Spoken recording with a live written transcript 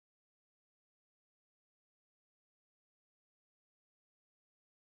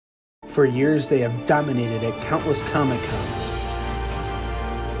For years, they have dominated at countless Comic-Cons.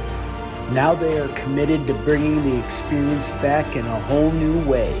 Now they are committed to bringing the experience back in a whole new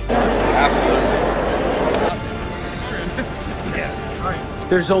way. Absolutely.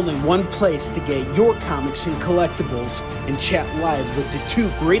 There's only one place to get your comics and collectibles and chat live with the two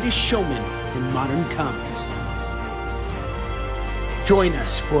greatest showmen in modern comics. Join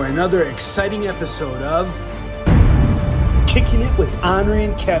us for another exciting episode of Kicking It with Onrie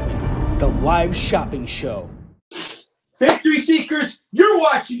and Kevin, the live shopping show. Victory Seekers, you're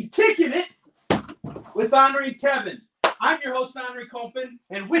watching Kicking It with Onrie and Kevin. I'm your host, Onrie Compen,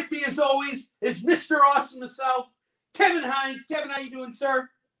 and with me as always is Mr. Awesome himself, Kevin Hines. Kevin, how you doing, sir?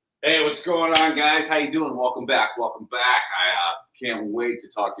 Hey, what's going on, guys? How you doing? Welcome back. Welcome back. I can't wait to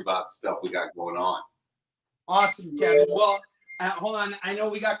talk to you about the stuff we got going on. Awesome, Kevin. Well, hold on. I know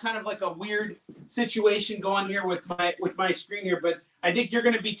we got kind of like a weird situation going here with my screen here, but I think you're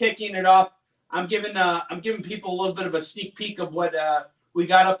going to be taking it off. I'm giving people a little bit of a sneak peek of what we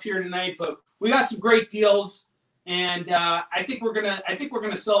got up here tonight, but we got some great deals. And I think we're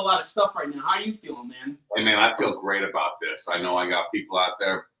gonna sell a lot of stuff right now. How are you feeling, man? Hey, man, I feel great about this. I know I got people out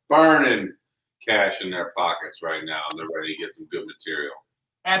there burning cash in their pockets right now, and they're ready to get some good material.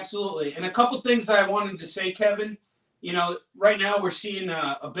 Absolutely. And a couple things I wanted to say, Kevin. You know, right now we're seeing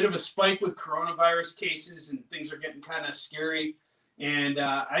a bit of a spike with coronavirus cases, and things are getting kind of scary. And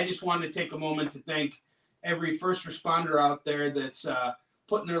I just wanted to take a moment to thank every first responder out there that's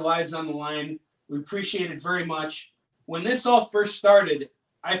putting their lives on the line. We appreciate it very much. When this all first started,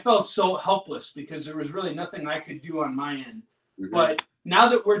 I felt so helpless because there was really nothing I could do on my end. Mm-hmm. But now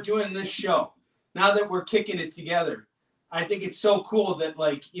that we're doing this show, now that we're kicking it together, I think it's so cool that,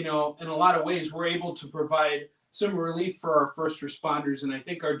 like, you know, in a lot of ways, we're able to provide some relief for our first responders. And I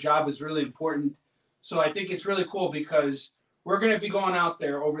think our job is really important. So I think it's really cool because we're going to be going out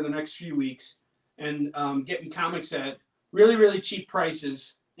there over the next few weeks and getting comics at really, really cheap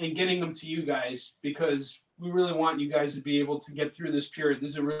prices and getting them to you guys, because we really want you guys to be able to get through this period.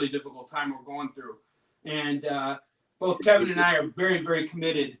 This is a really difficult time we're going through. And both Kevin and I are very, very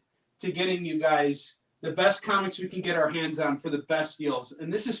committed to getting you guys the best comics we can get our hands on for the best deals.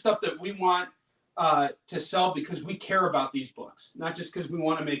 And this is stuff that we want to sell because we care about these books, not just because we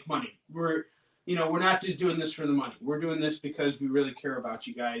want to make money. We're not just doing this for the money. We're doing this because we really care about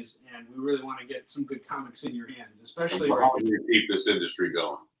you guys, and we really want to get some good comics in your hands, especially right now. To keep this industry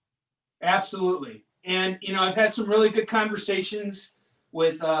going. Absolutely. And, you know, I've had some really good conversations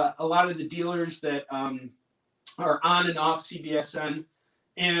with a lot of the dealers that are on and off CBSN.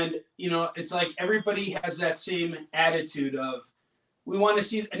 And, you know, it's like everybody has that same attitude of, we want to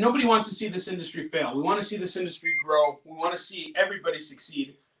see, and nobody wants to see this industry fail. We want to see this industry grow. We want to see everybody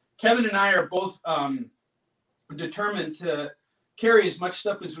succeed. Kevin and I are both determined to carry as much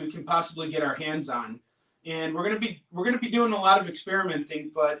stuff as we can possibly get our hands on. And we're gonna be doing a lot of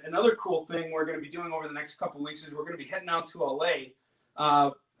experimenting. But another cool thing we're gonna be doing over the next couple of weeks is we're gonna be heading out to LA,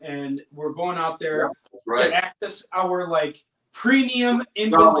 and we're going out there to access our like premium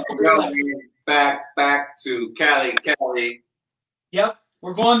inventory. Back to Cali. Yep,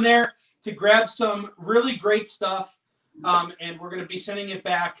 we're going there to grab some really great stuff, and we're going to be sending it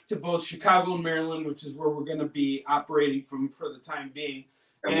back to both Chicago and Maryland, which is where we're going to be operating from for the time being.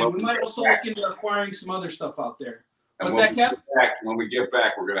 And we might also look into acquiring some other stuff out there. What's that, Kev? When we get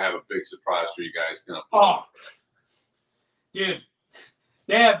back, we're going to have a big surprise for you guys. Oh, dude,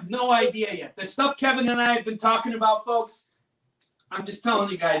 they have no idea yet. The stuff Kevin and I have been talking about, folks, I'm just telling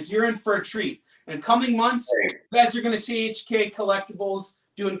you guys, you're in for a treat. In coming months, you guys are going to see HK Collectibles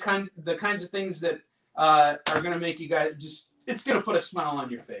doing the kinds of things that are going to make you guys just, it's going to put a smile on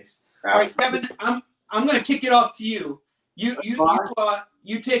your face. All right, Kevin, I'm going to kick it off to you. You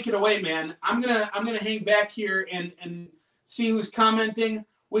take it away, man. I'm gonna hang back here and see who's commenting.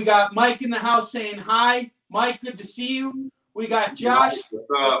 We got Mike in the house saying hi. Mike, good to see you. We got Josh.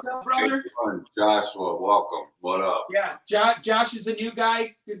 What's up, brother? Joshua, welcome. What up? Yeah, Josh is a new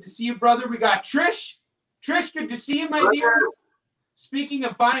guy. Good to see you, brother. We got Trish. Trish, good to see you, my dear. Speaking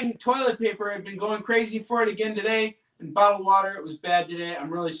of buying toilet paper, I've been going crazy for it again today. And bottled water, it was bad today. I'm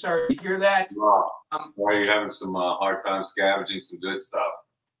really sorry to hear that. Why are you having some hard time scavenging some good stuff?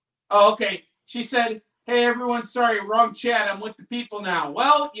 Oh, okay. She said, hey, everyone, sorry, wrong chat. I'm with the people now.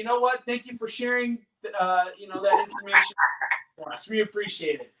 Well, you know what? Thank you for sharing, that information for us. We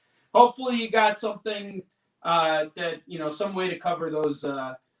appreciate it. Hopefully you got something that, some way to cover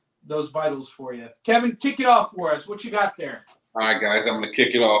those vitals for you. Kevin, kick it off for us. What you got there? All right, guys, I'm going to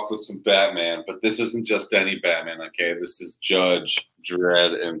kick it off with some Batman, but this isn't just any Batman, okay? This is Judge,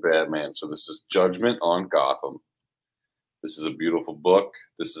 Dredd, and Batman. So this is Judgment on Gotham. This is a beautiful book.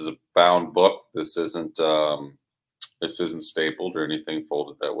 This is a bound book. This isn't stapled or anything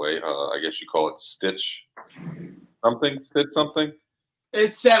folded that way. I guess you call it stitch something. Stitch something.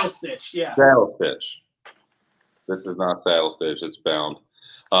 It's saddle stitch. Yeah. Saddle stitch. This is not saddle stitch. It's bound.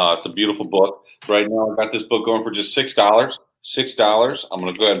 It's a beautiful book. Right now, I got this book going for just $6. $6. I'm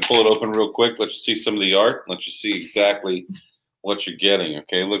going to go ahead and pull it open real quick. Let you see some of the art. Let you see exactly what you're getting.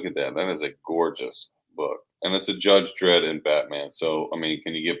 Okay, look at that. That is a gorgeous book. And it's a Judge Dredd and Batman. So, I mean,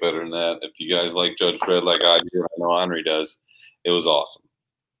 can you get better than that? If you guys like Judge Dredd like I do, I know Onrie does, it was awesome.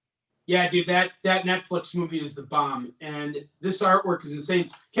 Yeah, dude, that Netflix movie is the bomb. And this artwork is insane.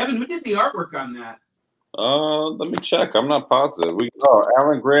 Kevin, who did the artwork on that? Let me check. I'm not positive.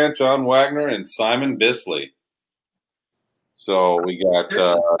 Alan Grant, John Wagner, and Simon Bisley. So we got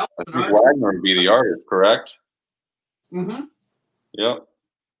I think Wagner would be the artist, correct? Mm-hmm. Yep.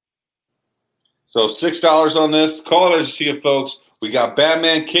 So $6 on this. Call it as you see it, folks. We got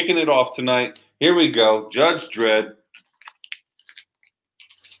Batman kicking it off tonight. Here we go. Judge Dredd.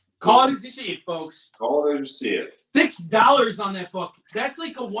 Call it as you see it, folks. Call it as you see it. $6 on that book. That's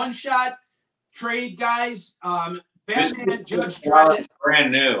like a one-shot trade, guys. Batman, Judge Dredd.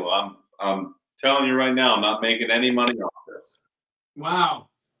 Brand new. I'm telling you right now, I'm not making any money off this. Wow.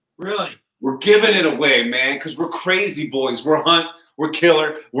 Really? We're giving it away, man, because we're crazy boys. We're hunt, we're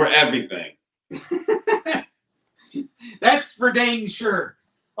killer, we're everything. That's for dang sure.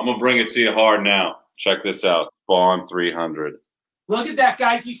 I'm going to bring it to you hard now. Check this out. Spawn 300. Look at that,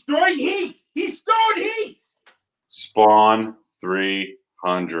 guys. He's throwing heat. He's throwing heat. Spawn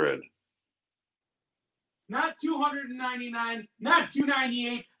 300. Not 299, not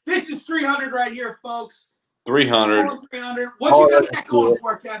 298. This is 300 right here, folks. 300. 300. What you got that going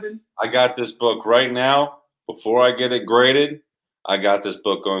for, Kevin? I got this book right now. Before I get it graded, I got this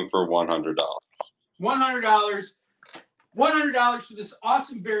book going for $100. $100. $100 for this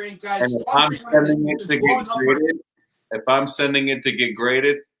awesome variant, guys. And if I'm sending it to get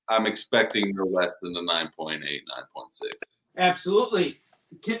graded, I'm expecting no less than the 9.8, 9.6. Absolutely.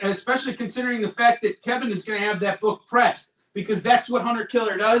 Especially considering the fact that Kevin is going to have that book pressed, because that's what Hunter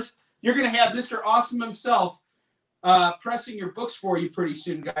Killer does. You're going to have Mr. Awesome himself pressing your books for you pretty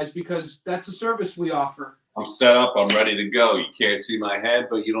soon, guys, because that's a service we offer. I'm set up. I'm ready to go. You can't see my head,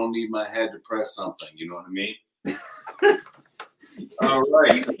 but you don't need my head to press something. You know what I mean? All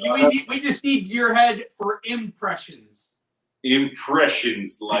right. We just need your head for impressions.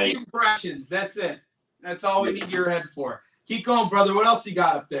 Impressions, like. Impressions. That's it. That's all we need your head for. Keep going, brother. What else you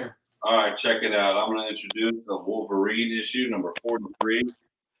got up there? All right, check it out. I'm going to introduce the Wolverine issue, number 43.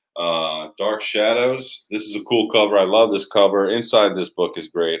 Dark Shadows. This is a cool cover. I love this cover. Inside this book is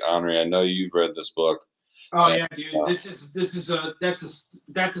great. Onrie, I know you've read this book. Oh yeah, dude. That's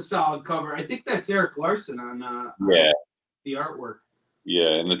a solid cover. I think that's Eric Larson on the artwork.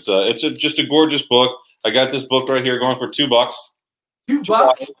 Yeah, and it's just a gorgeous book. I got this book right here going for $2.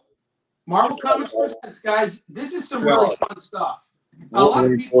 $2. Marvel Comics presents, guys. This is some really fun stuff. A lot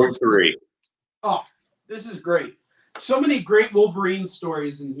of people. Oh, this is great. So many great Wolverine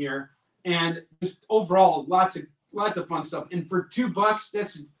stories in here, and just overall lots of fun stuff. And for $2,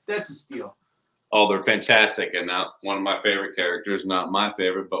 that's a steal. Oh, they're fantastic, and not one of my favorite characters. Not my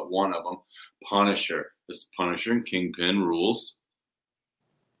favorite, but one of them, Punisher. This Punisher and Kingpin rules.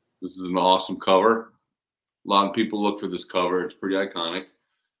 This is an awesome cover. A lot of people look for this cover. It's pretty iconic.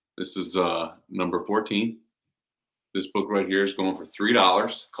 This is number 14. This book right here is going for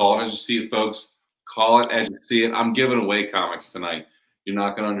 $3. Call it as you see it, folks. Call it as you see it. I'm giving away comics tonight. You're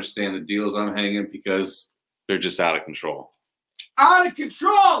not going to understand the deals I'm hanging because they're just out of control. Out of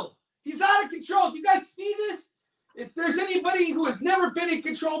control! He's out of control. Do you guys see this? If there's anybody who has never been in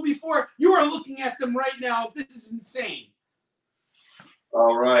control before, you are looking at them right now. This is insane.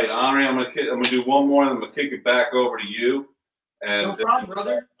 All right, Onrie, I'm gonna do one more, and I'm gonna kick it back over to you. And no problem,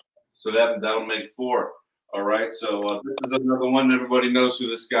 brother. So that'll make 4. All right. So this is another one. Everybody knows who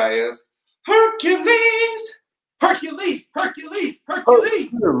this guy is. Hercules. Hercules. Hercules.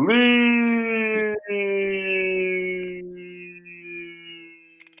 Hercules. Hercules.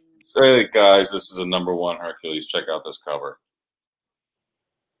 Hey guys, this is a number 1 Hercules. Check out this cover.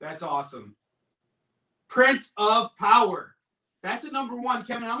 That's awesome. Prince of Power. That's a number 1.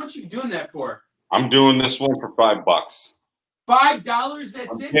 Kevin, how much are you doing that for? I'm doing this one for $5. $5.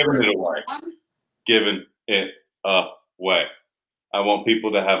 That's it. Giving it away. Giving it away. I want people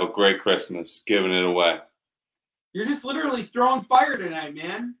to have a great Christmas. Giving it away. You're just literally throwing fire tonight,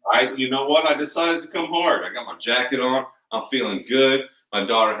 man. You know what? I decided to come hard. I got my jacket on. I'm feeling good. My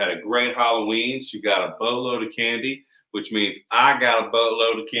daughter had a great Halloween. She got a boatload of candy, which means I got a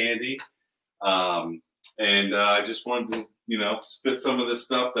boatload of candy. And I just wanted to, you know, spit some of this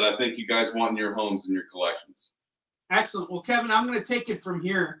stuff that I think you guys want in your homes and your collections. Excellent. Well, Kevin, I'm going to take it from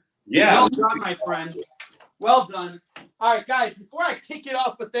here. Yeah. Well done, my friend. Well done. All right, guys, before I kick it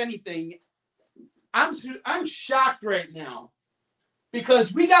off with anything, I'm shocked right now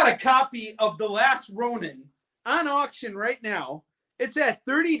because we got a copy of The Last Ronin on auction right now. It's at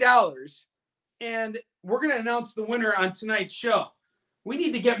 $30, and we're going to announce the winner on tonight's show. We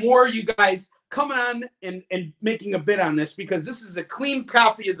need to get more of you guys coming on and making a bid on this because this is a clean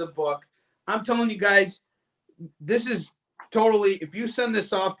copy of the book. I'm telling you guys, this is totally, if you send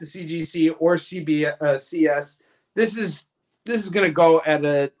this off to CGC or CS, this is going to go at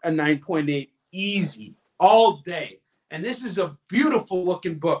a 9.8 easy all day. And this is a beautiful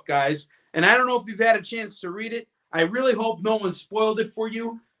looking book, guys. And I don't know if you've had a chance to read it. I really hope no one spoiled it for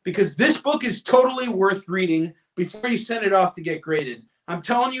you because this book is totally worth reading before you send it off to get graded. I'm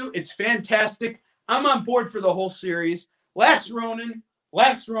telling you, it's fantastic. I'm on board for the whole series. Last Ronin,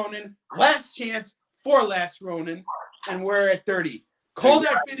 Last Ronin, Last Chance for Last Ronin, and we're at 30. Call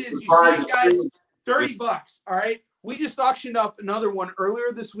that bid is, you see it, guys, $30. All right. We just auctioned off another one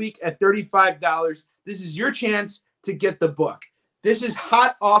earlier this week at $35. This is your chance to get the book. This is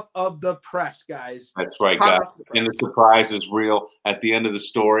hot off of the press, guys. That's right, guys. And the surprise is real. At the end of the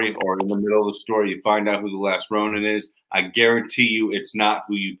story or in the middle of the story, you find out who the last Ronin is. I guarantee you it's not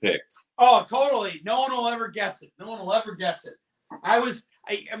who you picked. Oh, totally. No one will ever guess it. No one will ever guess it.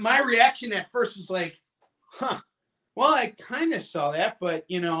 My reaction at first was like, huh. Well, I kind of saw that, but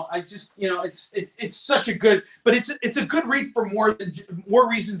I just, it's such a good, but it's a good read for more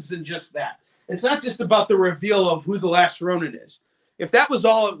reasons than just that. It's not just about the reveal of who the last Ronin is. If that was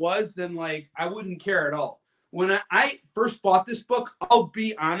all it was, then like I wouldn't care at all. When I first bought this book, I'll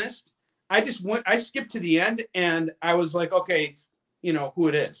be honest, I skipped to the end and I was like, okay, it's who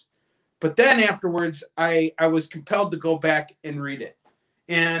it is. But then afterwards, I was compelled to go back and read it.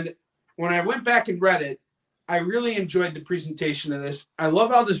 And when I went back and read it, I really enjoyed the presentation of this. I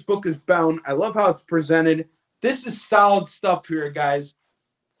love how this book is bound. I love how it's presented. This is solid stuff here, guys.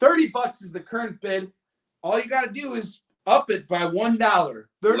 $30 is the current bid. All you got to do is up it by $1. $31.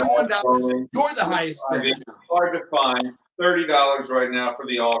 You're the highest bid. It's hard to find. $30 right now for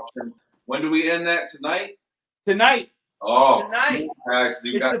the auction. When do we end that? Tonight? Tonight. Oh, tonight. Guys,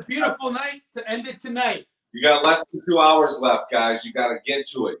 it's a beautiful night to end it tonight. You got less than 2 hours left, guys. You got to get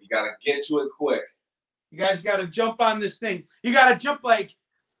to it. You got to get to it quick. You guys got to jump on this thing. You got to jump like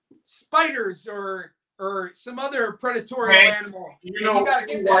spiders or some other predatory animal. You got to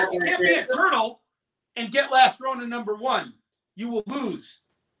get that. You can't be a turtle and get Last Ronin #1. You will lose.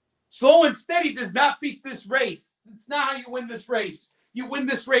 Slow and steady does not beat this race. It's not how you win this race. You win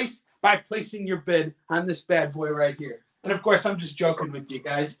this race by placing your bid on this bad boy right here. And of course, I'm just joking with you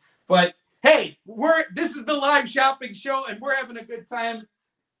guys. But hey, this is the live shopping show, and we're having a good time.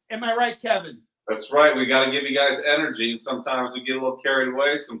 Am I right, Kevin? That's right. We got to give you guys energy. Sometimes we get a little carried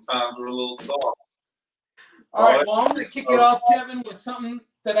away. Sometimes we're a little soft. All right. Well, I'm going to kick it off, Kevin, with something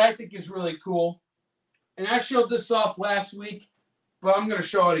that I think is really cool. And I showed this off last week, but I'm going to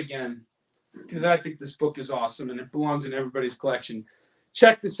show it again because I think this book is awesome and it belongs in everybody's collection.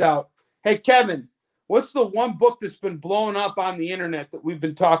 Check this out. Hey, Kevin, what's the one book that's been blowing up on the internet that we've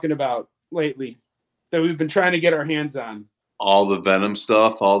been talking about lately, that we've been trying to get our hands on? All the Venom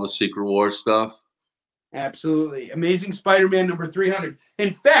stuff, all the Secret Wars stuff. Absolutely. Amazing Spider-Man #300.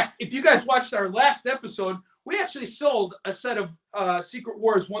 In fact, if you guys watched our last episode, we actually sold a set of Secret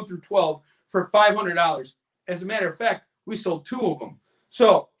Wars 1 through 12 for $500. As a matter of fact, we sold 2 of them.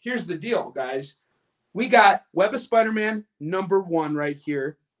 So here's the deal, guys. We got Web of Spider-Man #1 right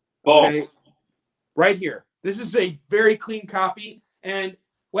here. Okay? Right here. This is a very clean copy. And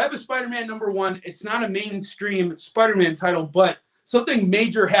Web of Spider-Man #1, it's not a mainstream Spider-Man title, but something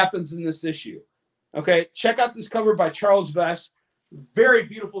major happens in this issue. Okay, check out this cover by Charles Vess. Very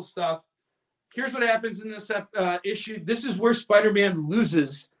beautiful stuff. Here's what happens in this issue. This is where Spider-Man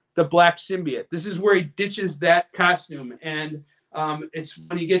loses the black symbiote. This is where he ditches that costume. And it's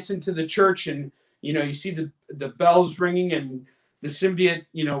when he gets into the church and, you see the bells ringing and the symbiote,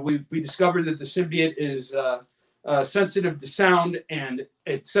 we discovered that the symbiote is sensitive to sound and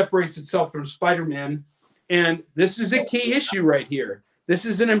it separates itself from Spider-Man. And this is a key issue right here. This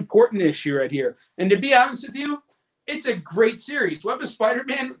is an important issue right here. And to be honest with you, it's a great series. Web of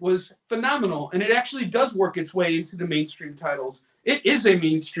Spider-Man was phenomenal, and it actually does work its way into the mainstream titles. It is a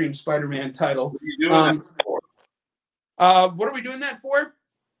mainstream Spider-Man title. What are you doing that for? What are we doing that for?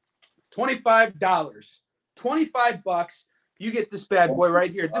 $25. $25. You get this bad boy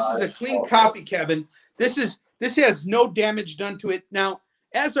right here. This is a clean copy, Kevin. This has no damage done to it. Now,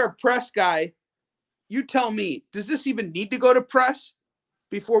 as our press guy, you tell me, does this even need to go to press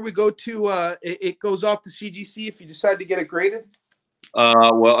before we go to it goes off to CGC if you decide to get it graded?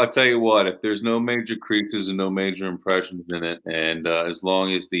 Well, I'll tell you what, if there's no major creases and no major impressions in it, and as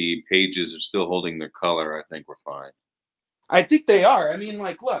long as the pages are still holding their color, I think we're fine. I think they are. I mean,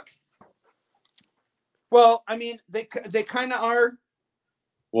 like, look. Well, I mean, they kind of are.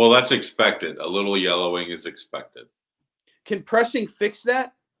 Well, that's expected. A little yellowing is expected. Can pressing fix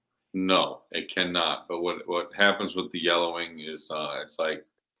that? No, it cannot. But what happens with the yellowing is it's like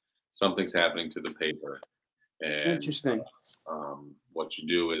something's happening to the paper. And Interesting. What you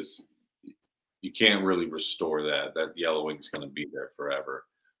do is you can't really restore that. That yellowing is going to be there forever.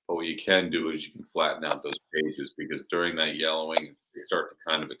 But what you can do is you can flatten out those pages, because during that yellowing, they start to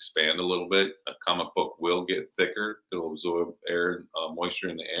kind of expand a little bit. A comic book will get thicker. It'll absorb air, moisture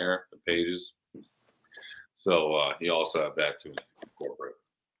in the air, the pages. So you also have that to incorporate.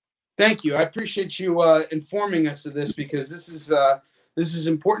 Thank you. I appreciate you informing us of this, because this is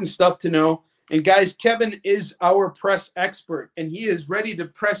important stuff to know. And guys, Kevin is our press expert, and he is ready to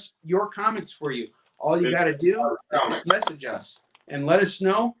press your comics for you. All you got to do is just message us and let us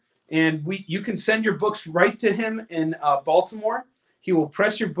know. And you can send your books right to him in Baltimore. He will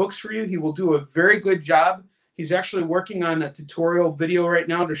press your books for you. He will do a very good job. He's actually working on a tutorial video right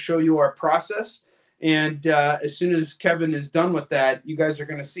now to show you our process. And as soon as Kevin is done with that, you guys are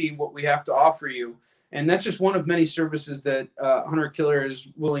going to see what we have to offer you. And that's just one of many services that Hunter Killer is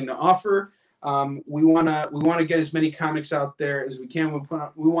willing to offer. We want to get as many comics out there as we can.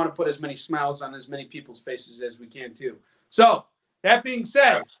 We want to put as many smiles on as many people's faces as we can too. So that being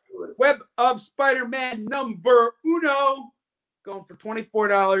said, Web of Spider-Man number uno, going for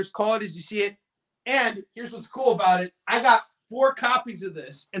 $24. Call it as you see it. And here's what's cool about it. I got 4 copies of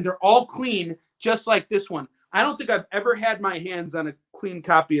this, and they're all clean, just like this one. I don't think I've ever had my hands on a clean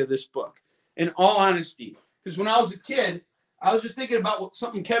copy of this book, in all honesty. Because when I was a kid, I was just thinking about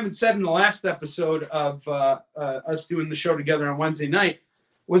something Kevin said in the last episode of us doing the show together on Wednesday night,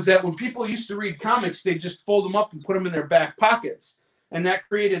 was that when people used to read comics, they just fold them up and put them in their back pockets. And that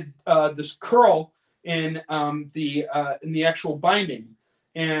created this curl in the actual binding.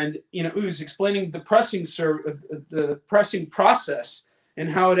 And, you know, he was explaining the pressing process and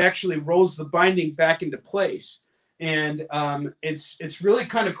how it actually rolls the binding back into place. And it's really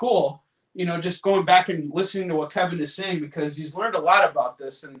kind of cool, you know, just going back and listening to what Kevin is saying, because he's learned a lot about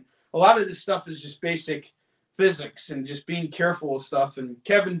this. And a lot of this stuff is just basic physics and just being careful with stuff. And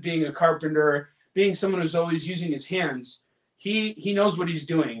Kevin, being a carpenter, being someone who's always using his hands, he knows what he's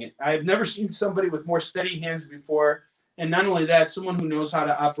doing. I've never seen somebody with more steady hands before. And not only that, someone who knows how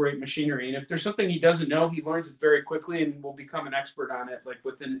to operate machinery. And if there's something he doesn't know, he learns it very quickly and will become an expert on it, like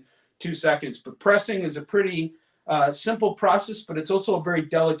within 2 seconds. But pressing is a pretty simple process, but it's also a very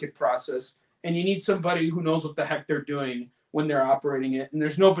delicate process. And you need somebody who knows what the heck they're doing when they're operating it. And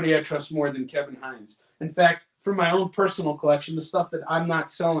there's nobody I trust more than Kevin Hines. In fact, for my own personal collection, the stuff that I'm not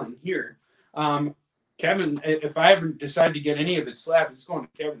selling here, Kevin, if I ever decide to get any of it slabbed, it's going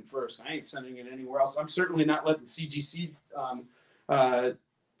to Kevin first. I ain't sending it anywhere else. I'm certainly not letting CGC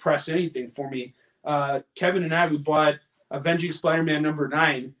press anything for me. Kevin and I, we bought Avenging Spider-Man number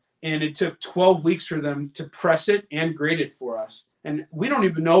 9, and it took 12 weeks for them to press it and grade it for us. And we don't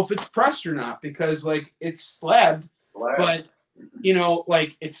even know if it's pressed or not, because, like, it's slabbed. But, you know,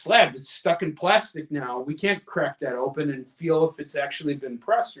 like, it's slabbed. It's stuck in plastic now. We can't crack that open and feel if it's actually been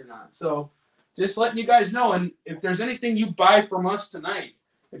pressed or not. So just letting you guys know. And if there's anything you buy from us tonight,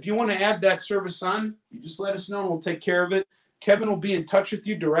 if you want to add that service on, you just let us know and we'll take care of it. Kevin will be in touch with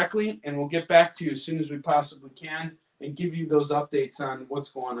you directly, and we'll get back to you as soon as we possibly can and give you those updates on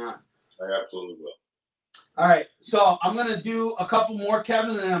what's going on. I absolutely will. All right. So I'm going to do a couple more,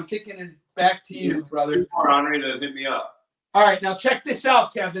 Kevin, and then I'm kicking it back to you, brother. More Onrie to hit me up. All right. Now check this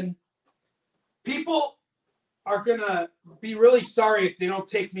out, Kevin. People are going to be really sorry if they don't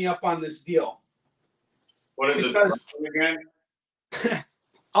take me up on this deal. What is because it again?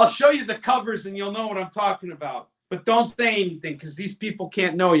 I'll show you the covers and you'll know what I'm talking about. But don't say anything, because these people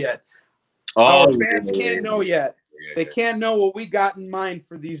can't know yet. Oh, our fans can't know yet. They can't know what we got in mind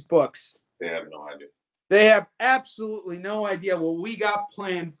for these books. They have no idea. They have absolutely no idea what we got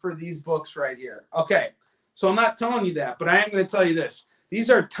planned for these books right here. Okay, so I'm not telling you that, but I am going to tell you this. These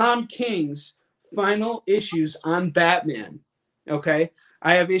are Tom King's final issues on Batman. Okay,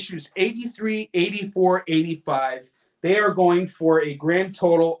 I have issues 83, 84, 85. They are going for a grand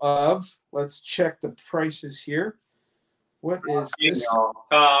total of, let's check the prices here. What is this?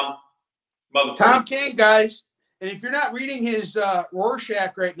 Tom King, guys. And if you're not reading his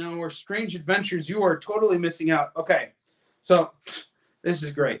Rorschach right now, or Strange Adventures, you are totally missing out. Okay, so this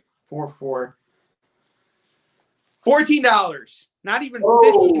is great. 4, 4. $14. Not even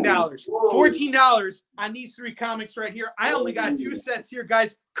 $15. $14 on these 3 comics right here. I only got 2 sets here,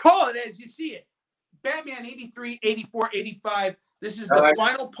 guys. Call it as you see it. Batman 83, 84, 85. This is the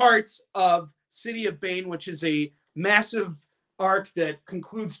final parts of City of Bane, which is a massive arc that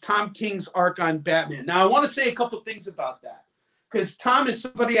concludes Tom King's arc on Batman. Now, I want to say a couple things about that, because Tom is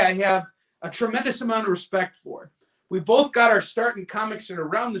somebody I have a tremendous amount of respect for. We both got our start in comics at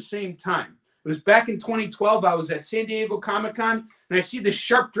around the same time. It was back in 2012. I was at San Diego Comic-Con, and I see this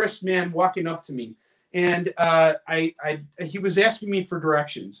sharp-dressed man walking up to me. And he was asking me for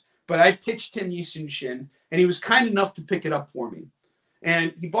directions, but I pitched him Yishin, and he was kind enough to pick it up for me.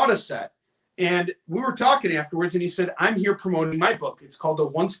 And he bought a set. And we were talking afterwards, and he said, I'm here promoting my book. It's called A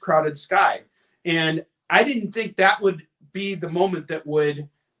Once Crowded Sky. And I didn't think that would be the moment that would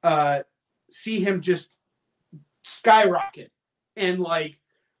see him just skyrocket and like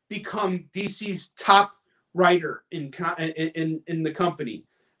become DC's top writer in the company.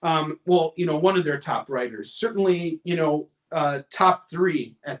 Well, you know, one of their top writers, certainly, you know, top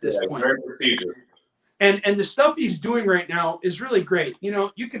 3 at this point. Very prestigious. And the stuff he's doing right now is really great. You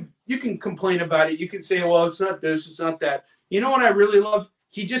know, you can complain about it. You can say, well, it's not this, it's not that. You know what I really love?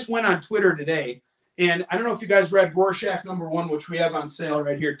 He just went on Twitter today, and I don't know if you guys read Rorschach #1, which we have on sale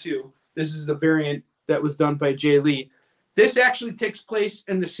right here too. This is the variant that was done by Jay Lee. This actually takes place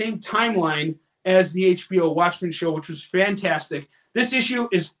in the same timeline as the HBO Watchmen show, which was fantastic. This issue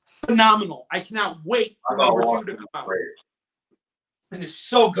is phenomenal. I cannot wait for #2 to come out. And it's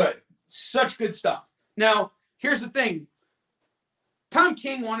so good. Such good stuff. Now, here's the thing. Tom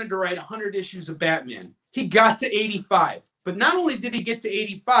King wanted to write 100 issues of Batman. He got to 85. But not only did he get to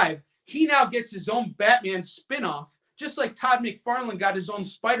 85, he now gets his own Batman spinoff, just like Todd McFarlane got his own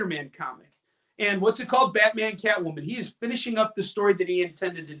Spider-Man comic. And what's it called? Batman Catwoman. He is finishing up the story that he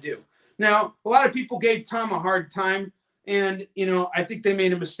intended to do. Now, a lot of people gave Tom a hard time, and, you know, I think they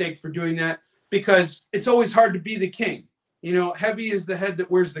made a mistake for doing that, because it's always hard to be the king. You know, heavy is the head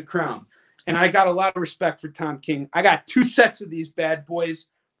that wears the crown. And I got a lot of respect for Tom King. I got 2 sets of these bad boys,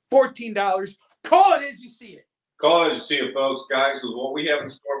 $14. Call it as you see it. Call it as you see it, folks. Guys, with what we have in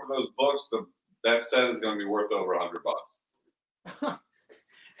store for those books, that set is going to be worth over $100.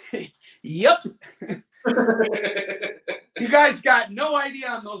 Yep. You guys got no idea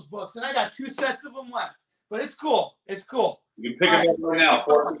on those books, and I got 2 sets of them left. But it's cool. It's cool. You can pick them up right now,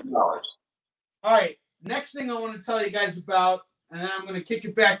 $14. All right. Next thing I want to tell you guys about, and then I'm going to kick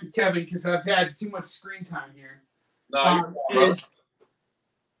it back to Kevin because I've had too much screen time here. Is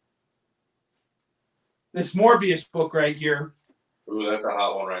this Morbius book right here. Ooh, that's a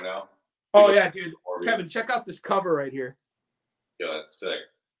hot one right now. Oh, yeah, dude. Morbius. Kevin, check out this cover right here. Yeah, that's sick.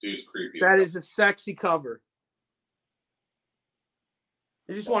 Dude's creepy. That is a sexy cover.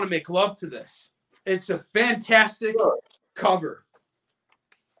 I just want to make love to this. It's a fantastic cover.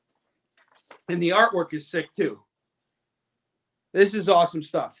 And the artwork is sick, too. This is awesome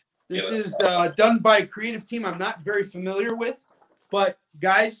stuff. This is done by a creative team I'm not very familiar with. But,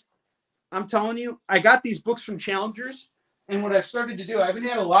 guys, I'm telling you, I got these books from Challengers. And what I've started to do, I haven't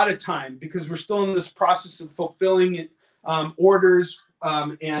had a lot of time because we're still in this process of fulfilling orders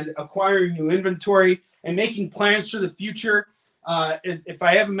and acquiring new inventory and making plans for the future. If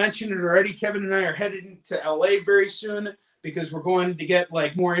I haven't mentioned it already, Kevin and I are headed into LA very soon because we're going to get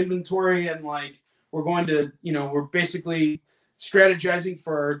like more inventory and like we're going to, you know, we're basically strategizing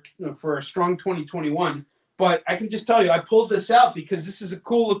for a strong 2021. But I can just tell you, I pulled this out because this is a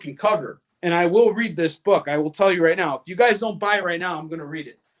cool looking cover. And I will read this book. I will tell you right now. If you guys don't buy it right now, I'm going to read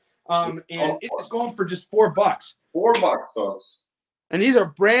it. And it's going for just $4. $4, folks. And these are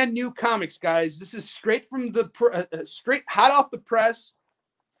brand new comics, guys. This is straight from the straight hot off the press.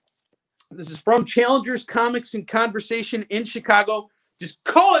 This is from Challengers Comics and Conversation in Chicago. Just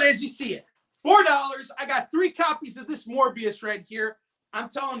call it as you see it. $4. I got 3 copies of this Morbius right here. I'm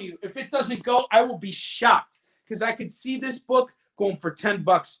telling you, if it doesn't go, I will be shocked because I could see this book going for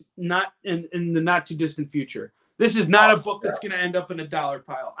 $10 not in the not too distant future. This is not a book that's going to end up in a dollar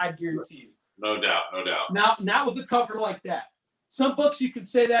pile. I guarantee you. No doubt, no doubt. Not with a cover like that. Some books you could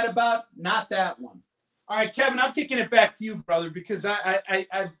say that about, not that one. All right, Kevin, I'm kicking it back to you, brother, because I've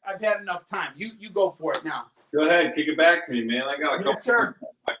had enough time. You go for it now. Go ahead, kick it back to me, man. I got a couple. Yes, sir.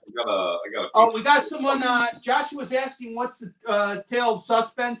 I got a oh, we got someone. Joshua's asking, what's the tale of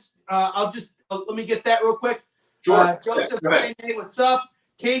suspense? I'll just let me get that real quick. Sure. Joseph saying, hey, what's up?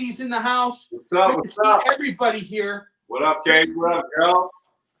 Katie's in the house. What's up? Good What's to see up? everybody here. What up, Katie? What up, girl?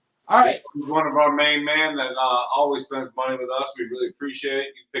 All right. He's one of our main men that always spends money with us. We really appreciate it.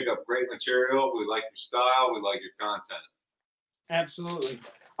 You pick up great material. We like your style. We like your content. Absolutely.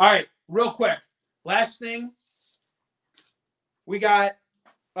 All right, real quick. Last thing. we got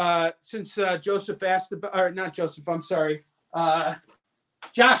since Joseph asked about, or not Joseph, I'm sorry,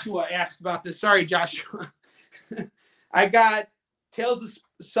 Joshua asked about this. Sorry, Joshua. I got Tales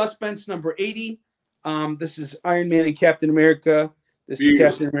of Suspense number 80. This is Iron Man and Captain America. This is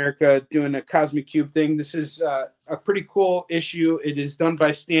Captain America doing a Cosmic Cube thing. This is a pretty cool issue. It is done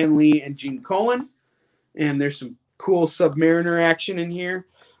by Stan Lee and Gene Colan, and there's some cool Submariner action in here.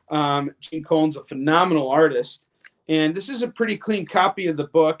 Gene Colan's a phenomenal artist, and this is a pretty clean copy of the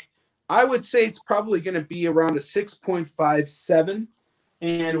book. I would say it's probably going to be around a 6.57.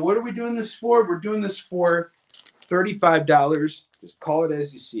 And what are we doing this for? We're doing this for $35. Just call it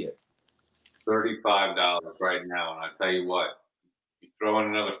as you see it. $35 right now, and I tell you what, you throw in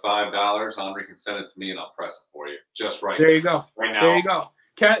another $5, Onrie can send it to me, and I'll press it for you. Just right. There you go. Right now. There you go.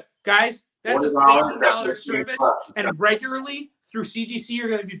 Guys, that's a $15 service, and regularly through CGC, you're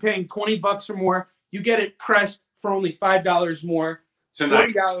going to be paying $20 or more. You get it pressed for only $5 more, tonight.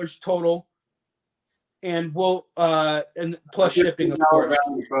 $40 total, and we'll and plus shipping, of course.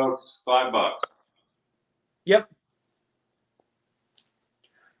 Value, folks. $5. Yep.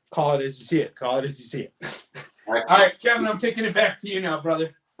 Call it as you see it. Call it as you see it. All right, Kevin, I'm kicking it back to you now,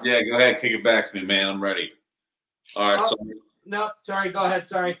 brother. Yeah, go ahead. Kick it back to me, man. I'm ready. All right. Oh, no, sorry. Go ahead.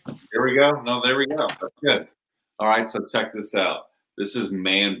 Sorry. Here we go. No, there we go. That's good. All right, so check this out. This is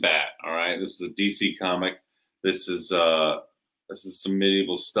Man Bat. All right, this is a DC comic. This is some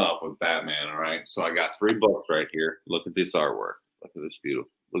medieval stuff with Batman. All right, so I got 3 books right here. Look at this artwork. Look at this beautiful.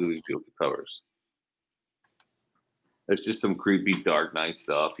 Look at these beautiful covers. It's just some creepy Dark Knight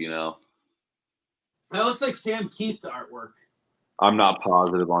stuff, you know. That looks like Sam Keith artwork. I'm not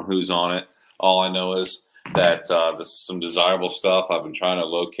positive on who's on it. All I know is that this is some desirable stuff. I've been trying to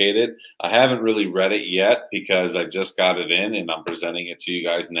locate it. I haven't really read it yet because I just got it in and I'm presenting it to you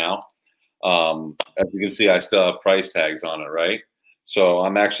guys now. As you can see, I still have price tags on it, right? So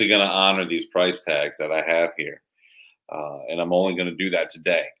I'm actually going to honor these price tags that I have here. And I'm only going to do that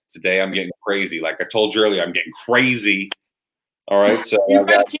today. Today I'm getting crazy. Like I told you earlier, I'm getting crazy. All right. So you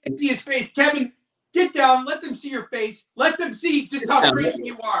guys can't see his face. Kevin, get down. Let them see your face. Let them see just how crazy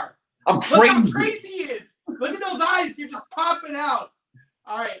you are. I'm crazy. Look how crazy he is. Look at those eyes. You're just popping out.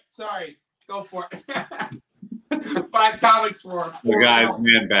 All right. Sorry. Go for it. Buy comics for him. The guys,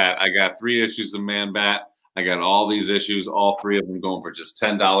 Man Bat. I got 3 issues of Man Bat. I got all these issues, all 3 of them going for just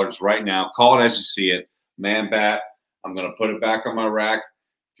 $10 right now. Call it as you see it. Man Bat. I'm going to put it back on my rack.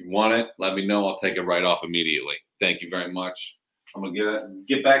 If you want it, let me know. I'll take it right off immediately. Thank you very much. I'm going to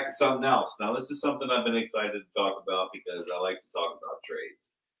get back to something else. Now, this is something I've been excited to talk about because I like to talk about trades.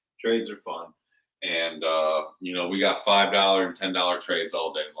 Trades are fun. And, you know, we got $5 and $10 trades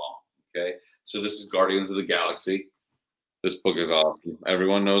all day long. Okay. So this is Guardians of the Galaxy. This book is awesome.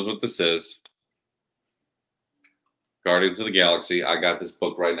 Everyone knows what this is. Guardians of the Galaxy. I got this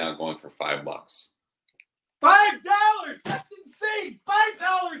book right now going for $5. $5? That's insane.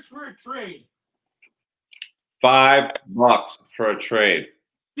 $5 for a trade. $5 for a trade.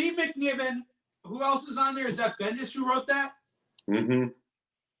 Steve McNiven. Who else is on there? Is that Bendis who wrote that? Mm-hmm.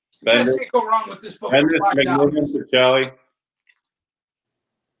 Bendis can't go wrong with this book. Bendis, McNiven,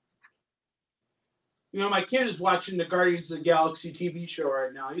 you know, my kid is watching the Guardians of the Galaxy TV show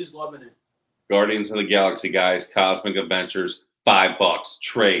right now. He's loving it. Guardians of the Galaxy, guys. Cosmic Adventures. $5.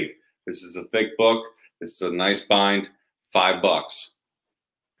 Trade. This is a thick book. This is a nice bind. $5.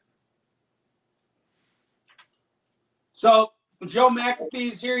 So Joe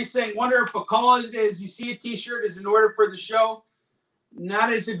McAfee's here. He's saying, wonder if a call it as you see a t-shirt is in order for the show.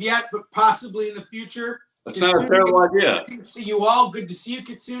 Not as of yet, but possibly in the future. That's not a terrible idea. Good to see you all. Good to see you,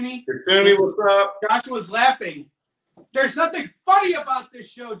 Kitsune. Kitsune, what's up? Joshua's laughing. There's nothing funny about this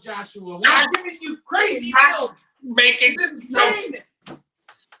show, Joshua. We're giving you crazy bills. Making it's insane.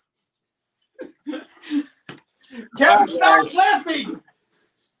 Kevin, stop laughing.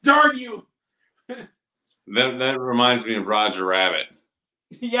 Darn you. That reminds me of Roger Rabbit.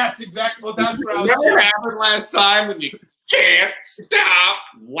 Yes, exactly. Well, that's what I was saying. saying. What happened last time when you can't stop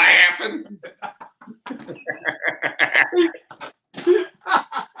laughing?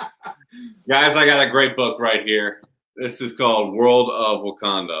 Guys, I got a great book right here. This is called World of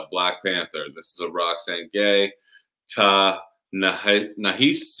Wakanda, Black Panther. This is a Roxane Gay,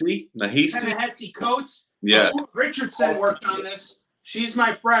 Nahisi Coates. Yeah. Richardson worked on this. She's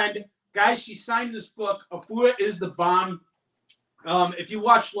my friend. Guys, she signed this book. Afua is the bomb. If you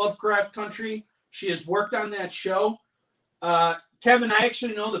watch Lovecraft Country, she has worked on that show. Kevin, I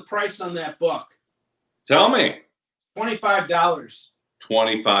actually know the price on that book. Tell me. $25.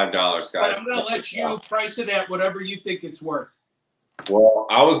 $25, guys. But I'm going to let you price it at whatever you think it's worth. Well,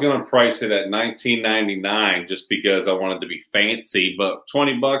 I was gonna price it at $19.99 just because I wanted to be fancy, but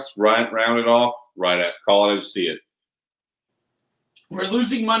 $20, right? Round it off, right at call it as you see it. We're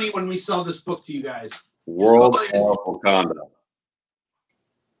losing money when we sell this book to you guys. World of Wakanda.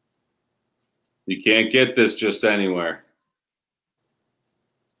 You can't get this just anywhere.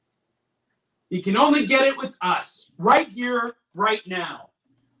 You can only get it with us, right here, right now.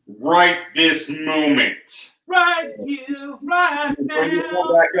 Right this moment. Right here, right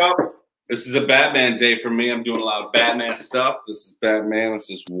now. Back up. This is a Batman day for me. I'm doing a lot of Batman stuff. This is Batman. This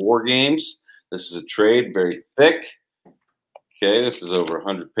is War Games. This is a trade, very thick. Okay, this is over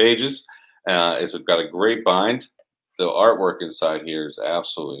 100 pages. It's got a great bind. The artwork inside here is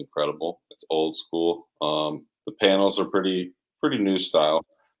absolutely incredible. It's old school. The panels are pretty new style,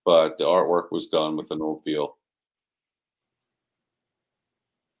 but the artwork was done with an old feel.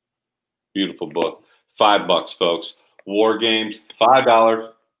 Beautiful book. $5, folks. War Games,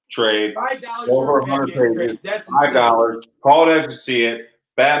 $5 trade. $5 over for a 100 Batman pages. trade. That's $5. Call it as you see it.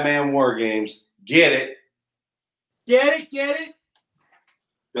 Batman War Games. Get it. Get it, get it.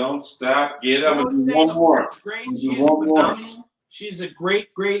 Don't stop. Get up and do One more. Great. She's phenomenal. She's a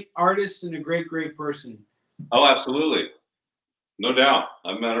great, great artist and a great, great person. Oh, absolutely. No doubt.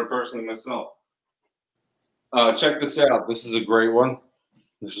 I've met her personally myself. Check this out. This is a great one.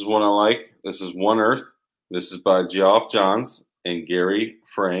 This is one I like. This is One Earth. This is by Geoff Johns and Gary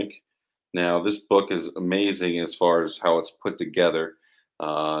Frank. Now, this book is amazing as far as how it's put together.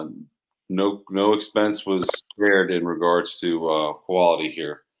 No expense was spared in regards to quality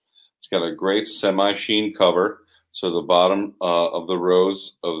here. It's got a great semi-sheen cover. So the bottom of the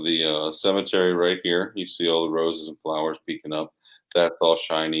rows of the cemetery right here, you see all the roses and flowers peeking up. That's all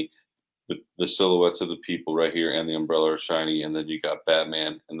shiny. The silhouettes of the people right here and the umbrella are shiny. And then you got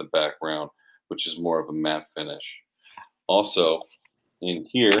Batman in the background, which is more of a matte finish. Also, in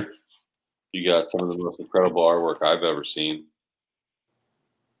here, you got some of the most incredible artwork I've ever seen.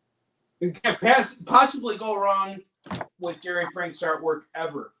 You can't possibly go wrong with Gary Frank's artwork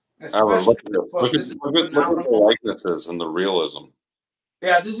ever. Especially Look at the likenesses and the realism.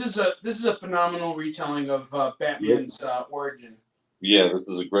 Yeah, this is a phenomenal retelling of Batman's origin. Yeah, this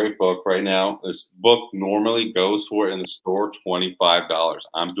is a great book right now. This book normally goes for in the store $25.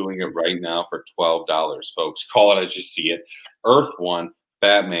 I'm doing it right now for $12, folks. Call it as you see it. Earth One,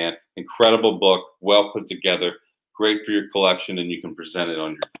 Batman, incredible book, well put together, great for your collection, and you can present it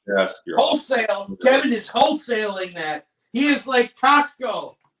on your desk. Your wholesale. Kevin is wholesaling that. He is like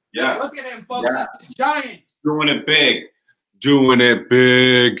Costco. Yes. Look at him, folks. Yeah. He's a giant. Doing it big. Doing it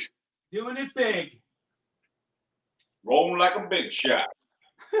big. Doing it big. Rolling like a big shot.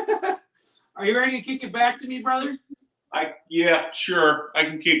 Are you ready to kick it back to me, brother? Yeah, sure. I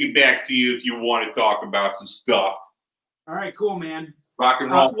can kick it back to you if you want to talk about some stuff. All right, cool, man. Rock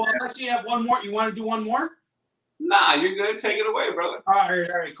and roll. Well, let's see. Have one more. You want to do one more? Nah, you're good. Take it away, brother. All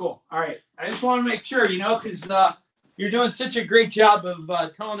right, cool. All right. I just want to make sure, because you're doing such a great job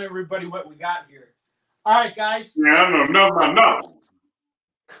of telling everybody what we got here. All right, guys. Yeah, no.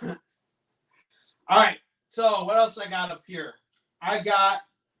 All right. So what else I got up here? I got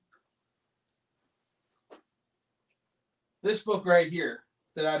this book right here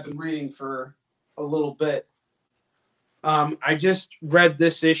that I've been reading for a little bit. I just read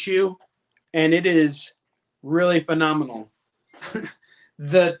this issue, and it is really phenomenal.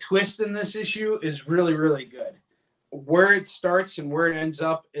 The twist in this issue is really, really good. Where it starts and where it ends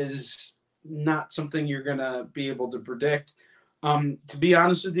up is not something you're going to be able to predict. To be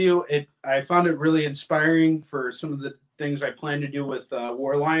honest with you, I found it really inspiring for some of the things I plan to do with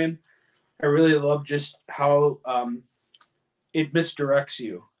War Lion. I really love just how it misdirects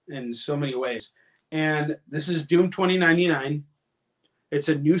you in so many ways. And this is Doom 2099. It's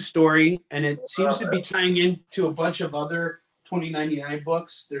a new story, and it seems to be tying into a bunch of other 2099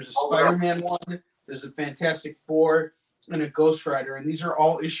 books. There's a Spider-Man one, there's a Fantastic Four, and a Ghost Rider, and these are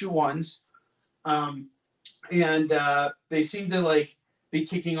all issue ones. And they seem to be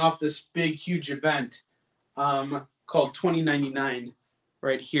kicking off this big, huge event called 2099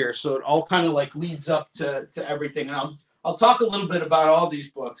 right here. So it all kind of leads up to everything. And I'll talk a little bit about all these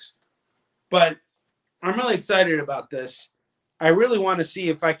books, but I'm really excited about this. I really want to see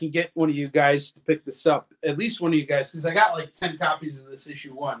if I can get one of you guys to pick this up, at least one of you guys, because I got 10 copies of this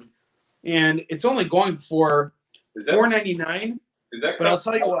issue one, and it's only going for $4.99. But I'll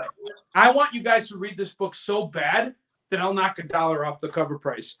tell you what, I want you guys to read this book so bad that I'll knock $1 off the cover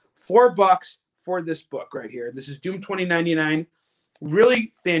price. $4 for this book right here. This is Doom 2099.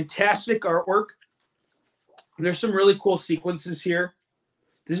 Really fantastic artwork. There's some really cool sequences here.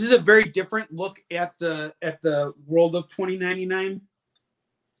 This is a very different look at the world of 2099.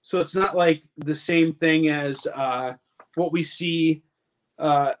 So it's not like the same thing as what we see,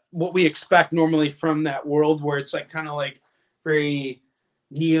 what we expect normally from that world, where it's like kind of like very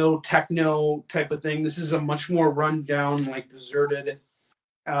neo techno type of thing. This is a much more rundown, like deserted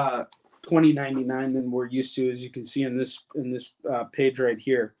 2099 than we're used to, as you can see in this page right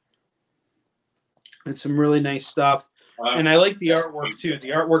here. It's some really nice stuff, and I like the artwork too.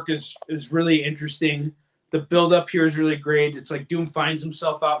 The artwork is really interesting. The build up here is really great. It's like Doom finds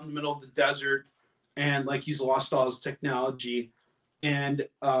himself out in the middle of the desert, and like he's lost all his technology, and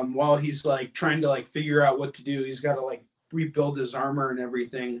while he's like trying to like figure out what to do, he's got to like rebuild his armor and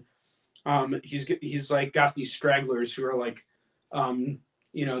everything. He's like got these stragglers who are like,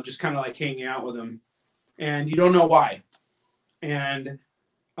 you know, just kind of like hanging out with him, and you don't know why. And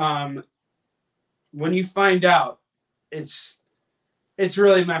when you find out, it's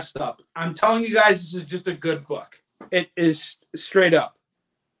really messed up. I'm telling you guys, this is just a good book. It is straight up.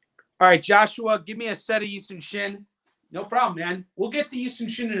 All right, Joshua, give me a set of Yusung Shin. No problem, man. We'll get to Yusung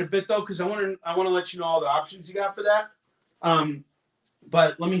Shin in a bit though, because I want to let you know all the options you got for that.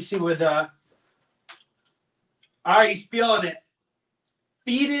 But let me see what. All right, he's feeling it.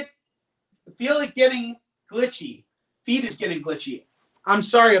 Feed it. Feel it getting glitchy. Feed is getting glitchy. I'm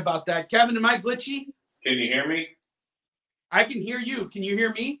sorry about that, Kevin. Am I glitchy? Can you hear me? I can hear you. Can you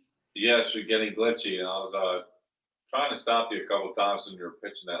hear me? Yes, you're getting glitchy. And I was trying to stop you a couple of times when you were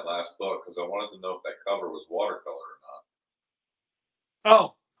pitching that last book because I wanted to know if that cover was watercolor or not.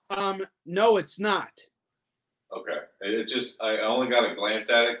 Oh, no, it's not. Okay. It just, I only got a glance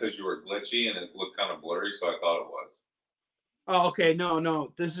at it because you were glitchy and it looked kind of blurry, so I thought it was. Oh, okay.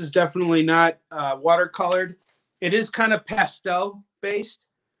 No. This is definitely not watercolored. It is kind of pastel based,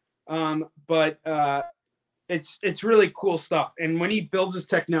 but it's really cool stuff. And when he builds his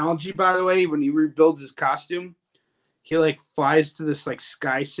technology, by the way, when he rebuilds his costume, he like flies to this like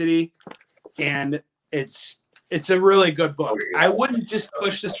sky city, and it's a really good book. I wouldn't just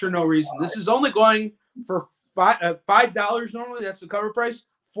push this for no reason. This is only going for $5 normally. That's the cover price.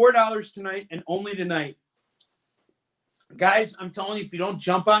 $4 tonight, and only tonight. Guys, I'm telling you, if you don't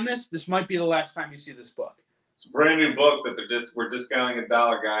jump on this, this might be the last time you see this book. It's a brand new book that we're discounting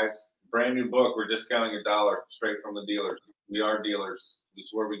 $1, guys. Brand new book. We're discounting $1 straight from the dealer. We are dealers. This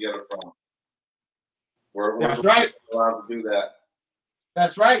is where we get it from. That's right. Allowed to do that.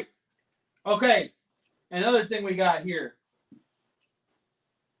 That's right. Okay. Another thing we got here.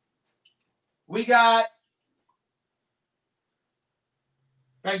 We got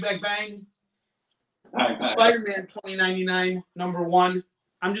bang, bang, bang. Spider-Man 2099 #1.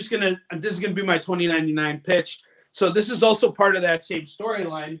 This is gonna be my 2099 pitch. So this is also part of that same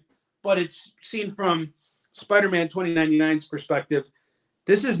storyline, but it's seen from Spider-Man 2099's perspective.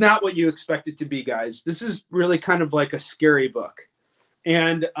 This is not what you expect it to be, guys. This is really kind of like a scary book,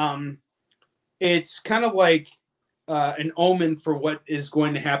 and it's kind of like an omen for what is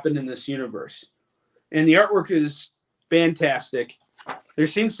going to happen in this universe. And the artwork is fantastic. There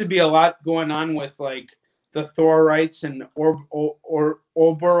seems to be a lot going on with like the Thorites and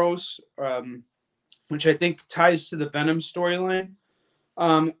Ouroboros, which I think ties to the Venom storyline.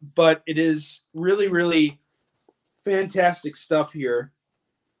 But it is really, really fantastic stuff here.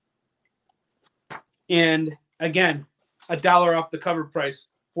 And again, $1 off the cover price,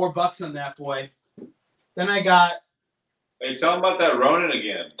 $4 on that boy. Then I got. Hey, tell them about that Ronin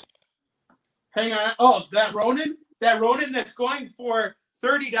again. Hang on. Oh, that Ronin that's going for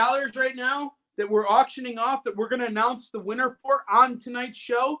 $30 right now that we're auctioning off, that we're going to announce the winner for on tonight's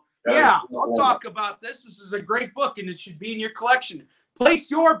show. Yeah, I'll talk about this. This is a great book, and it should be in your collection. Place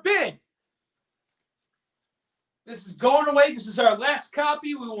your bid. This is going away. This is our last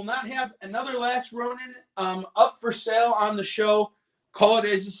copy. We will not have another Last Ronin up for sale on the show. Call it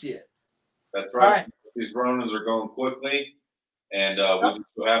as you see it. That's right. All right. These Ronins are going quickly, and we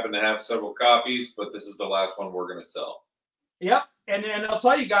just happen to have several copies, but this is the last one we're going to sell. Yep. And I'll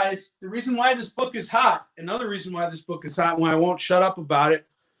tell you guys, the reason why this book is hot, another reason why this book is hot, and why I won't shut up about it,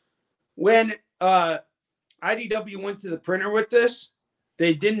 when IDW went to the printer with this,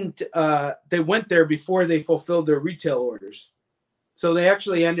 they didn't, they went there before they fulfilled their retail orders. So they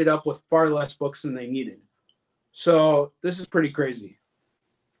actually ended up with far less books than they needed. So this is pretty crazy.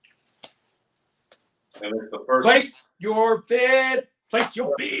 And it's the first. Place your bid. Place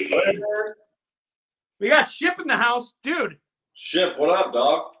your bid. We got Ship in the house. Dude. Ship, what up,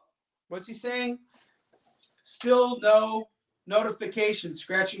 dog? What's he saying? Still no notification.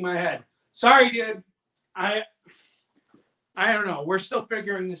 Scratching my head. Sorry, dude. I don't know. We're still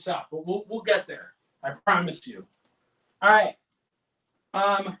figuring this out, but we'll get there. I promise you. All right.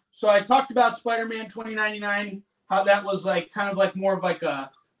 So I talked about Spider-Man 2099, how that was like kind of like more of like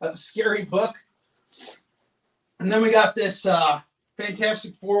a a scary book. And then we got this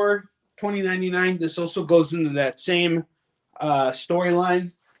Fantastic Four 2099. This also goes into that same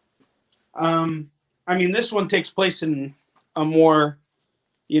storyline. I mean, this one takes place in a more,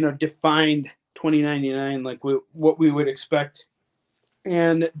 defined 2099, like what we would expect.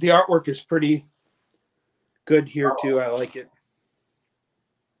 And the artwork is pretty good here too. I like it.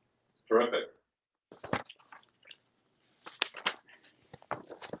 Terrific.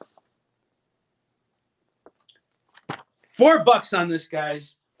 $4 on this,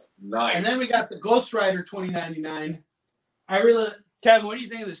 guys. Nice. And then we got the Ghost Rider 2099. Kevin, what do you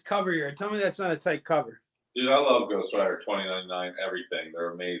think of this cover here? Tell me that's not a tight cover. Dude, I love Ghost Rider 2099. Everything. They're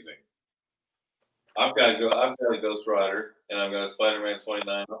amazing. I've got a Ghost Rider, and I've got a Spider-Man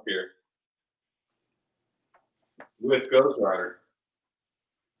 29 up here with Ghost Rider.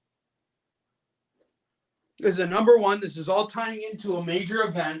 This is a #1. This is all tying into a major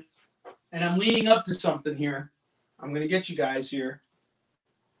event, and I'm leading up to something here. I'm going to get you guys here.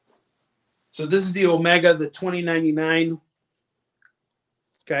 So this is the Omega, the 2099.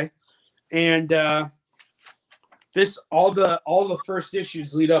 Okay. And this all the first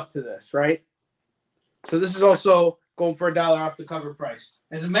issues lead up to this, right? So this is also going for $1 off the cover price.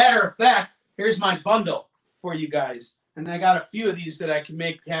 As a matter of fact, here's my bundle for you guys. And I got a few of these that I can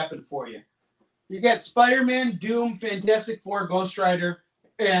make happen for you. You got Spider-Man, Doom, Fantastic Four, Ghost Rider,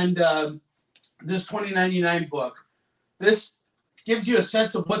 and this 2099 book. This gives you a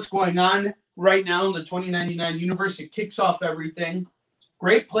sense of what's going on right now in the 2099 universe. It kicks off everything.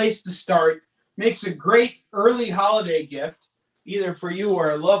 Great place to start. Makes a great early holiday gift, either for you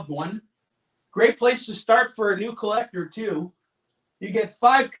or a loved one. Great place to start for a new collector, too. You get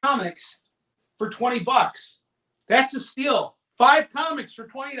 5 comics for $20. That's a steal. 5 comics for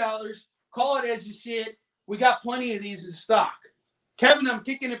 $20. Call it as you see it. We got plenty of these in stock. Kevin, I'm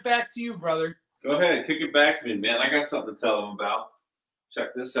kicking it back to you, brother. Go ahead, kick it back to me, man. I got something to tell them about.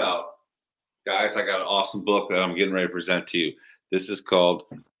 Check this out. Guys, I got an awesome book that I'm getting ready to present to you. This is called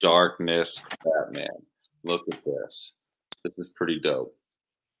Darkness Batman. Look at this. This is pretty dope.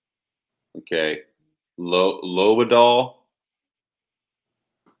 Okay. Lobadal,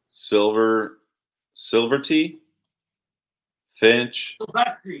 Silverty, Finch.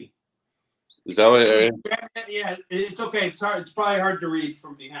 Silvestri. Is that what it is? Yeah, it's okay. It's hard. It's probably hard to read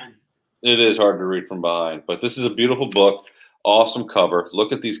from behind. It is hard to read from behind, but this is a beautiful book. Awesome cover.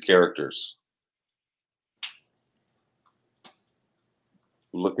 Look at these characters.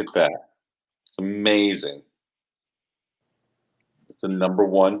 Look at that. It's amazing. It's a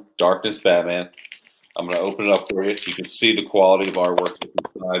 #1 Darkness Batman. I'm going to open it up for you so you can see the quality of artwork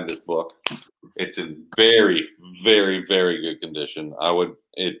that's inside this book. It's in very, very, very good condition.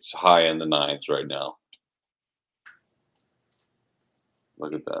 It's high in the 9s right now.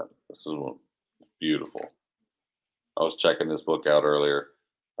 Look at that. This is beautiful. I was checking this book out earlier.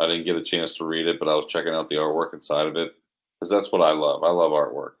 I didn't get a chance to read it, but I was checking out the artwork inside of it because that's what I love. I love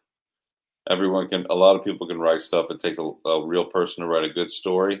artwork. A lot of people can write stuff. It takes a real person to write a good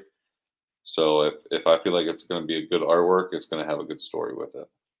story. So if I feel like it's going to be a good artwork, it's going to have a good story with it.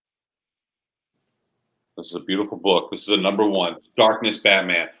 This is a beautiful book. This is a #1, Darkness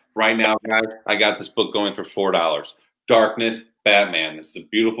Batman. Right now, guys, I got this book going for $4. Darkness Batman. This is a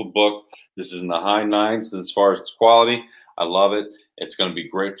beautiful book. This is in the high 9s as far as its quality. I love it. It's going to be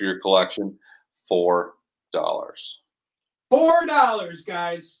great for your collection. $4. $4,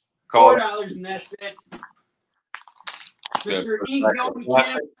 guys. $4, and that's it. Mr. E. Hilton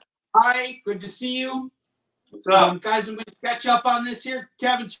Kim, hi, good to see you. What's up? Guys, I'm going to catch up on this here.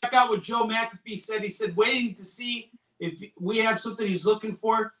 Kevin, check out what Joe McAfee said. He said, waiting to see if we have something he's looking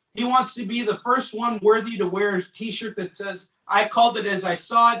for. He wants to be the first one worthy to wear a T-shirt that says, I called it as I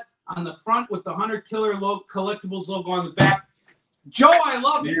saw it, on the front with the Hunter Killer Collectibles logo on the back. Joe, I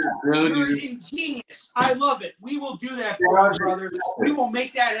love it. Yeah, You're an ingenious. I love it. We will do that for you, brother. We will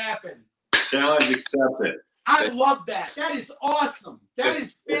make that happen. Challenge accepted. I love that. That is awesome. That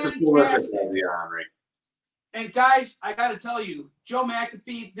is fantastic. And guys, I got to tell you, Joe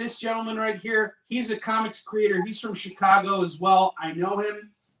McAfee, this gentleman right here, he's a comics creator. He's from Chicago as well. I know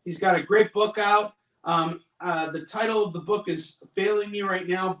him. He's got a great book out. The title of the book is failing me right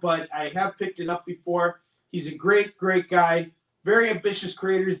now, but I have picked it up before. He's a great, great guy. Very ambitious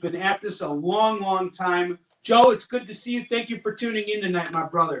creator. He's been at this a long, long time. Joe, it's good to see you. Thank you for tuning in tonight, my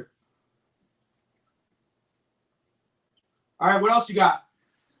brother. All right, what else you got?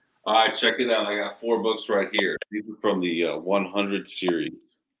 All right, check it out. I got 4 books right here. These are from the 100 series,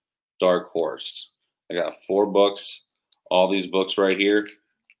 Dark Horse. I got 4 books. All these books right here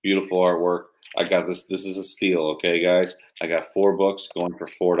Beautiful artwork. I got this. This is a steal, okay, guys? I got 4 books going for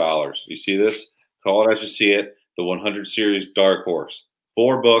 $4. You see this? Call it as you see it. The 100 series Dark Horse.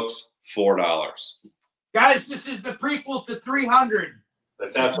 4 books, $4. Guys, this is the prequel to 300.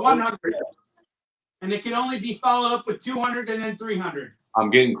 That's 100. And it can only be followed up with 200 and then 300. I'm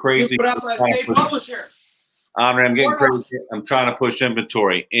getting crazy. Put out that same publisher. Onrie, I'm getting crazy. I'm trying to push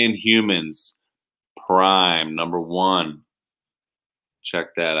inventory. Inhumans. Prime, #1.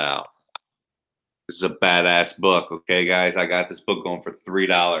 Check that out. This is a badass book, okay, guys? I got this book going for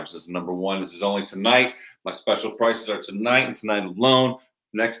 $3. This is #1. This is only tonight. My special prices are tonight and tonight alone.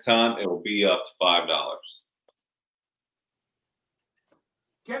 Next time, it will be up to $5.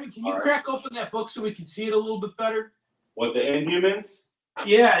 Kevin, can you crack open that book so we can see it a little bit better? What, the Inhumans?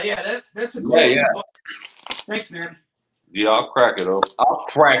 Yeah, that's a cool book. Thanks, man. Yeah, I'll crack it open. I'll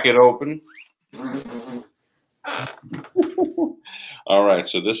crack it open. All right,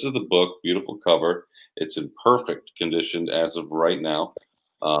 so this is the book. Beautiful cover. It's in perfect condition as of right now,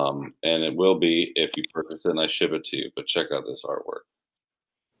 and it will be if you purchase it and I ship it to you. But check out this artwork.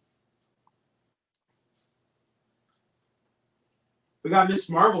 We got Miss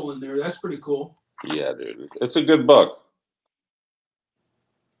Marvel in there. That's pretty cool. Yeah, dude. It's a good book.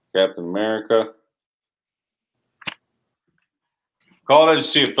 Captain America. Call it as you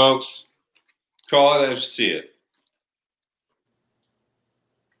see it, folks. Call it as you see it.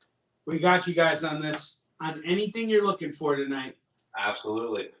 We got you guys on this, on anything you're looking for tonight.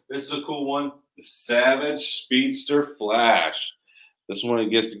 Absolutely. This is a cool one. The Savage Speedster Flash. This one he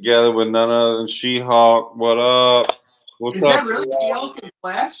gets together with none other than She-Hulk. What up? What's Is up, that really She-Hulk and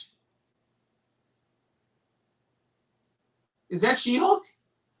Flash? Is that She-Hulk?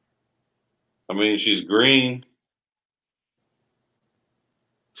 I mean, she's green.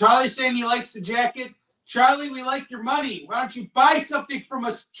 Charlie's saying he likes the jacket. Charlie, we like your money. Why don't you buy something from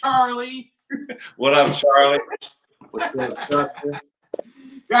us, Charlie? What up, Charlie? What's up,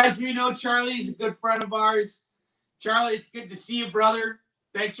 guys? We know Charlie's a good friend of ours. Charlie, it's good to see you, brother.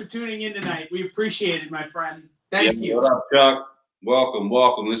 Thanks for tuning in tonight. We appreciate it, my friend. Thank you. What up, Chuck? Welcome,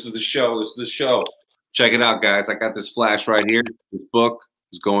 welcome. This is the show. This is the show. Check it out, guys. I got this Flash right here. This book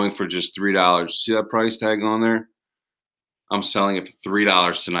is going for just $3. See that price tag on there? I'm selling it for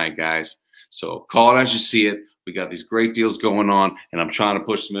 $3 tonight, guys. So call it as you see it. We got these great deals going on, and I'm trying to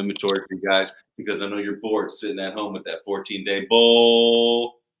push some inventory for you guys because I know you're bored sitting at home with that 14-day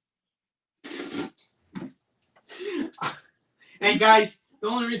bull. And guys, the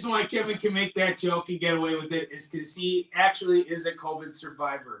only reason why Kevin can make that joke and get away with it is because he actually is a COVID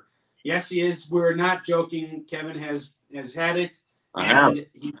survivor. Yes, he is. We're not joking. Kevin has had it. And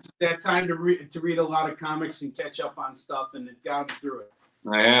he's had time to read a lot of comics and catch up on stuff, and it got him through it.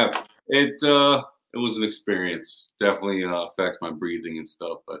 I have. It was an experience. Definitely affects my breathing and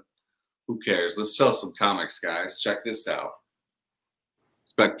stuff, but who cares? Let's sell some comics, guys. Check this out.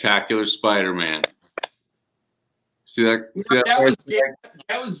 Spectacular Spider-Man. See that?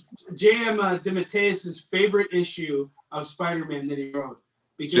 That was J.M. DeMatteis's favorite issue of Spider-Man that he wrote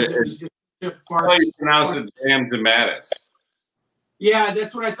because it was just a farce. You pronounce it J.M. DeMatteis. Yeah,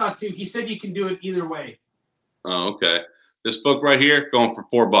 that's what I thought too. He said you can do it either way. Oh, okay. This book right here going for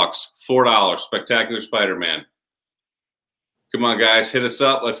 $4. $4. Spectacular Spider-Man. Come on, guys, hit us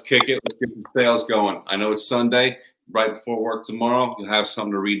up. Let's kick it. Let's get the sales going. I know it's Sunday, right before work tomorrow. You'll have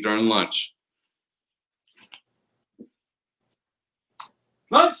something to read during lunch.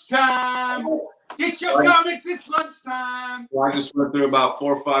 Lunchtime. Get your comics. It's lunchtime. Well, I just went through about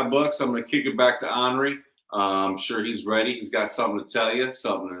 4 or 5 books. I'm going to kick it back to Onrie. I'm sure he's ready. He's got something to tell you,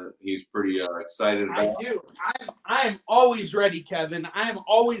 something that he's pretty excited about. I do. I am always ready, Kevin. I am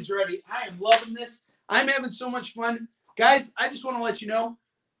always ready. I am loving this. I'm having so much fun. Guys, I just want to let you know,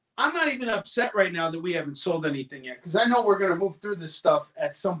 I'm not even upset right now that we haven't sold anything yet because I know we're going to move through this stuff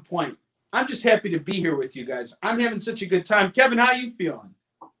at some point. I'm just happy to be here with you guys. I'm having such a good time. Kevin, how you feeling?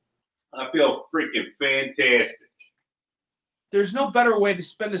 I feel freaking fantastic. There's no better way to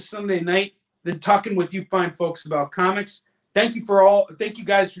spend a Sunday night than talking with you fine folks about comics. Thank you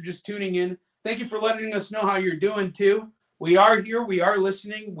guys for just tuning in. Thank you for letting us know how you're doing too. We are here, we are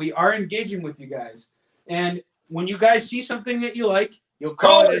listening, we are engaging with you guys. And when you guys see something that you like, you'll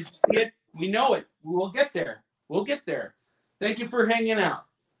call it as you see it. We know it. We'll get there. We'll get there. Thank you for hanging out.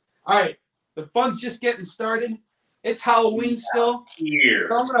 All right. The fun's just getting started. It's Halloween still.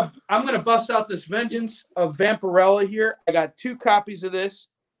 So I'm gonna bust out this Vengeance of Vampirella here. I got 2 copies of this.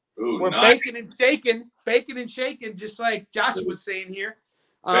 Ooh, We're nice. baking and shaking, just like Joshua was saying here.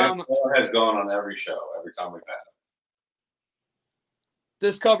 Has gone on every show, every time we've had it.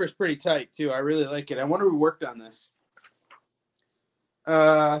 This cover's pretty tight too. I really like it. I wonder who worked on this.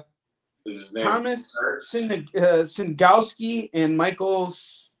 Is his name Thomas Singowski and Michael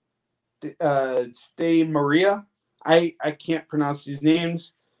Stay Maria. I can't pronounce these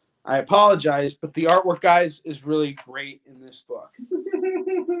names. I apologize, but the artwork, guys, is really great in this book.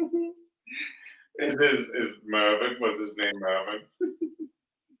 Is Mervin? Was his name Mervin?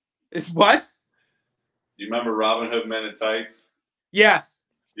 It's what? You remember Robin Hood Men in Tights? Yes.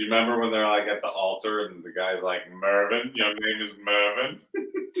 You remember when they're like at the altar and the guy's like, Mervin, your name is Mervin?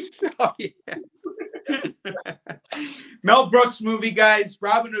 Oh, yeah. Mel Brooks movie, guys.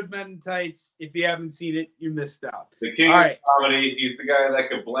 Robin Hood Men in Tights. If you haven't seen it, you missed out. The king of comedy. He's the guy that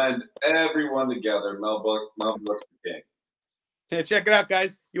could blend everyone together. Mel Brooks, the king. Yeah, check it out,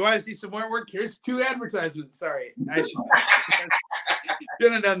 guys. You want to see some more work? Here's 2 advertisements. Sorry. I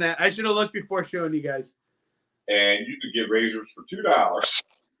shouldn't have done that. I should have looked before showing you guys. And you could get razors for $2.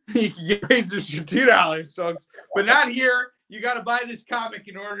 You can get razors for $2, folks. But not here. You got to buy this comic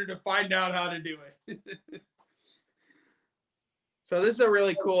in order to find out how to do it. So this is a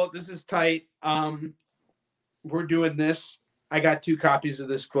really cool. This is tight. We're doing this. I got 2 copies of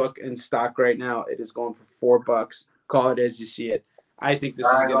this book in stock right now. It is going for $4. Call it as you see it. I think this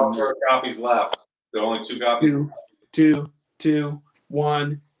is going to be copies left. There are only 2 copies. 2,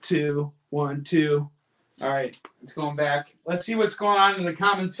 1, 2, 1, 2. All right, it's going back. Let's see what's going on in the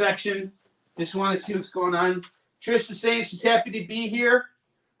comment section. Just want to see what's going on. Trish is saying she's happy to be here.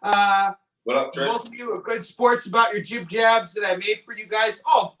 What up, Trish? Both of you are good sports about your jib jabs that I made for you guys.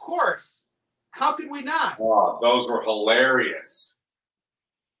 Oh, of course. How could we not? Oh, those were hilarious.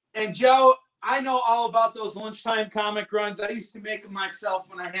 And Joe, I know all about those lunchtime comic runs. I used to make them myself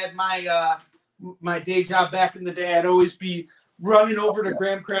when I had my my day job back in the day. I'd always be running over to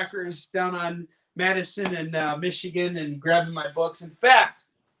Graham Crackers down on Madison and Michigan and grabbing my books. In fact,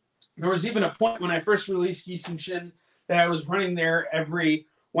 there was even a point when I first released Yeast and Shin that I was running there every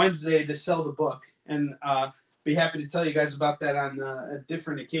Wednesday to sell the book. And be happy to tell you guys about that on a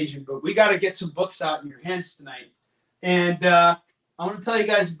different occasion. But we got to get some books out in your hands tonight. And I want to tell you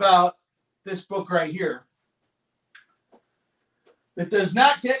guys about this book right here that does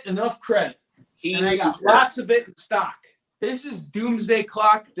not get enough credit. And I got lots of it in stock. This is Doomsday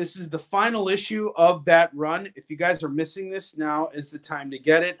Clock. This is the final issue of that run. If you guys are missing this, now is the time to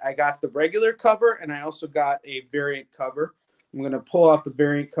get it. I got the regular cover, and I also got a variant cover. I'm going to pull out the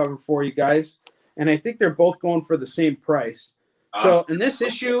variant cover for you guys. And I think they're both going for the same price. So in this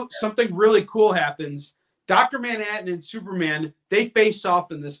issue, something really cool happens. Dr. Manhattan and Superman, they face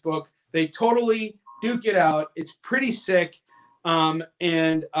off in this book. They totally duke it out. It's pretty sick. It's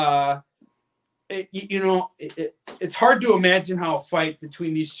hard to imagine how a fight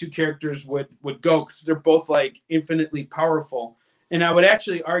between these 2 characters would go because they're both like infinitely powerful. And I would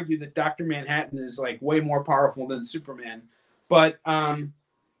actually argue that Dr. Manhattan is like way more powerful than Superman. But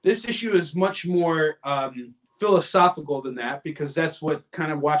this issue is much more philosophical than that because that's what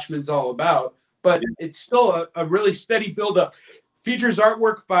kind of Watchmen's all about. But it's still a really steady buildup. Features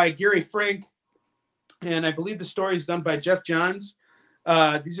artwork by Gary Frank, and I believe the story is done by Jeff Johns.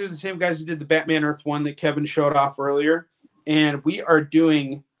 These are the same guys who did the Batman Earth one that Kevin showed off earlier. And we are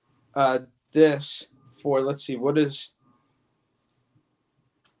doing this for, let's see, we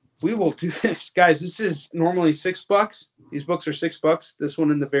will do this. Guys, this is normally $6. These books are $6. This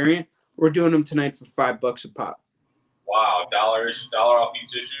one in the variant. We're doing them tonight for $5 a pop. Wow, $1 off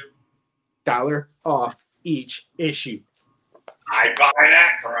each issue? $1 off each issue. I buy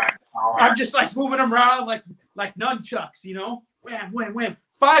that for $1. I'm just like moving them around like nunchucks, you know? Wham, wham, wham.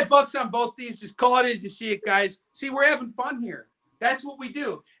 $5 on both these. Just call it as you see it, guys. See, we're having fun here. That's what we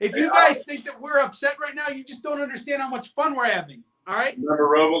do. If you guys think that we're upset right now, you just don't understand how much fun we're having. All right? Remember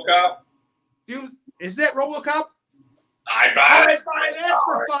RoboCop? Dude, is that RoboCop? I buy that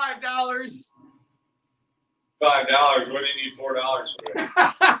for $5. $5. What do you need $4 for?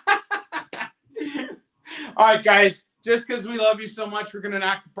 All right, guys. Just because we love you so much, we're going to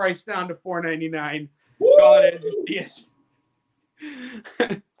knock the price down to $4.99. Call it as it is. All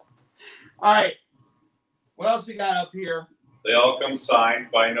right. What else we got up here? They all come signed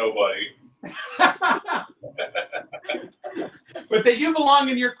by nobody. But they do belong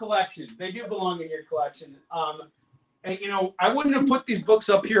in your collection. They do belong in your collection. And, you know, I wouldn't have put these books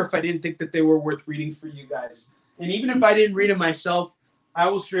up here if I didn't think that they were worth reading for you guys. And even if I didn't read them myself, I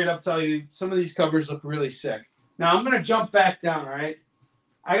will straight up tell you some of these covers look really sick. Now, I'm going to jump back down, all right?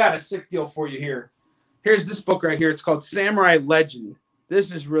 I got a sick deal for you here. Here's this book right here. It's called Samurai Legend.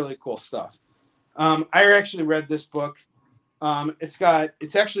 This is really cool stuff. I actually read this book. It's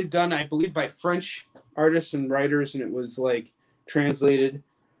actually done, I believe, by French artists and writers, and it was like translated.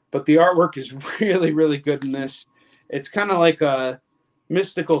 But the artwork is really, really good in this. It's kind of like a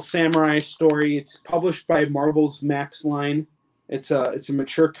mystical samurai story. It's published by Marvel's Max line. It's a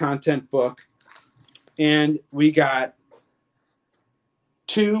mature content book. And we got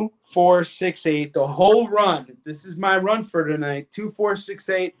 2, 4, 6, 8. The whole run. This is my run for tonight. 2, 4, 6,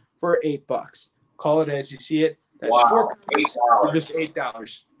 8 for $8. Call it as you see it. That's Wow. 4 comics for just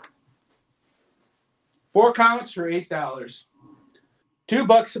 $8. 4 comics for $8.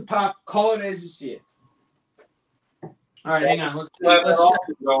 $2 a pop. Call it as you see it. All right, hang on. We still have that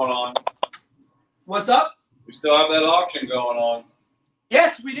auction going on. What's up? We still have that auction going on.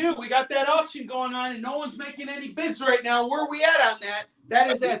 Yes, we do. We got that auction going on, and no one's making any bids right now. Where are we at on that?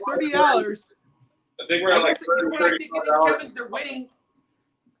 That is at $30. I think we're at like you know what I think it is, Kevin?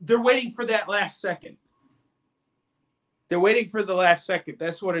 They're waiting for that last second. They're waiting for the last second.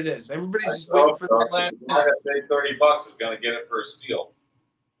 That's what it is. Everybody's just waiting for that last second. I say $30 is going to get it for a steal.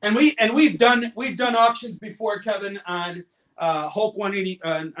 And we've done auctions before, Kevin, on Hulk 180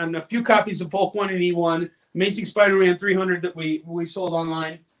 on a few copies of Hulk 181, Amazing Spider-Man 300 that we sold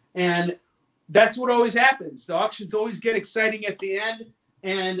online, and that's what always happens. The auctions always get exciting at the end,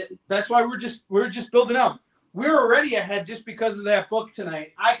 and that's why we're just building up. We're already ahead just because of that book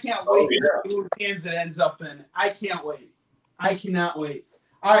tonight. I can't wait to see whose hands it ends up in. I can't wait. I cannot wait.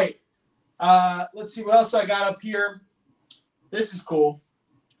 All right, let's see what else I got up here. This is cool.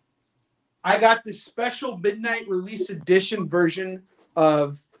 I got this special midnight release edition version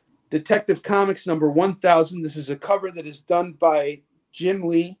of Detective Comics number 1000. This is a cover that is done by Jim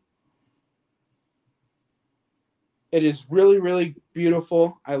Lee. It is really, really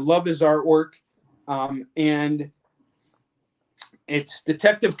beautiful. I love his artwork. And it's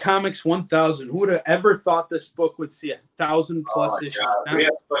Detective Comics 1000. Who would have ever thought this book would see 1,000+ issues? We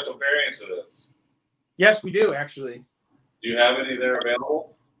have special variants of this. Yes, we do, actually. Do you have any there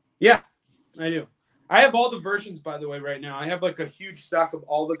available? Yeah, I do. I have all the versions, by the way, right now. I have like a huge stock of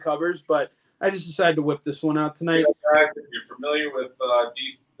all the covers, but I just decided to whip this one out tonight. Yeah, guys, if you're familiar with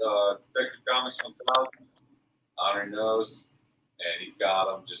Detective Comics 1000, Onrie knows, and he's got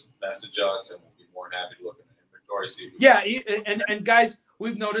them. Just message us, and we'll be more than happy to look at the inventory. See and guys,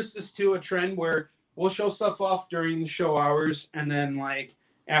 we've noticed this too, a trend where we'll show stuff off during the show hours, and then like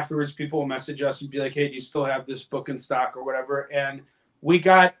afterwards, people will message us and be like, "Hey, do you still have this book in stock or whatever?" And we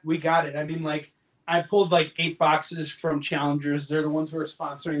got it. I mean, like, I pulled like 8 boxes from Challengers. They're the ones who are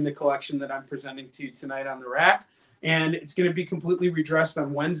sponsoring the collection that I'm presenting to you tonight on the rack. And it's going to be completely redressed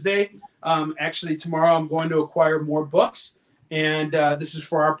on Wednesday. Actually, tomorrow I'm going to acquire more books. And this is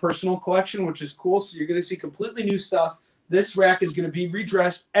for our personal collection, which is cool. So you're going to see completely new stuff. This rack is going to be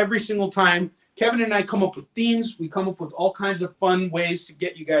redressed every single time. Kevin and I come up with themes. We come up with all kinds of fun ways to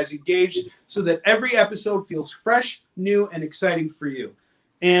get you guys engaged so that every episode feels fresh, new, and exciting for you.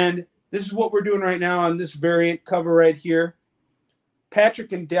 And this is what we're doing right now on this variant cover right here.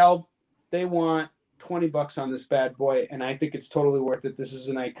 Patrick and Del, they want $20 on this bad boy, and I think it's totally worth it. This is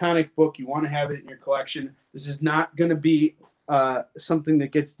an iconic book. You want to have it in your collection. This is not going to be something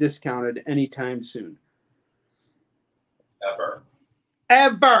that gets discounted anytime soon.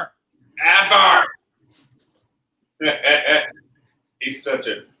 Ever. He's such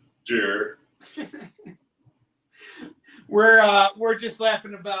a jerk. We're just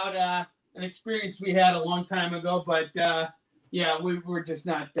laughing about an experience we had a long time ago, but yeah, we're just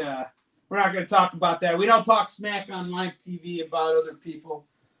not we're not going to talk about that. We don't talk smack on live TV about other people.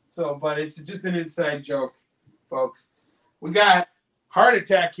 So, but it's just an inside joke, folks. We got Heart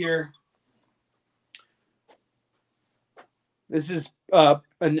Attack here. This is a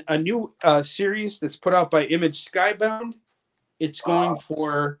new series that's put out by Image Skybound. It's going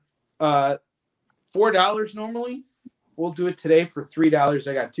for $4 normally. We'll do it today for $3.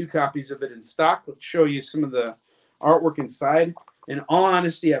 I got 2 copies of it in stock. Let's show you some of the artwork inside. In all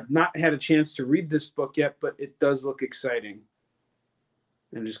honesty, I've not had a chance to read this book yet, but it does look exciting.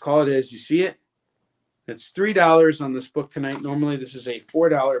 And just call it as you see it. It's $3 on this book tonight. Normally, this is a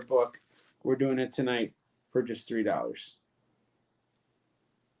 $4 book. We're doing it tonight for just $3.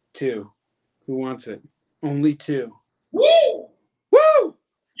 2. Who wants it? Only 2. Woo! Woo!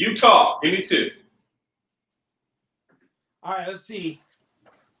 Utah, give me 2. All right, let's see.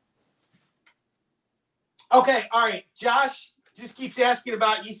 Okay, all right. Josh just keeps asking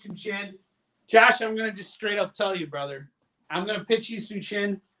about Yi Sun Shin. Josh, I'm going to just straight up tell you, brother. I'm going to pitch Yi Sun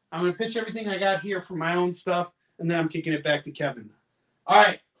Shin. I'm going to pitch everything I got here for my own stuff, and then I'm kicking it back to Kevin. All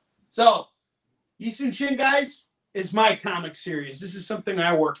right. So, Yi Sun Shin, guys, is my comic series. This is something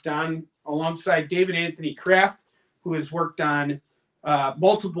I worked on alongside David Anthony Kraft, who has worked on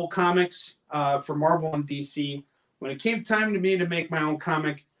multiple comics for Marvel and DC. When it came time to me to make my own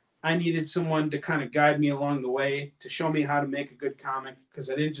comic, I needed someone to kind of guide me along the way, to show me how to make a good comic, because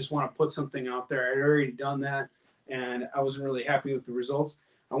I didn't just want to put something out there. I'd already done that, and I wasn't really happy with the results.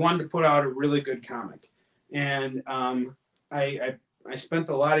 I wanted to put out a really good comic. And I spent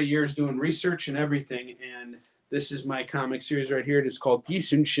a lot of years doing research and everything, and this is my comic series right here. It is called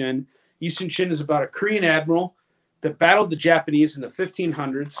Kickin. Kickin is about a Korean admiral that battled the Japanese in the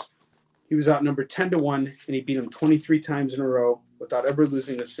 1500s. He was outnumbered 10-1, and he beat them 23 times in a row without ever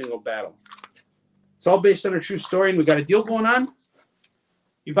losing a single battle. It's all based on a true story, and we got a deal going on.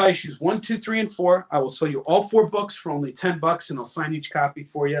 You buy issues 1, 2, 3, and 4. I will sell you all 4 books for only $10, and I'll sign each copy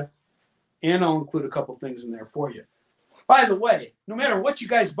for you, and I'll include a couple things in there for you. By the way, no matter what you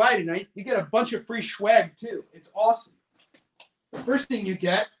guys buy tonight, you get a bunch of free swag too. It's awesome. The first thing you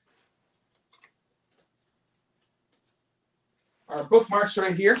get are bookmarks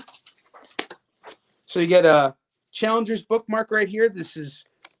right here. So you get a Challengers bookmark right here. This is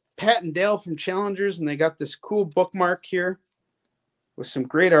Pat and Dale from Challengers, and they got this cool bookmark here with some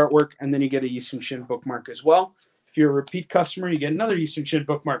great artwork, and then you get a Kickin bookmark as well. If you're a repeat customer, you get another Kickin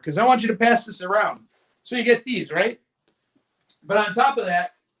bookmark, because I want you to pass this around. So you get these, right? But on top of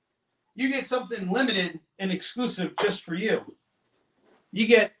that, you get something limited and exclusive just for you. You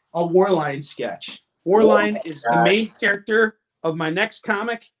get a Warline sketch. Warline is the main character of my next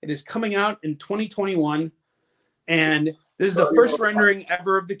comic. It is coming out in 2021, and this is the first rendering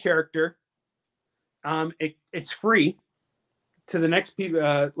ever of the character. It's free to the next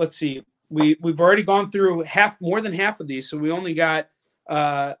people. Let's see, we've already gone through more than half of these, so we only got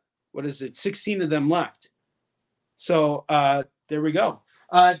 16 of them left. So there we go.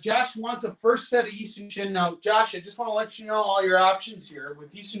 Josh wants a first set of Kickin. Now, Josh, I just want to let you know all your options here.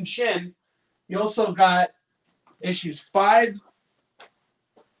 With Kickin, you also got issues 5,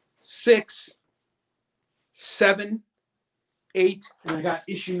 6, 7, 8, and I got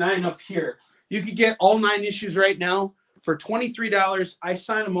issue 9 up here. You could get all 9 issues right now for $23. I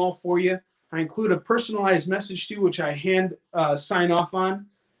sign them all for you. I include a personalized message to you, which I hand sign off on.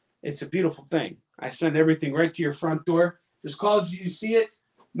 It's a beautiful thing. I send everything right to your front door. Just call as you see it.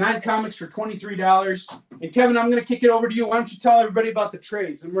 9 comics for $23. And Kevin, I'm going to kick it over to you. Why don't you tell everybody about the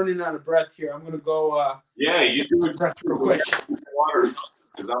trades? I'm running out of breath here. I'm going to go. Yeah, you do it. Breath real quick. Water,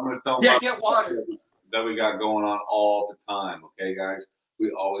 because I'm going to tell them. Yeah, get water. That we got going on all the time. Okay, guys,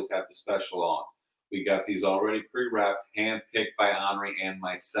 we always have the special on. We got these already pre-wrapped, hand-picked by Onrie and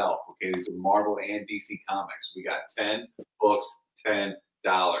myself. Okay, these are Marvel and DC comics. We got 10 books, $10.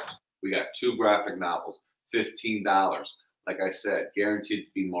 We got 2 graphic novels, $15. Like I said, guaranteed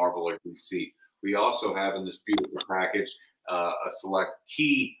to be Marvel or DC. We also have in this beautiful package a select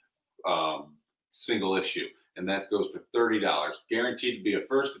key single issue, and that goes for $30. Guaranteed to be a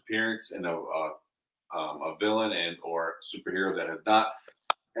first appearance in a villain and or superhero that has not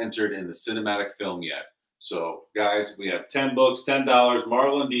entered in the cinematic film yet. So, guys, we have 10 books, $10,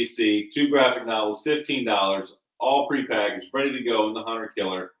 Marvel and DC, 2 graphic novels, $15, all prepackaged, ready to go in the Hunter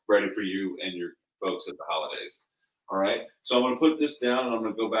Killer, ready for you and your folks at the holidays. All right, so I'm going to put this down, and I'm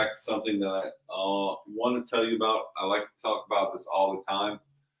going to go back to something that I want to tell you about. I like to talk about this all the time.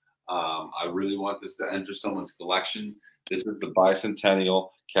 I really want this to enter someone's collection. This is the Bicentennial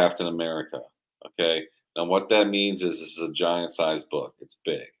Captain America. Okay, now what that means is this is a giant-sized book. It's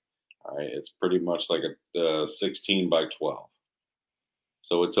big. All right, it's pretty much like a 16 by 12.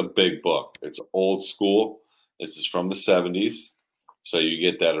 So it's a big book. It's old school. This is from the 70s. So you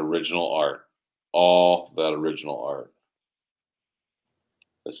get that original art. All that original art.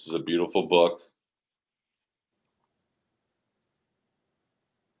 This is a beautiful book.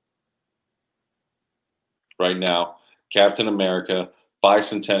 Right now, Captain America,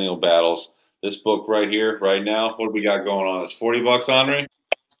 Bicentennial Battles. This book right here, right now, what do we got going on? It's $40, Onrie?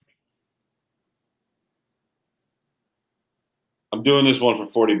 I'm doing this one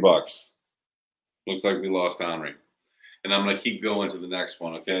for $40. Looks like we lost Onrie. And I'm going to keep going to the next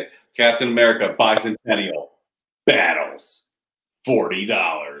one, okay? Captain America, Bicentennial Battles.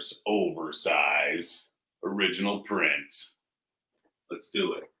 $40. Oversize. Original print. Let's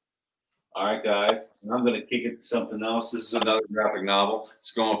do it. All right, guys. And I'm going to kick it to something else. This is another graphic novel.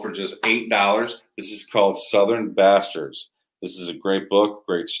 It's going for just $8. This is called Southern Bastards. This is a great book,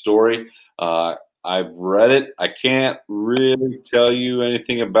 great story. I've read it. I can't really tell you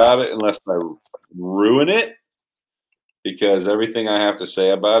anything about it unless I ruin it, because everything I have to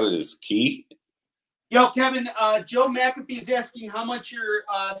say about it is key. Yo, Kevin, Joe McAfee is asking how much you're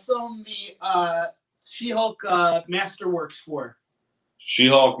selling the She-Hulk Masterworks for.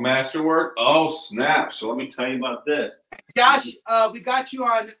 She-Hulk Masterwork? Oh, snap. So let me tell you about this. Josh, we got you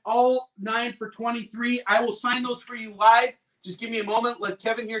on all 9 for $23. I will sign those for you live just give me a moment. Let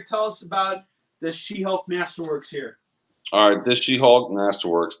Kevin here tell us about the She-Hulk Masterworks here. All right, this She-Hulk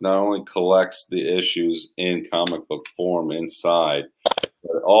Masterworks not only collects the issues in comic book form inside,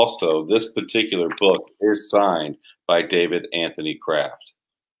 but also this particular book is signed by David Anthony Kraft.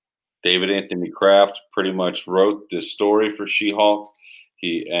 David Anthony Kraft pretty much wrote this story for She-Hulk.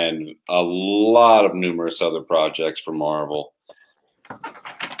 He and a lot of numerous other projects for Marvel.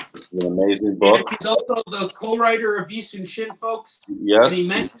 It's an amazing book. And he's also the co-writer of Yi Sun-shin, folks. Yes, and he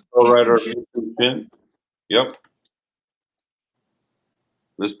mentioned co-writer of Yi Sun-shin. Yep.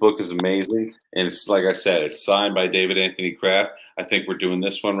 This book is amazing, and it's like I said, it's signed by David Anthony Kraft. I think we're doing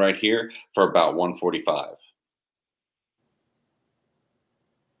this one right here for about $145.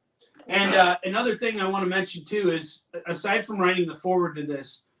 And another thing I want to mention too is, aside from writing the forward to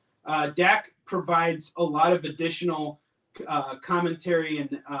this, Dak provides a lot of additional commentary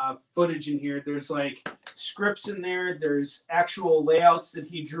and footage in here. There's like scripts in there. There's actual layouts that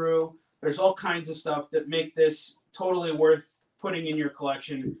he drew. There's all kinds of stuff that make this totally worth putting in your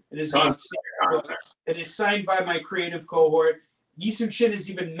collection. It is it is signed by my creative cohort. Yi Sun-shin is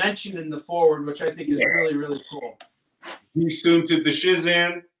even mentioned in the forward, which I think is really, really cool. Yi Sun to the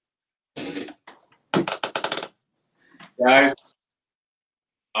Shizan. Guys,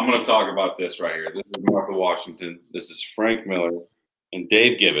 I'm going to talk about this right here. This is Martha Washington. This is Frank Miller and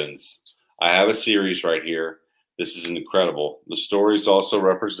Dave Gibbons. I have a series right here. This is incredible. The stories also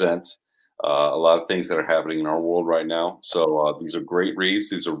represent a lot of things that are happening in our world right now. So these are great reads.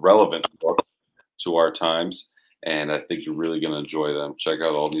 These are relevant books to our times, and I think you're really going to enjoy them. Check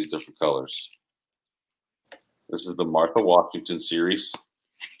out all these different colors. This is the Martha Washington series.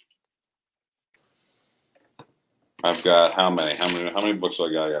 I've got how many? How many books do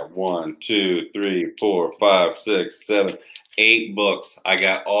I got? I got 1, 2, 3, 4, 5, 6, 7, 8 books. I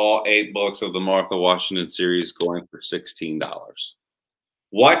got all 8 books of the Martha Washington series going for $16.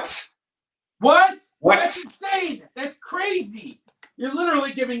 What? What? What? That's insane. That's crazy. You're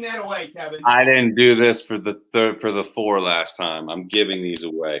literally giving that away, Kevin. I didn't do this for the 4 last time. I'm giving these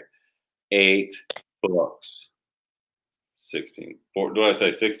away. 8 books. 16. Do I say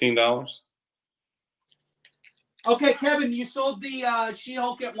 $16? Okay, Kevin, you sold the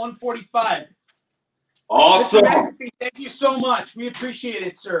She-Hulk at $145. Awesome. Thank you so much. We appreciate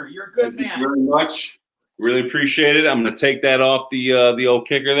it, sir. You're a good man. Thank you very much. Really appreciate it. I'm going to take that off the old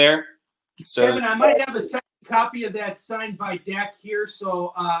kicker there. So, Kevin, I might have a second copy of that signed by Dak here,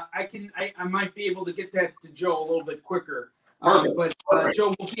 so I might be able to get that to Joe a little bit quicker. But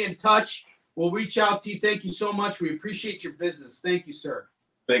Joe, we'll be in touch. We'll reach out to you. Thank you so much. We appreciate your business. Thank you, sir.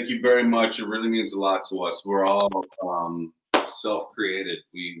 Thank you very much. It really means a lot to us. We're all self-created.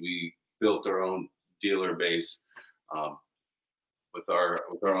 We built our own dealer base with our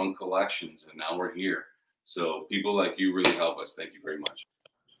own collections, and now we're here. So people like you really help us. Thank you very much.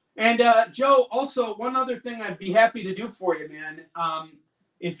 And Joe, also one other thing I'd be happy to do for you, man.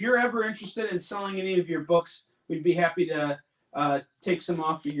 If you're ever interested in selling any of your books, we'd be happy to take some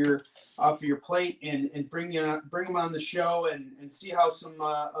off of your plate and bring them on the show and see how some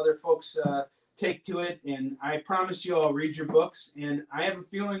other folks take to it. And I promise you, I'll read your books. And I have a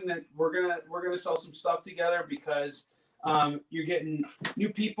feeling that we're gonna sell some stuff together because you're getting new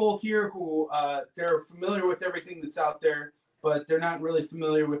people here who they're familiar with everything that's out there, but they're not really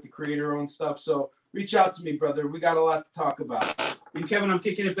familiar with the creator-owned stuff. So reach out to me, brother. We got a lot to talk about. And Kevin, I'm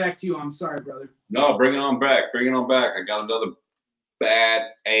kicking it back to you. I'm sorry, brother. No, bring it on back. Bring it on back. I got another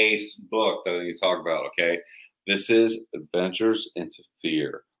bad ace book that I need to talk about, okay? This is Adventures into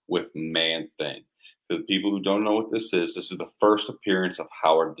Fear with Man-Thing. For the people who don't know what this is the first appearance of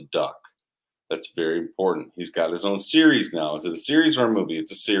Howard the Duck. That's very important. He's got his own series now. Is it a series or a movie?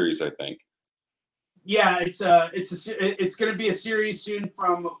 It's a series, I think. Yeah, it's going to be a series soon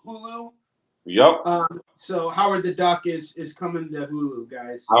from Hulu. Yep. So Howard the Duck is coming to Hulu,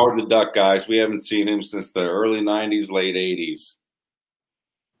 guys. Howard the Duck, guys. We haven't seen him since the early 90s, late 80s.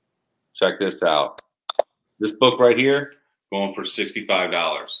 Check this out. This book right here, going for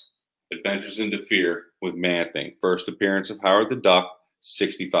 $65. Adventures into Fear with Man-Thing. First appearance of Howard the Duck,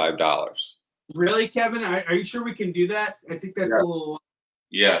 $65. Really, Kevin? Are you sure we can do that? I think that's a little...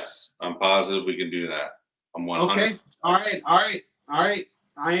 Yes, I'm positive we can do that. I'm 100%. Okay. All right.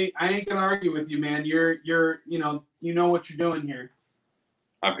 I ain't gonna argue with you, man. You're you know what you're doing here.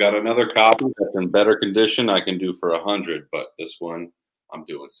 I've got another copy that's in better condition. I can do for $100, but this one I'm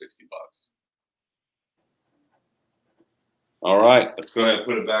doing $60. All right, let's go ahead and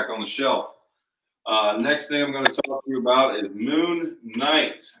put it back on the shelf. Next thing I'm going to talk to you about is Moon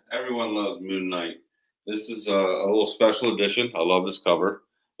Knight. Everyone loves Moon Knight. This is a little special edition. I love this cover.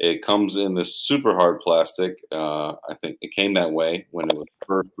 It comes in this super hard plastic. I think it came that way when it was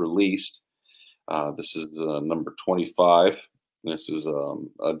first released. This is number 25. This is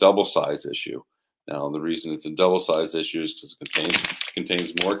a double size issue. Now, the reason it's a double size issue is because it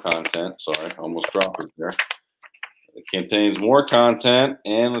contains more content. Sorry, I almost dropped it there. It contains more content,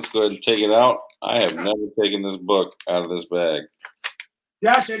 and let's go ahead and take it out. I have never taken this book out of this bag.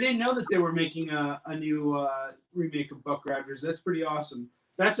 Josh, I didn't know that they were making a new remake of Buck Rogers. That's pretty awesome.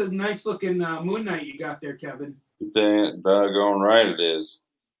 That's a nice looking Moon Knight you got there, Kevin. Doggone right it is.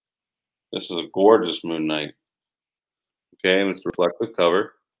 This is a gorgeous Moon Knight. Okay, and it's a reflective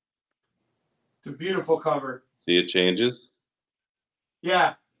cover. It's a beautiful cover. See, it changes.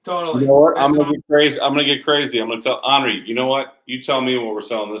 Yeah, totally. You know what? I'm gonna get crazy. I'm gonna get crazy. I'm gonna tell Onrie. You know what? You tell me what we're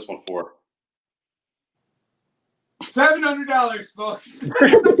selling this one for. $700, folks.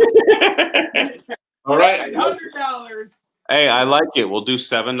 All right. $700. Hey, I like it. We'll do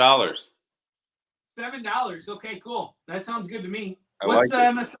 $7. $7. Okay, cool. That sounds good to me. I What's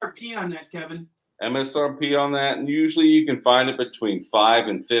like the MSRP on that, Kevin? MSRP on that, and usually you can find it between 5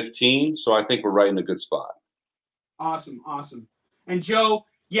 and 15. So I think we're right in a good spot. Awesome, awesome. And Joe,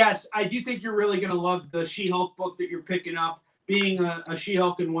 yes, I do think you're really going to love the She-Hulk book that you're picking up. Being a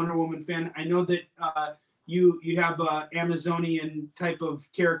She-Hulk and Wonder Woman fan, I know that you have a Amazonian type of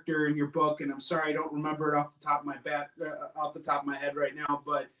character in your book, and I'm sorry I don't remember it off the top of my head right now,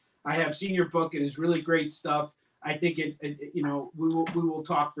 but I have seen your book. It is really great stuff. I think we will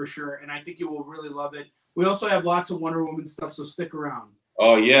talk for sure, and I think you will really love it. We also have lots of Wonder Woman stuff, so stick around.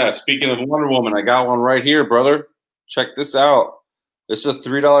 Oh yeah, speaking of Wonder Woman, I got one right here, brother. Check this out. This is a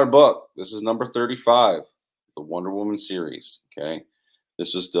 $3 book. This is number 35, the Wonder Woman series. Okay,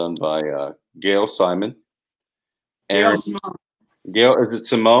 this was done by Gail Simon. Gail Simone. Gail, is it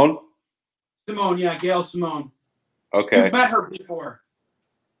Simone? Simone, yeah, Gail Simone. Okay. You've met her before.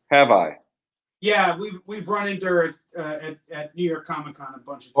 Have I? Yeah, we've run into her at New York Comic Con a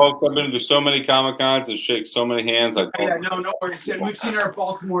bunch of times. Well, I've been to so many Comic Cons and shake so many hands. Yeah, no worries. And we've seen her at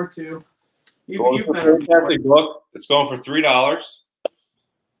Baltimore too. You've met her before. Book. It's going for $3.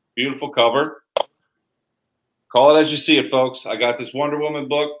 Beautiful cover. Call it as you see it, folks. I got this Wonder Woman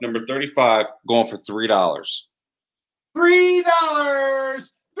book, number 35, going for $3. $3.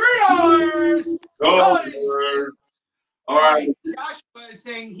 $3. All right. Joshua is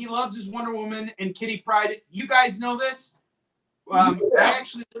saying he loves his Wonder Woman and Kitty Pryde. You guys know this? I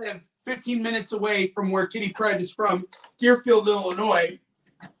actually live 15 minutes away from where Kitty Pryde is from, Deerfield, Illinois.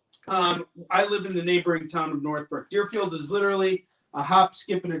 I live in the neighboring town of Northbrook. Deerfield is literally a hop,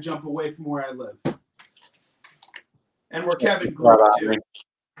 skip, and a jump away from where I live. And where Kevin grew up too.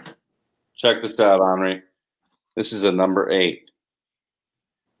 Check this out, Onrie. This is a number 8.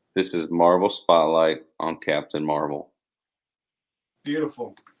 This is Marvel Spotlight on Captain Marvel.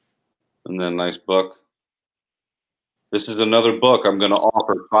 Beautiful. And then nice book. This is another book I'm going to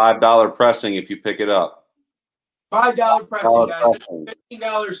offer $5 pressing if you pick it up. $5 pressing, guys. It's a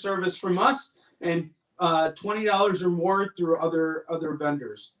 $15 service from us and $20 or more through other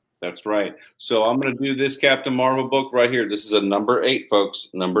vendors. That's right. So I'm going to do this Captain Marvel book right here. This is a number 8, folks.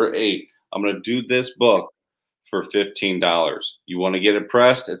 Number 8. I'm going to do this book for $15. You want to get it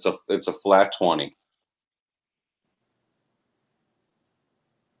pressed? It's a flat 20.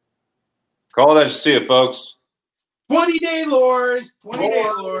 Call it as you see it, folks. 20-day lures. 20-day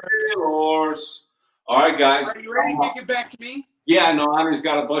lures. All right, guys. Are you ready to kick it back to me? Yeah, no, Onrie's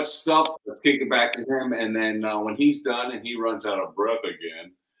got a bunch of stuff. Let's kick it back to him, and then when he's done and he runs out of breath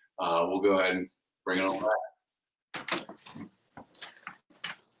again, we'll go ahead and bring it on back.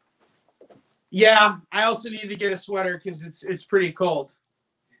 Yeah, I also need to get a sweater because it's pretty cold.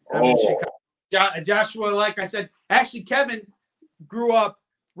 I'm in Chicago. Joshua, like I said, actually Kevin grew up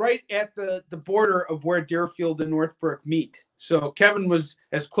right at the border of where Deerfield and Northbrook meet. So Kevin was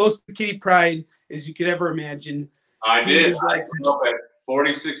as close to Kitty Pryde as you could ever imagine. I did. I grew up at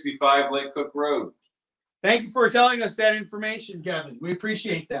 4065 Lake Cook Road. Thank you for telling us that information, Kevin. We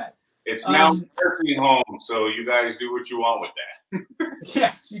appreciate that. It's now nursing home, so you guys do what you want with that.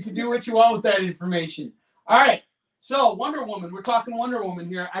 Yes, you can do what you want with that information. All right. So Wonder Woman, we're talking Wonder Woman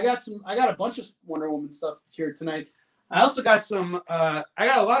here. I got a bunch of Wonder Woman stuff here tonight. I also got some I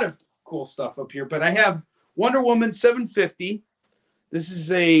got a lot of cool stuff up here, but I have Wonder Woman 750. This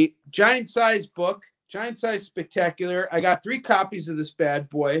is a giant size book, giant size spectacular. I got 3 copies of this bad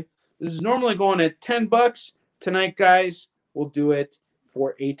boy. This is normally going at $10. Tonight, guys, we'll do it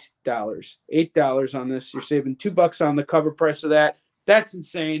for $8. $8 on this. You're saving $2 on the cover price of that. That's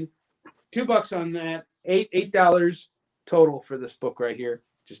insane. $2 on that. $8 total for this book right here.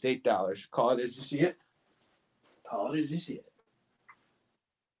 Just $8. Call it as you see it. Call it as you see it.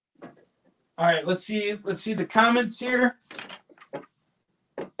 All right, let's see the comments here.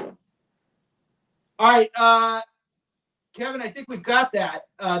 All right, Kevin, I think we've got that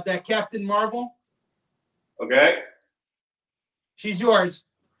that Captain Marvel. Okay. She's yours.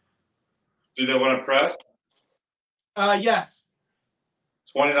 Do they want to press? Yes.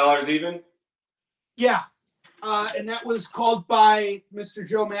 $20 even? Yeah. And that was called by Mr.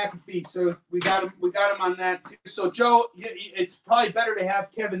 Joe McAfee. So we got him on that too. So Joe, it's probably better to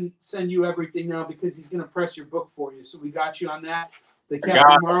have Kevin send you everything now because he's going to press your book for you. So we got you on that. The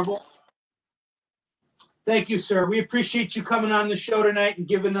Captain Marvel. Thank you, sir. We appreciate you coming on the show tonight and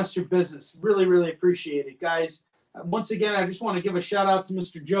giving us your business. Really, really appreciate it, guys. Once again, I just want to give a shout out to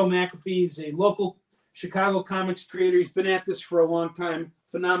Mr. Joe McAfee. He's a local Chicago comics creator. He's been at this for a long time.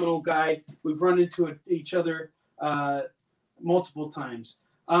 Phenomenal guy. We've run into each other multiple times.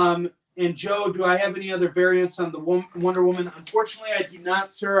 And Joe, do I have any other variants on the Wonder Woman? Unfortunately, I do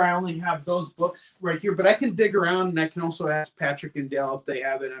not, sir. I only have those books right here, but I can dig around and I can also ask Patrick and Dale if they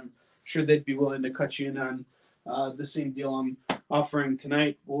have it. I'm sure they'd be willing to cut you in on the same deal I'm offering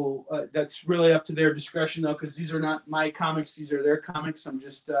tonight. Well, that's really up to their discretion, though, because these are not my comics. These are their comics. I'm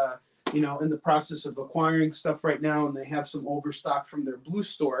just, in the process of acquiring stuff right now, and they have some overstock from their blue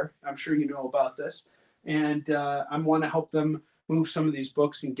store. I'm sure you know about this. And I want to help them move some of these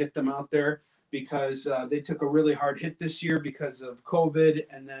books and get them out there because they took a really hard hit this year because of COVID.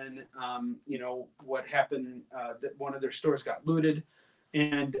 And then, what happened, that one of their stores got looted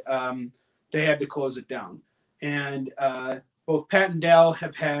and they had to close it down. And both Pat and Dal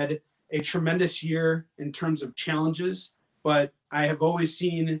have had a tremendous year in terms of challenges, but I have always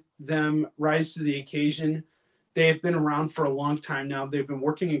seen them rise to the occasion. They have been around for a long time now. They've been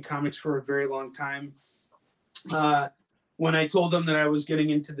working in comics for a very long time. When I told them that I was getting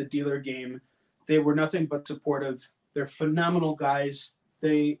into the dealer game, they were nothing but supportive. They're phenomenal guys.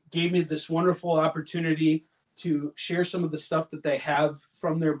 They gave me this wonderful opportunity to share some of the stuff that they have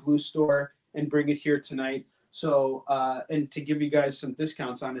from their blue store and bring it here tonight. So, and to give you guys some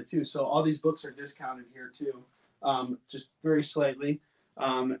discounts on it too. So all these books are discounted here too, just very slightly.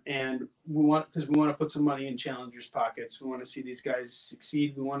 And we want to put some money in challengers' pockets. We want to see these guys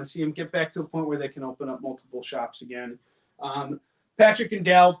succeed. We want to see them get back to a point where they can open up multiple shops again. Patrick and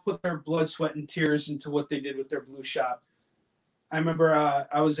Dal put their blood, sweat, and tears into what they did with their blue shop. I remember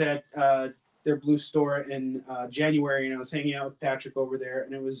I was at their blue store in January, and I was hanging out with Patrick over there,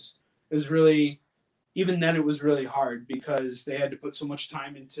 and it was really, even then it was really hard because they had to put so much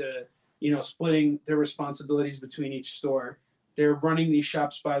time into, splitting their responsibilities between each store. They're running these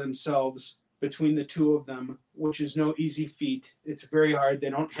shops by themselves between the two of them, which is no easy feat. It's very hard. They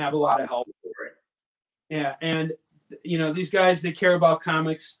don't have a lot of help. Yeah. And, these guys, they care about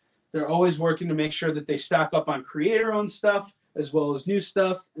comics. They're always working to make sure that they stock up on creator-owned stuff as well as new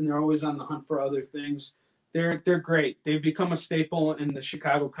stuff. And they're always on the hunt for other things. They're great. They've become a staple in the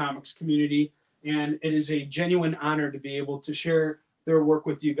Chicago comics community. And it is a genuine honor to be able to share their work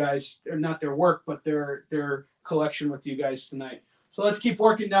with you guys, or not their work, but their collection with you guys tonight. So let's keep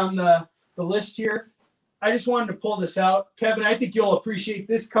working down the list here. I just wanted to pull this out. Kevin, I think you'll appreciate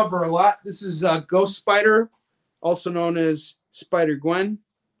this cover a lot. This is Ghost Spider, also known as Spider-Gwen.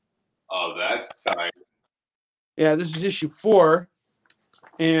 Oh, that's tight. Yeah, this is issue 4.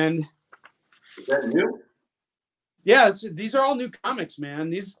 And is that new? Yeah, these are all new comics,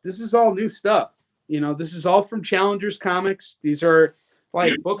 man. This is all new stuff. This is all from Challengers Comics. These are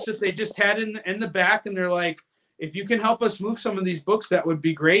like books that they just had in the back, and they're like, if you can help us move some of these books, that would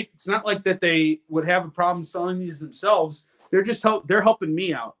be great. It's not like that they would have a problem selling these themselves. They're helping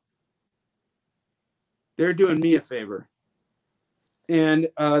me out. They're doing me a favor. And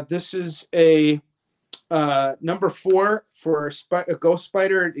this is a number 4 for a Ghost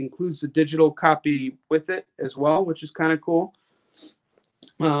Spider. It includes the digital copy with it as well, which is kind of cool.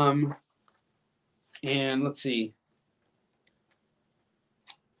 And let's see.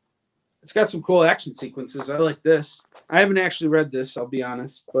 It's got some cool action sequences. I like this. I haven't actually read this, I'll be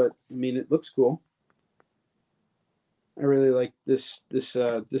honest, but I mean, it looks cool. I really like this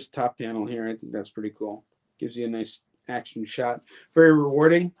top panel here. I think that's pretty cool. Gives you a nice action shot. Very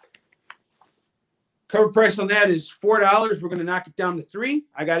rewarding. Cover price on that is $4. We're going to knock it down to $3.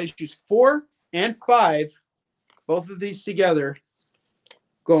 I got issues 4 and 5, both of these together,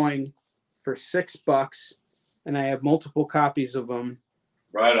 going for $6, and I have multiple copies of them.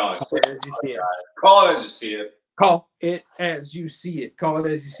 Right on. Call it as you see it. Call it as you see it. Call it as you see it. Call it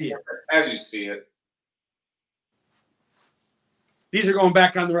as you see it. As you see it. These are going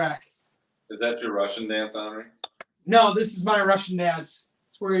back on the rack. Is that your Russian dance, Onrie? No, this is my Russian dance.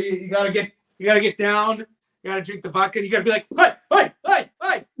 It's where you gotta get down. You gotta drink the vodka. And you gotta be like, hey, hey, hey,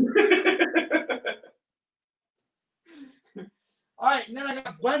 hey. and then I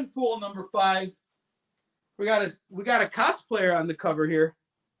got Gwenpool number 5. We got a cosplayer on the cover here.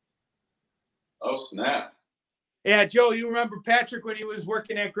 Oh, snap. Yeah, Joe, you remember Patrick when he was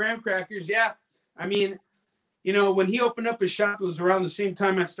working at Graham Crackers? Yeah. I mean, you know, when he opened up his shop, it was around the same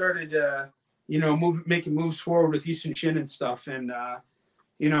time I started, you know, making moves forward with Eastern Shin and stuff. And,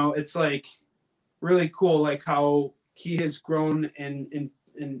 you know, it's like really cool, like how he has grown and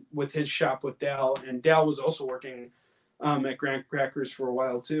with his shop with Dal. And Dal was also working at Graham Crackers for a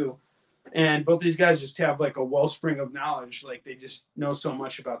while too. And both these guys just have like a wellspring of knowledge. Like they just know so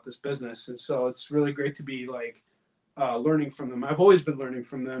much about this business. And so it's really great to be like learning from them. I've always been learning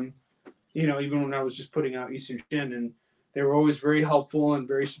from them, you know, even when I was just putting out Eastern Shin, and they were always very helpful and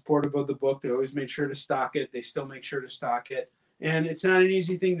very supportive of the book. They always made sure to stock it. They still make sure to stock it. And it's not an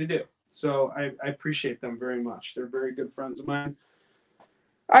easy thing to do. So I appreciate them very much. They're very good friends of mine.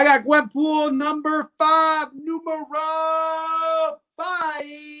 I got Gwenpool number 5, numero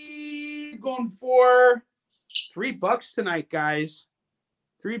 5, going for $3 tonight, guys.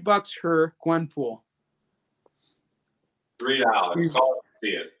 $3 for Gwenpool. $3. Call it, see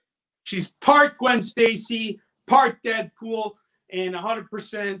it. She's part Gwen Stacy, part Deadpool, and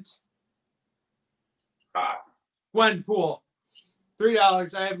 100% Gwenpool.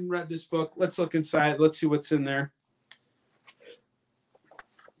 $3. I haven't read this book. Let's look inside. Let's see what's in there.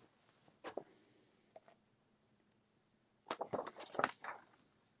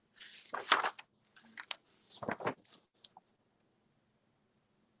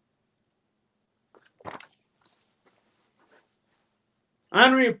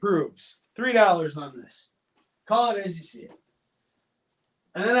 Onrie approves. $3 on this. Call it as you see it.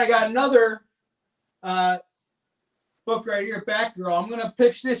 And then I got another book right here, Batgirl. I'm going to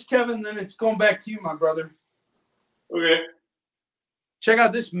pitch this, Kevin, then it's going back to you, my brother. Okay. Check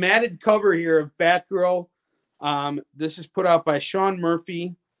out this matted cover here of Batgirl. This is put out by Sean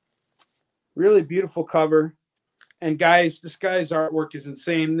Murphy. Really beautiful cover. And guys, this guy's artwork is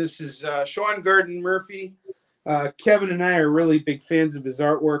insane. This is Sean Garden Murphy. Kevin and I are really big fans of his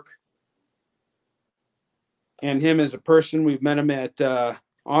artwork and him as a person. We've met him at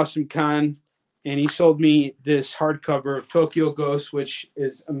Awesome Con, and he sold me this hardcover of Tokyo Ghost, which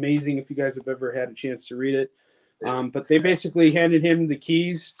is amazing if you guys have ever had a chance to read it. But they basically handed him the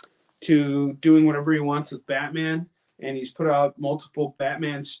keys to doing whatever he wants with Batman, and he's put out multiple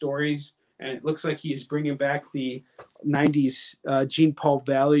Batman stories, and it looks like he's bringing back the 90s Jean Paul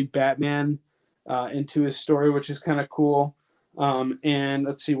Valley Batman into his story, which is kind of cool. And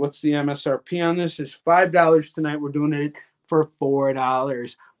let's see, what's the MSRP on this? Is $5 tonight. We're doing it for $4.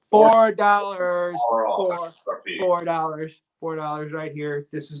 $4 right here.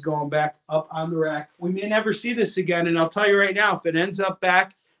 This is going back up on the rack. We may never see this again, and I'll tell you right now, if it ends up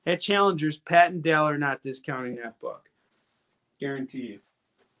back at Challengers, Pat and Dale are not discounting that book. Guarantee you.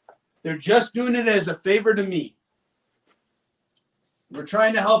 They're just doing it as a favor to me. We're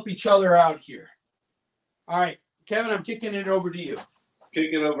trying to help each other out here. All right, Kevin, I'm kicking it over to you.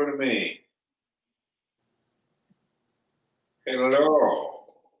 Kick it over to me. Hello.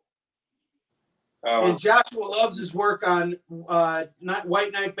 And Joshua loves his work on White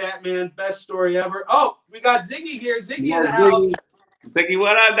Knight Batman, best story ever. Oh, we got Ziggy here. Ziggy in the house. Ziggy,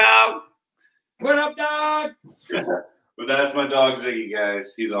 what up, dog? What up, dog? But that's my dog, Ziggy,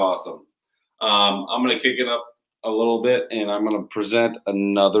 guys. He's awesome. I'm going to kick it up a little bit, and I'm going to present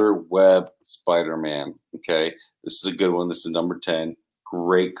another Web Spider-Man. Okay, this is a good one. This is number 10.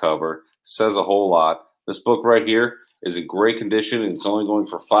 Great cover. Says a whole lot. This book right here is in great condition, and it's only going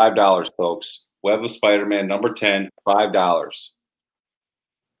for $5, folks. Web of Spider-Man, number 10, $5.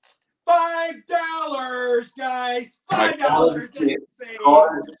 $5, guys. $5. That's insane.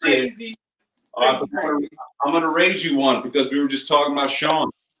 Crazy. I'm going to raise you one because we were just talking about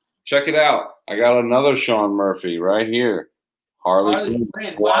Sean. Check it out. I got another Sean Murphy right here. Harley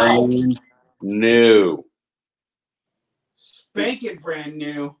Quinn. Wow. New. Spanking brand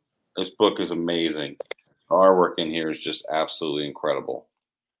new. This book is amazing. Our work in here is just absolutely incredible.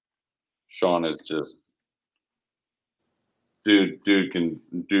 Sean is just dude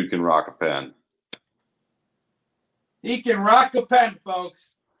can rock a pen. He can rock a pen,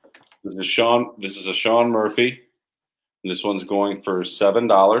 folks. This is a Sean Murphy. And this one's going for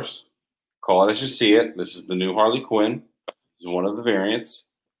 $7. Call it as you see it. This is the new Harley Quinn. This is one of the variants.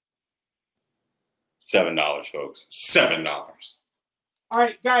 $7, folks. $7. All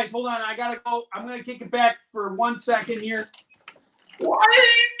right, guys, hold on. I gotta go. I'm gonna kick it back for 1 second here. What?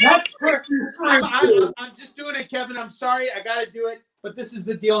 That's perfect. I'm just doing it, Kevin. I'm sorry. I gotta do it, but this is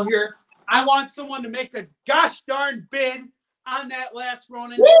the deal here. I want someone to make a gosh darn bid on that last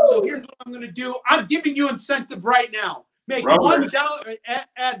Ronin. Woo! So here's what I'm gonna do. I'm giving you incentive right now. Make Runners. $1,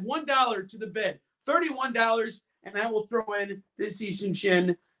 add $1 to the bid, $31, and I will throw in this Eastern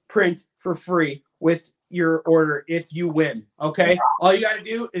Shin print for free with your order if you win. Okay, all you got to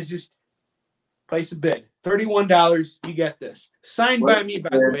do is just place a bid. $31, you get this. Signed by me, by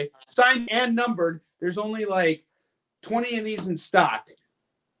the way. Signed and numbered. There's only like 20 of these in stock.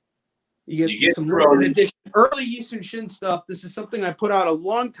 You get some limited edition early Eastern Shin stuff. This is something I put out a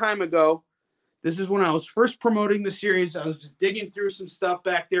long time ago. This is when I was first promoting the series. I was just digging through some stuff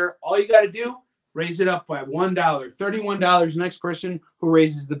back there. All you got to do, raise it up by $1. $31. Next person who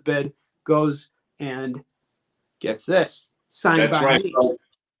raises the bid goes and gets this. Signed by me. Bro.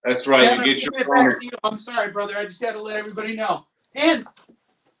 That's right. Kevin, You get your I'm sorry, brother. I just had to let everybody know. And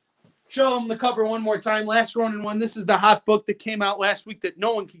show them the cover one more time. Last Ronin one. This is the hot book that came out last week that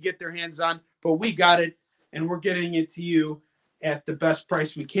no one could get their hands on, but we got it, and we're getting it to you at the best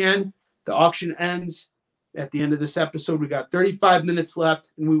price we can. The auction ends at the end of this episode. We got 35 minutes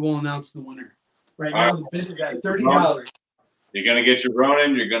left, and we will announce the winner. Right now, the bid is at $30. You're going to get your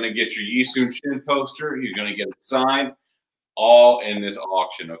Ronin. You're going to get your Eastern Shin poster. You're going to get it signed, all in this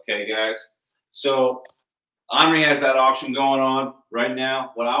auction. Okay, guys? So Onrie has that auction going on right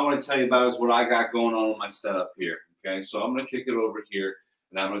now. What I want to tell you about is what I got going on in my setup here. Okay, so I'm going to kick it over here,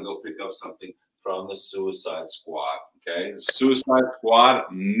 and I'm going to go pick up something from the Suicide Squad. Okay, the Suicide Squad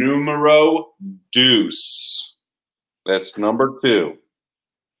numero deuce. That's number 2.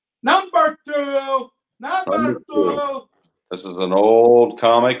 Number two. This is an old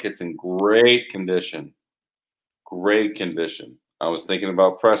comic. It's in great condition. Great condition. I was thinking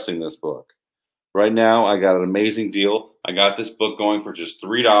about pressing this book. Right now, I got an amazing deal. I got this book going for just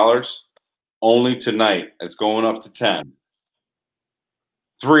 $3 only tonight. It's going up to 10.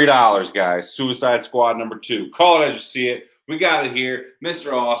 $3, guys. Suicide Squad number 2. Call it as you see it. We got it here.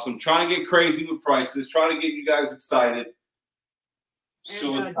 Mr. Awesome. Trying to get crazy with prices. Trying to get you guys excited.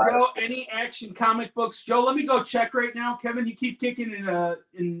 And, Joe, any Action comic books? Joe, let me go check right now. Kevin, you keep kicking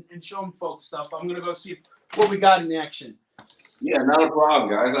and show them folks stuff. I'm going to go see what we got in Action. Yeah, not a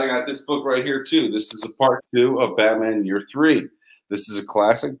problem, guys. I got this book right here, too. This is a part 2 of Batman Year 3. This is a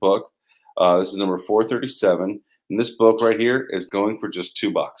classic book. This is number 437. And this book right here is going for just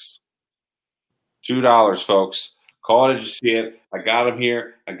 $2. $2, folks. Call it as you see it. I got them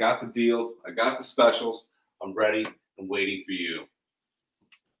here. I got the deals. I got the specials. I'm ready and waiting for you.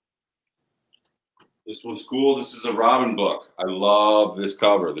 This one's cool. This is a Robin book. I love this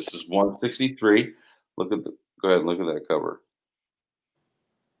cover. This is 163. Look at the. Go ahead and look at that cover.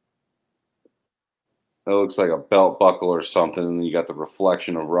 That looks like a belt buckle or something, and then you got the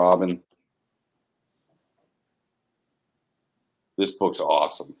reflection of Robin. This book's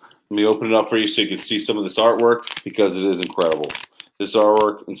awesome. Let me open it up for you so you can see some of this artwork because it is incredible. This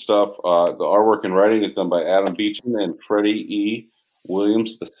artwork and stuff, the artwork and writing is done by Adam Beecham and Freddie E.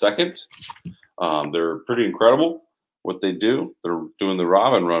 Williams II. They're pretty incredible what they do. They're doing the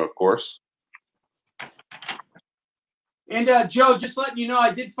Robin run, of course. And Joe, just letting you know,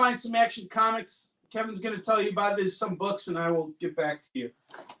 I did find some Action comics. Kevin's going to tell you about it, some books, and I will get back to you.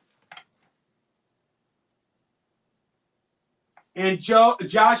 And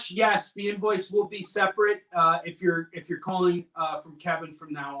Josh, yes, the invoice will be separate if you're calling from Kevin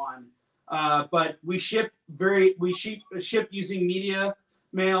from now on. But we ship using media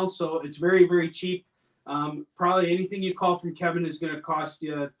mail, so it's very, very cheap. Probably anything you call from Kevin is going to cost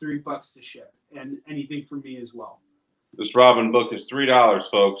you $3 to ship, and anything from me as well. This Robin book is $3,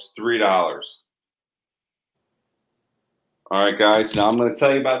 folks. $3. All right, guys. Now I'm going to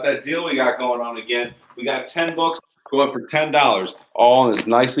tell you about that deal we got going on again. We got 10 books going for $10, all in this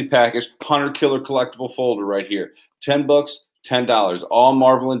nicely packaged Hunter Killer collectible folder right here. 10 books, $10, all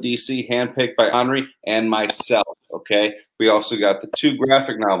Marvel and DC, handpicked by Onrie and myself. Okay. We also got the 2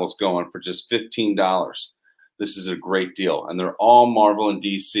 graphic novels going for just $15. This is a great deal, and they're all Marvel and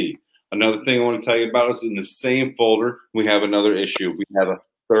DC. Another thing I want to tell you about is in the same folder, we have another issue. We have a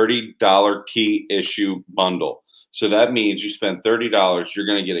 $30 key issue bundle. So that means you spend $30, you're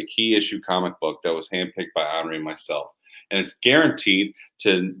going to get a key issue comic book that was handpicked by Onrie and myself. And it's guaranteed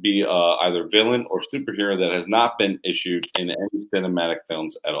to be either villain or superhero that has not been issued in any cinematic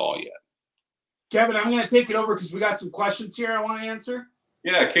films at all yet. Kevin, I'm going to take it over because we got some questions here I want to answer.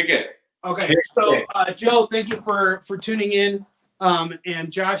 Yeah, kick it. Okay, so Joe, thank you for tuning in.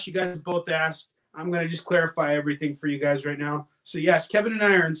 And Josh, you guys both asked. I'm going to just clarify everything for you guys right now. So yes, Kevin and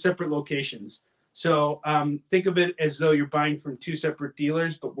I are in separate locations. So think of it as though you're buying from 2 separate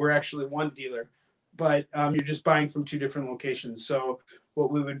dealers, but we're actually one dealer. But you're just buying from 2 different locations. So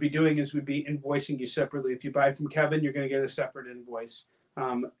what we would be doing is we'd be invoicing you separately. If you buy from Kevin, you're going to get a separate invoice.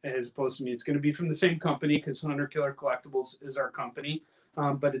 as opposed to me. It's going to be from the same company because Hunter Killer Collectibles is our company,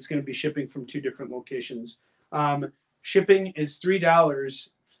 but it's going to be shipping from 2 different locations. Shipping is $3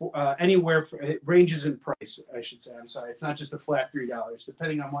 anywhere. It ranges in price, I should say. I'm sorry. It's not just a flat $3,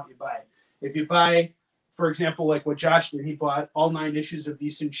 depending on what you buy. If you buy, for example, like what Josh did, he bought all 9 issues of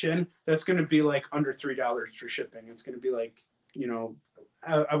Decent Shin. That's going to be like under $3 for shipping. It's going to be like, you know,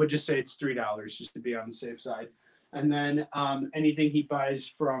 I would just say it's $3 just to be on the safe side. And then anything he buys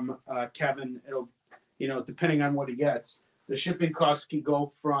from Kevin, it'll, you know, depending on what he gets, the shipping costs can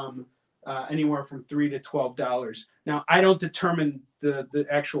go from anywhere from $3 to $12. Now, I don't determine the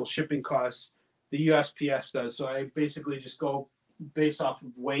actual shipping costs. The USPS does. So I basically just go based off of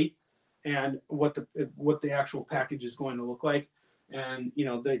weight and what the actual package is going to look like. And, you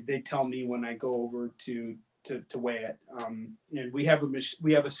know, they tell me when I go over to weigh it. And we have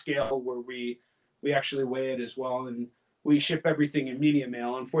a scale where we actually weigh it as well. And we ship everything in media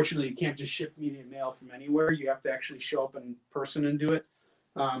mail. Unfortunately, you can't just ship media mail from anywhere. You have to actually show up in person and do it.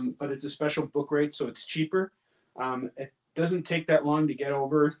 But it's a special book rate, so it's cheaper. It doesn't take that long to get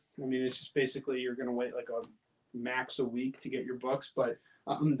over. I mean, it's just basically you're going to wait like a max a week to get your books. But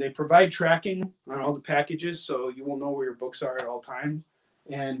they provide tracking on all the packages, so you will know where your books are at all times.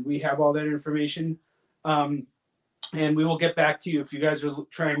 And we have all that information. And we will get back to you if you guys are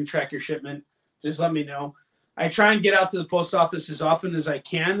trying to track your shipment. Just let me know. I try and get out to the post office as often as I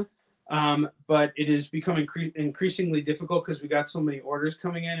can, but it is becoming increasingly difficult because we got so many orders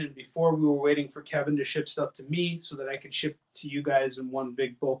coming in. And before we were waiting for Kevin to ship stuff to me so that I could ship to you guys in one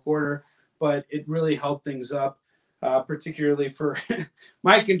big bulk order. But it really helped things up, particularly for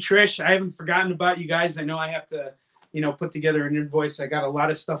Mike and Trish. I haven't forgotten about you guys. I know I have to, you know, put together an invoice. I got a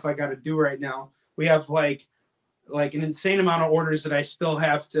lot of stuff I got to do right now. We have like an insane amount of orders that I still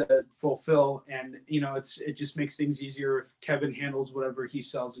have to fulfill. And, you know, it just makes things easier if Kevin handles whatever he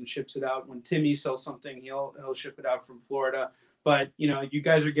sells and ships it out. When Timmy sells something, he'll ship it out from Florida. But, you know, you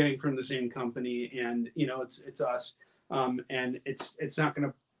guys are getting from the same company, and, you know, it's us. And it's not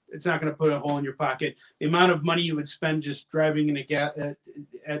going to put a hole in your pocket. The amount of money you would spend just driving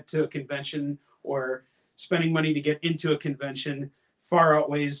to a convention or spending money to get into a convention far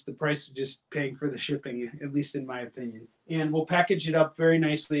outweighs the price of just paying for the shipping, at least in my opinion. And we'll package it up very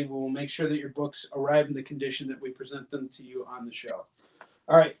nicely. We'll make sure that your books arrive in the condition that we present them to you on the show.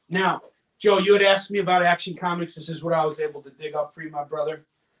 All right. Now, Joe, you had asked me about Action Comics. This is what I was able to dig up for you, my brother.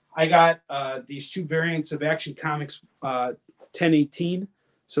 I got these 2 variants of Action Comics 1018.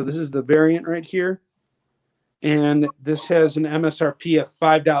 So this is the variant right here. And this has an MSRP of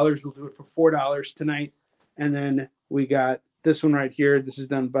 $5. We'll do it for $4 tonight. And then we got this one right here. This is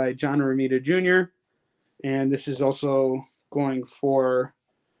done by John Romita Jr. And this is also going for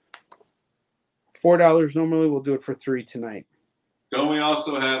 $4 normally. We'll do it for $3 tonight. Don't we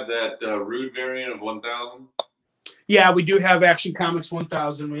also have that Rude variant of 1000? Yeah, we do have Action Comics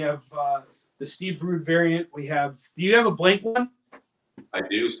 1000. We have the Steve Rude variant. We have. Do you have a blank one? I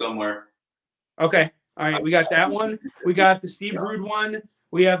do somewhere. Okay. All right. We got that one. We got the Steve Rude one.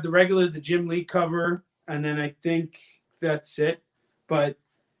 We have the Jim Lee cover. And then I think that's it. But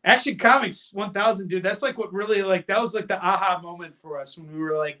Action Comics 1000, dude, that's like what really, like, that was like the aha moment for us when we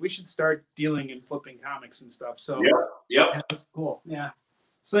were like, we should start dealing and flipping comics and stuff. So yeah, that's cool. Yeah.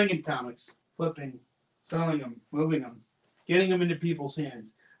 Slinging comics, flipping, selling them, moving them, getting them into people's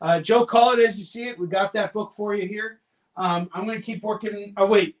hands. Joe, call it as you see it. We got that book for you here. I'm going to keep working. Oh,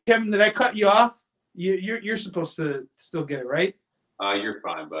 wait, Kevin, did I cut you off? You're supposed to still get it, right? You're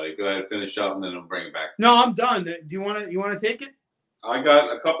fine, buddy. Go ahead, finish up, and then I'll bring it back. No, I'm done. Do you want to take it? I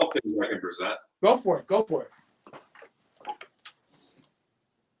got a couple things I can present. Go for it. Go for it.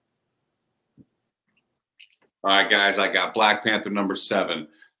 All right, guys. I got Black Panther #7.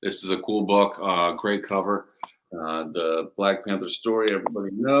 This is a cool book. Great cover. The Black Panther story, everybody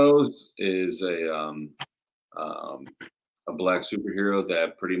knows, is a black superhero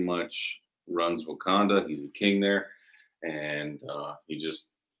that pretty much runs Wakanda. He's the king there. And he just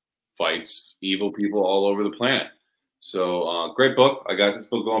fights evil people all over the planet. So great book. I got this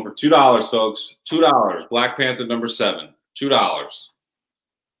book going for $2, folks. $2. Black Panther #7. $2.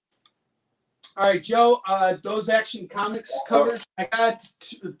 All right, Joe. Those Action Comics covers. I got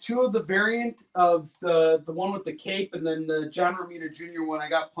 2 of the variant of the one with the cape, and then the John Romita Jr. one. I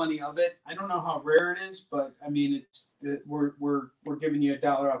got plenty of it. I don't know how rare it is, but I mean, we're giving you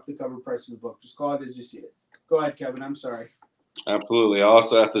 $1 off the cover price of the book. Just call it as you see it. Go ahead, Kevin. I'm sorry. Absolutely. I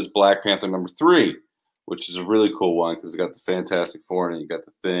also have this Black Panther #3, which is a really cool one because it's got the Fantastic Four and you got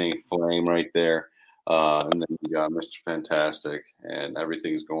the Thing, Flame right there. And then you got Mr. Fantastic, and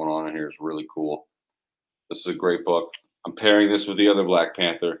everything's going on in here is really cool. This is a great book. I'm pairing this with the other Black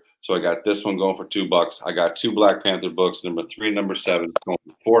Panther. So I got this one going for $2. I got 2 Black Panther books, number 3 and number 7, going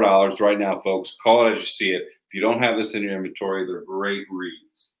for $4 right now, folks. Call it as you see it. If you don't have this in your inventory, they're great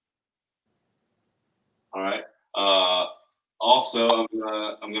reads. All right. Also, I'm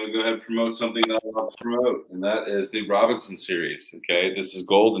gonna go ahead and promote something that I love to promote, and that is the Robinson series. Okay, this is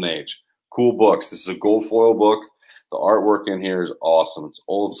Golden Age. Cool books. This is a gold foil book. The artwork in here is awesome. It's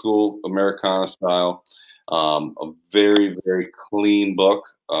old school Americana style. A very, very clean book.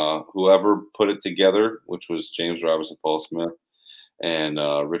 Whoever put it together, which was James Robinson, Paul Smith, and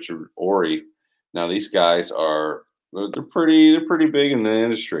Richard Onrie. Now these guys are they're pretty big in the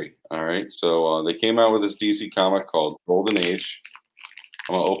industry. All right, so they came out with this DC comic called Golden Age.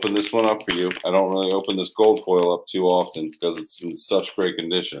 I'm gonna open this one up for you. I don't really open this gold foil up too often because it's in such great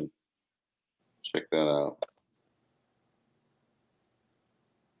condition. Check that out.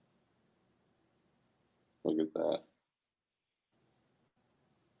 Look at that.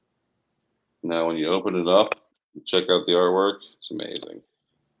 Now, when you open it up, check out the artwork. It's amazing.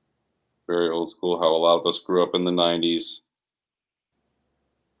 Very old school, how a lot of us grew up in the 90s.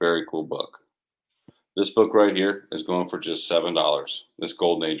 Very cool book. This book right here is going for just $7. This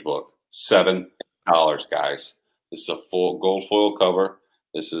Golden Age book. $7, guys. This is a full gold foil cover.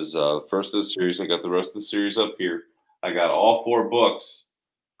 This is the first of the series. I got the rest of the series up here. I got all 4 books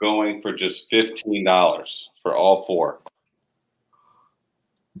going for just $15 for all 4.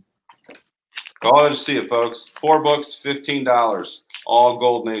 Call it to see it, folks. 4 books, $15. All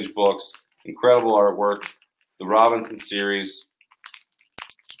Golden Age books. Incredible artwork. The Robinson series.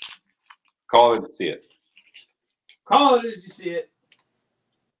 Call it to see it. Call it as you see it.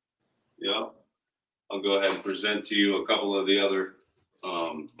 Yeah. I'll go ahead and present to you a couple of the other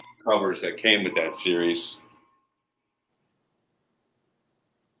covers that came with that series.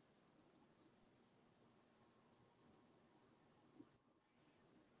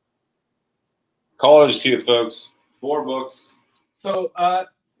 Call it to see it, folks. 4 books. So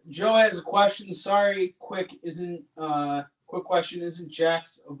Joe has a question. Sorry, quick question. Isn't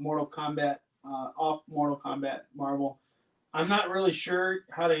Jax of Mortal Kombat off Mortal Kombat Marvel? I'm not really sure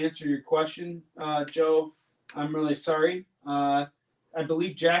how to answer your question, Joe. I'm really sorry. I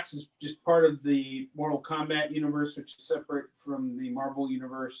believe Jax is just part of the Mortal Kombat universe, which is separate from the Marvel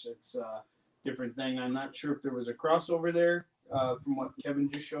universe. It's a different thing. I'm not sure if there was a crossover there from what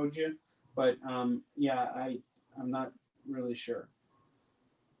Kevin just showed you, but yeah, I'm not really sure.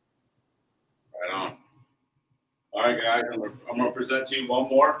 Right on. All right, guys, I'm going to present to you one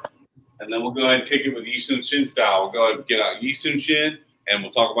more, and then we'll go ahead and kick it with Yi Sun-shin style. We'll go ahead and get out Yi Sun-shin, and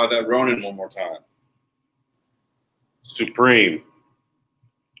we'll talk about that Ronin one more time. Supreme.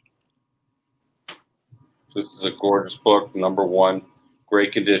 This is a gorgeous book, number 1,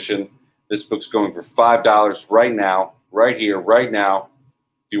 great condition. This book's going for $5 right now, right here, right now.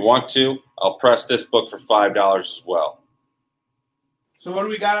 If you want to, I'll press this book for $5 as well. So what do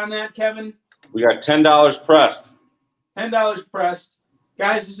we got on that, Kevin? We got $10 pressed. $10 pressed.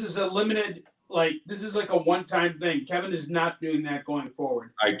 Guys, this is a limited, this is like a one-time thing. Kevin is not doing that going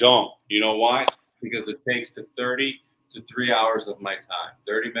forward. I don't. You know why? Because it takes 30 to 3 hours of my time.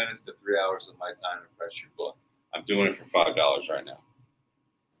 30 minutes to 3 hours of my time to press your book. I'm doing it for $5 right now.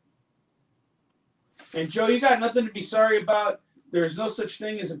 And Joe, you got nothing to be sorry about. There's no such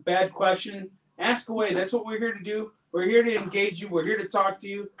thing as a bad question. Ask away. That's what we're here to do. We're here to engage you. We're here to talk to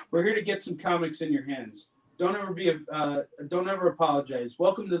you. We're here to get some comics in your hands. Don't ever apologize.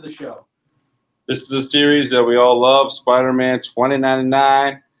 Welcome to the show. This is a series that we all love, Spider-Man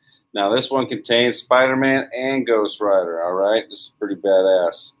 2099. Now, this one contains Spider-Man and Ghost Rider, all right? This is pretty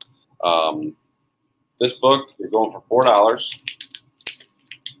badass. This book is going for $4.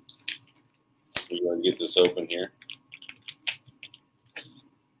 We're going to get this open here.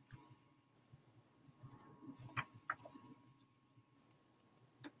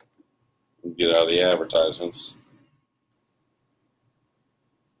 Get out of the advertisements.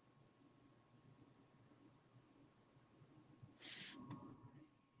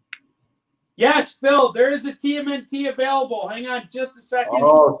 Yes, Phil, there is a TMNT available. Hang on just a second.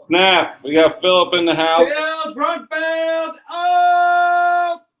 Oh, snap. We got Philip in the house. Phil Grunfeld.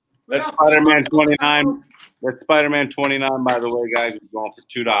 Oh! That's Spider-Man 29. That's Spider-Man 29, by the way, guys. It's going for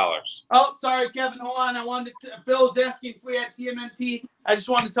 $2. Oh, sorry, Kevin. Hold on. I wanted to, Phil was asking if we had TMNT. I just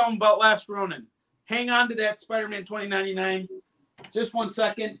wanted to tell him about Last Ronin. Hang on to that Spider-Man 2099. Just 1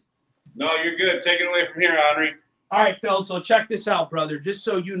 second. No, you're good. Take it away from here, Onrie. All right, Phil. So check this out, brother, just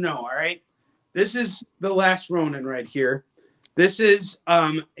so you know, all right? This is the Last Ronin right here. This is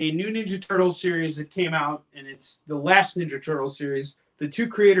a new Ninja Turtles series that came out, and it's the last Ninja Turtles series. The 2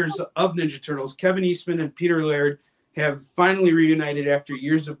 creators of Ninja Turtles, Kevin Eastman and Peter Laird, have finally reunited after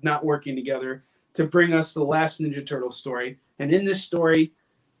years of not working together to bring us the last Ninja Turtle story. And in this story,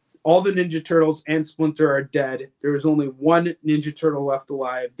 all the Ninja Turtles and Splinter are dead. There is only one Ninja Turtle left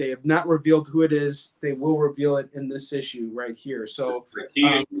alive. They have not revealed who it is. They will reveal it in this issue right here. So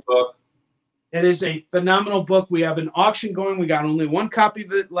it is a phenomenal book. We have an auction going. We got only one copy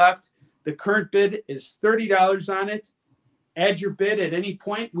of it left. The current bid is $30 on it. Add your bid at any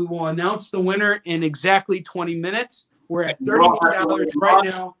point. We will announce the winner in exactly 20 minutes. We're at $31 right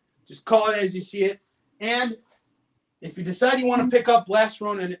now. Just call it as you see it. And if you decide you want to pick up Last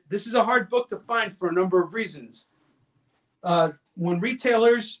Ronin, this is a hard book to find for a number of reasons. When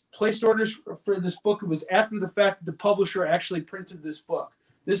retailers placed orders for this book, it was after the fact that the publisher actually printed this book.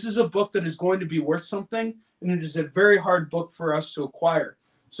 This is a book that is going to be worth something, and it is a very hard book for us to acquire.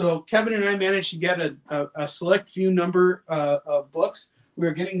 So Kevin and I managed to get a select few number of books.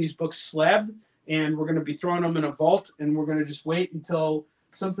 We're getting these books slabbed, and we're going to be throwing them in a vault, and we're going to just wait until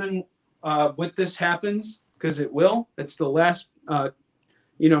something with this happens, because it will. It's the last,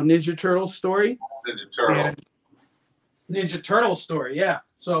 Ninja Turtle story. Ninja Turtle story, yeah.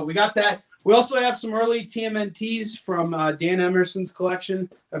 So we got that. We also have some early TMNTs from Dan Emerson's collection.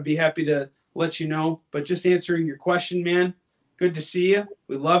 I'd be happy to let you know. But just answering your question, man, good to see you.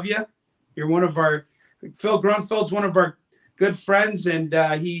 We love you. You're one of our – Phil Grunfeld's one of our good friends, and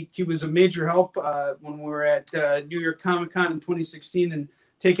he was a major help when we were at New York Comic Con in 2016 and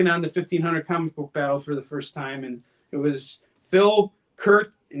taking on the 1500 comic book battle for the first time. And it was Phil,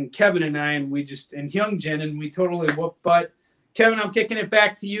 Kurt, and Kevin and I, and Hyungjin, and we totally whooped butt. Kevin, I'm kicking it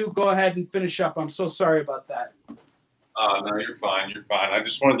back to you. Go ahead and finish up. I'm so sorry about that. No, you're fine. You're fine. I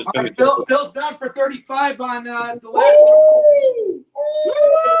just wanted to finish. Right, Phil's down for 35 on the last one.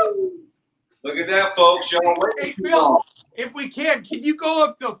 Look at that, folks. Y'all Hey, Phil, if we can you go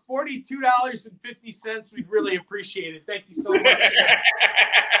up to $42.50? We'd really appreciate it. Thank you so much.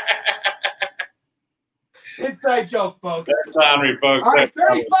 Inside joke, folks. That's Onrie, folks. All right,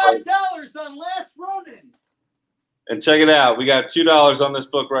 $35 on Last Ronin. And check it out. We got $2 on this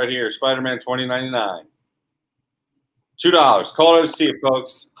book right here, Spider-Man 2099. $2. Call it to see it,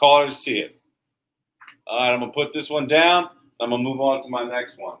 folks. Call it to see it. All right, I'm gonna put this one down. I'm gonna move on to my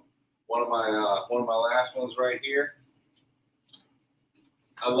next one. One of my last ones right here.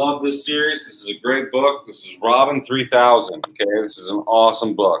 I love this series. This is a great book. This is Robin 3000. Okay, this is an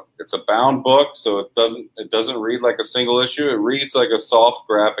awesome book. It's a bound book, so it doesn't read like a single issue. It reads like a soft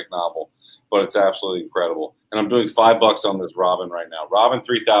graphic novel, but it's absolutely incredible. And I'm doing $5 on this Robin right now. Robin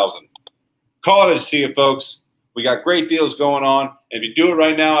 3000. Call it to see it, folks. We got great deals going on. If you do it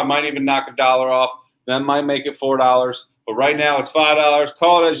right now, I might even knock $1 off. That might make it $4. But right now it's $5.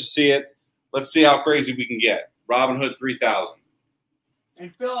 Call it as you see it. Let's see how crazy we can get. Robin Hood 3000.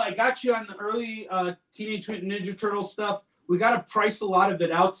 And Phil, I got you on the early Teenage Mutant Ninja Turtle stuff. We got to price a lot of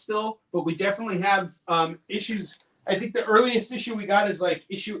it out still, but we definitely have issues. I think the earliest issue we got is like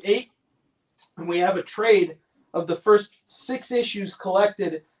issue 8, and we have a trade of the first 6 issues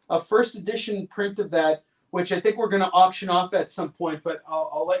collected, a first edition print of that, which I think we're going to auction off at some point, but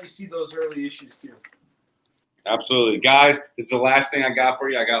I'll let you see those early issues too. Absolutely. Guys, this is the last thing I got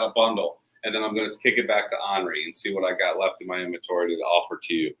for you. I got a bundle, and then I'm going to kick it back to Onrie and see what I got left in my inventory to offer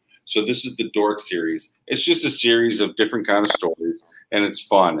to you. So this is the Dork series. It's just a series of different kind of stories, and it's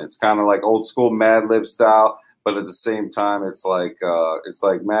fun. It's kind of like old school Mad Lib style, but at the same time, it's like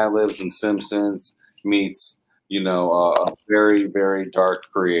Mad Libs and Simpsons meets, a very, very dark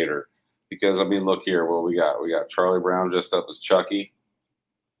creator. Because, I mean, look here, what we got. We got Charlie Brown dressed up as Chucky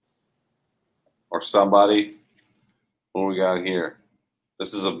or somebody. What we got here?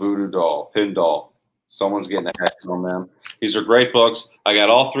 This is a voodoo doll, pin doll. Someone's getting a hex on them. These are great books. I got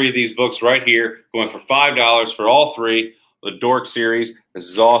all 3 of these books right here, going for $5 for all 3. The Dork series. This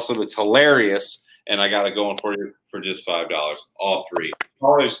is awesome. It's hilarious. And I got it going for you for just $5. All 3.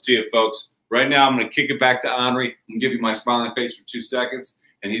 Always see it, folks. Right now, I'm going to kick it back to Onrie and give you my smiling face for 2 seconds.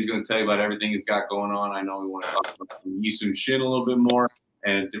 And he's going to tell you about everything he's got going on. I know we want to talk about Yisun Shin a little bit more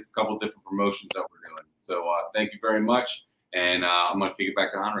and a couple different promotions that we're doing. So thank you very much. And I'm going to kick it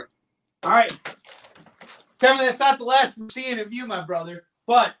back to Onrie. All right. Kevin, that's not the last we're seeing of you, my brother.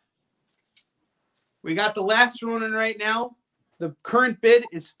 But we got the Last Ronin right now. The current bid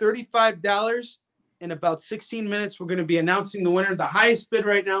is $35. In about 16 minutes, we're going to be announcing the winner. The highest bid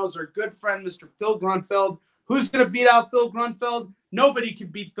right now is our good friend, Mr. Phil Grunfeld. Who's going to beat out Phil Grunfeld? Nobody can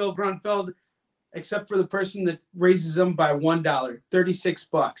beat Phil Grunfeld except for the person that raises them by $1,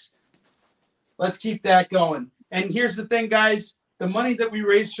 $36. Let's keep that going. And here's the thing, guys. The money that we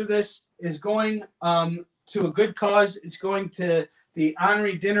raise for this is going to a good cause. It's going to the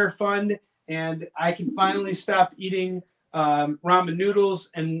Onrie Dinner Fund, and I can finally stop eating ramen noodles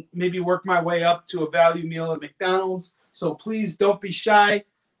and maybe work my way up to a value meal at McDonald's. So please don't be shy.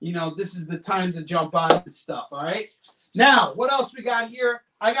 You know, this is the time to jump on this stuff, all right? Now, what else we got here?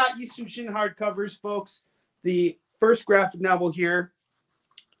 I got Yusushin hardcovers, folks. The first graphic novel here,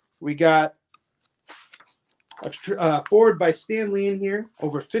 we got a forward by Stan Lee in here.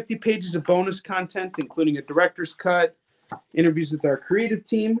 Over 50 pages of bonus content, including a director's cut, interviews with our creative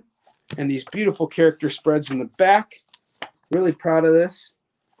team, and these beautiful character spreads in the back. Really proud of this.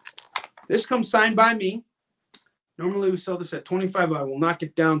 This comes signed by me. Normally we sell this at $25. I will knock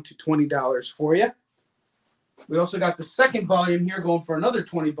it down to $20 for you. We also got the second volume here going for another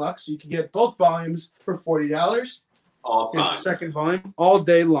 $20, so you can get both volumes for $40. All time. Here's the second volume, all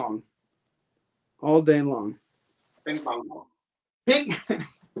day long. All day long. Ping pong ball. Hang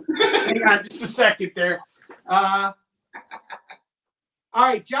on just a second there. All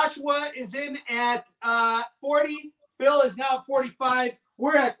right, Joshua is in at 40. Bill is now at 45.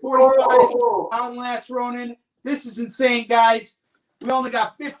 We're at 45 on Last Ronin. This is insane, guys. We only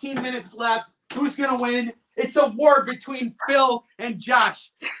got 15 minutes left. Who's going to win? It's a war between Phil and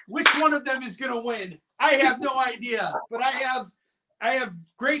Josh. Which one of them is going to win? I have no idea, but I have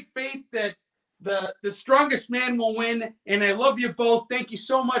great faith that the strongest man will win, and I love you both. Thank you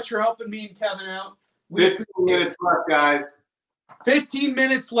so much for helping me and Kevin out. 15 minutes left, guys. 15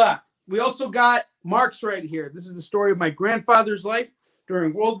 minutes left. We also got Mark's right here. This is the story of my grandfather's life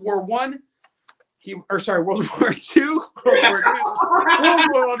during World War I. World War II. World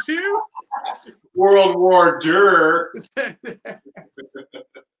War II. World War II.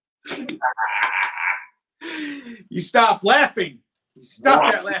 You stop laughing.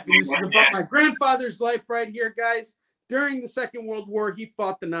 Stop that laughing. This is about my grandfather's life right here, guys. During the Second World War, he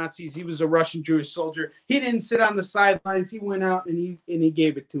fought the Nazis. He was a Russian Jewish soldier. He didn't sit on the sidelines. He went out and he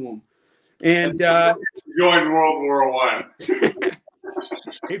gave it to them. And joined World War I.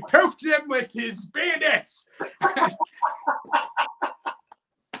 He poked them with his bayonets.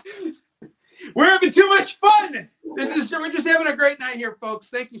 We're having too much fun. We're just having a great night here, folks.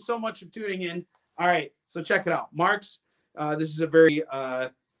 Thank you so much for tuning in. All right, so check it out. Mark's, this is a very,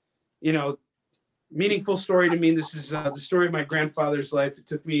 meaningful story to me. This is the story of my grandfather's life. It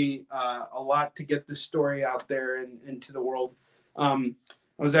took me a lot to get this story out there and into the world.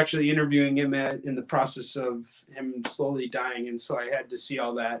 I was actually interviewing him in the process of him slowly dying, and so I had to see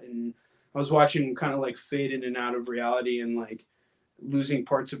all that. And I was watching him kind of like fade in and out of reality and like losing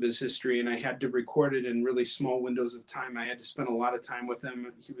parts of his history, and I had to record it in really small windows of time. I had to spend a lot of time with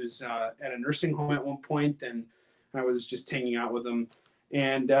him. He was at a nursing home at one point, and I was just hanging out with him.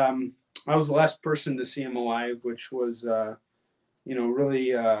 And I was the last person to see him alive, which was,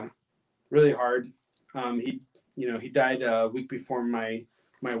 really, really hard. He died a week before my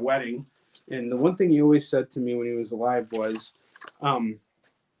wedding. And the one thing he always said to me when he was alive was,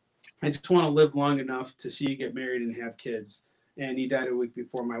 I just want to live long enough to see you get married and have kids. And he died a week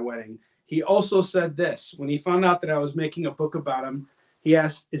before my wedding. He also said this, when he found out that I was making a book about him, he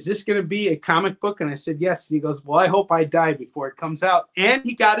asked, is this going to be a comic book? And I said, yes. And he goes, well, I hope I die before it comes out. And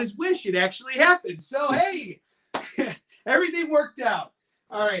he got his wish. It actually happened. So, hey, everything worked out.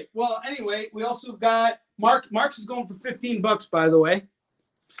 All right. Well, anyway, we also got Mark's is going for $15, by the way.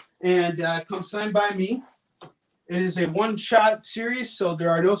 And comes signed by me. It is a one-shot series, so there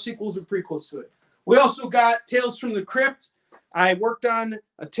are no sequels or prequels to it. We also got Tales from the Crypt. I worked on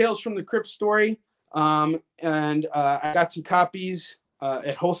a Tales from the Crypt story, and I got some copies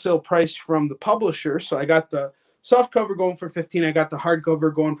at wholesale price from the publisher. So I got the soft cover going for $15. I got the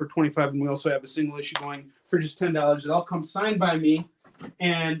hardcover going for $25, and we also have a single issue going for just $10. It all comes signed by me,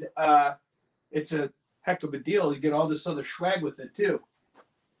 and it's a heck of a deal. You get all this other swag with it too.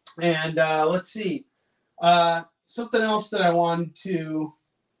 And let's see, something else that I wanted to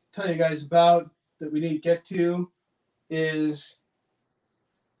tell you guys about that we didn't get to is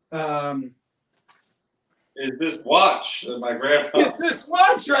this watch that my grandfather. It's this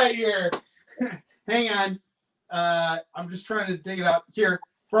watch right here. Hang on. I'm just trying to dig it up here.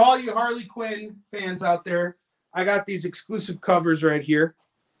 For all you Harley Quinn fans out there, I got these exclusive covers right here.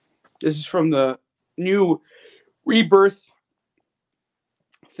 This is from the new Rebirth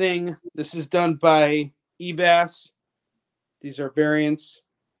thing. This is done by eBass. These are variants.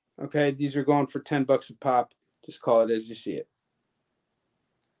 Okay, these are going for $10 a pop. Just call it as you see it.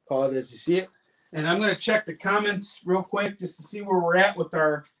 Call it as you see it. And I'm going to check the comments real quick just to see where we're at with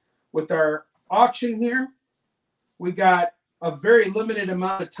our auction here. We got a very limited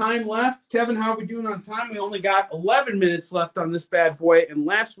amount of time left. Kevin, how are we doing on time? We only got 11 minutes left on this bad boy. And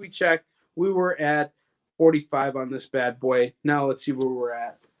last we checked, we were at 45 on this bad boy. Now let's see where we're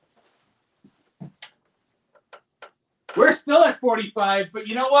at. We're still at 45, but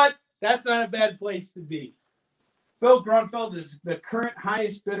you know what? That's not a bad place to be. Phil Grunfeld is the current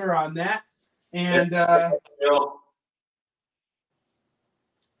highest bidder on that. And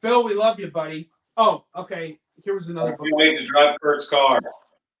Phil, we love you, buddy. Oh, okay. Here was another book. Can't wait to drive Kurt's car.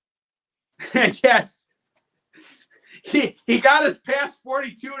 Yes. He got us past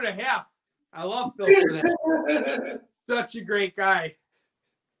 42 and a half. I love Phil for that. Such a great guy.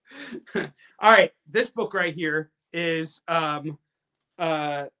 All right. This book right here is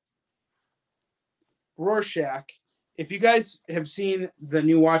Rorschach. If you guys have seen the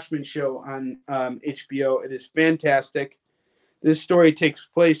new Watchmen show on HBO, it is fantastic. This story takes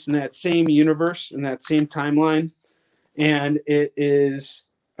place in that same universe, in that same timeline, and it is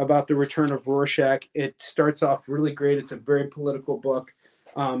about the return of Rorschach. It starts off really great. It's a very political book,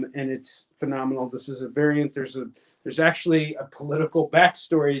 and it's phenomenal. This is a variant. There's actually a political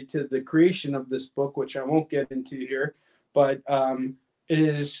backstory to the creation of this book, which I won't get into here, but it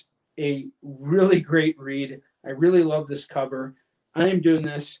is a really great read. I really love this cover. I am doing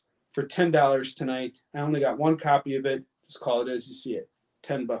this for $10 tonight. I only got one copy of it. Just call it as you see it.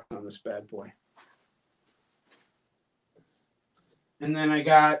 $10 on this bad boy. And then I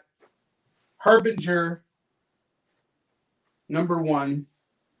got Harbinger #1.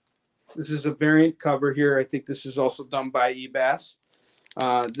 This is a variant cover here. I think this is also done by eBass.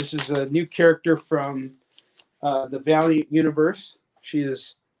 This is a new character from the Valiant universe. She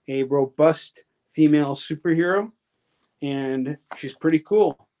is a robust female superhero, and she's pretty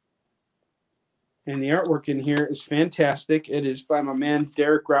cool. And the artwork in here is fantastic. It is by my man,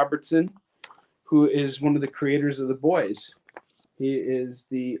 Derek Robertson, who is one of the creators of The Boys. He is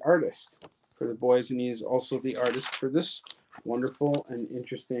the artist for The Boys, and he is also the artist for this wonderful and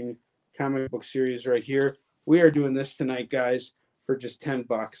interesting comic book series right here. We are doing this tonight, guys, for just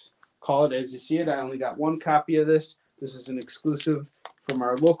 $10. Call it as you see it. I only got one copy of this. This is an exclusive from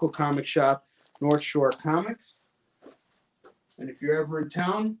our local comic shop, North Shore Comics. And if you're ever in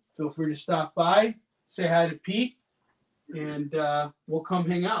town, feel free to stop by, say hi to Pete, and we'll come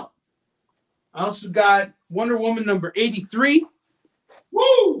hang out. I also got Wonder Woman #83.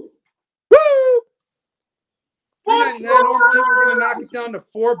 Woo! Woo! $3.99. Normally we're gonna knock it down to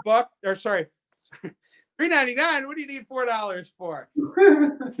 $4. Or sorry, $3.99. What do you need $4 for?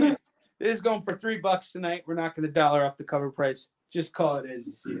 It is going for $3 tonight. We're not going to dollar off the cover price. Just call it as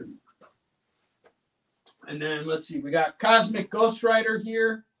you see it. And then let's see, we got Cosmic Ghost Rider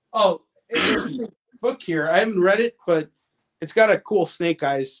here. Oh, interesting book here. I haven't read it, but it's got a cool Snake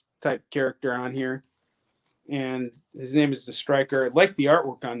Eyes type character on here. And his name is the Striker. I like the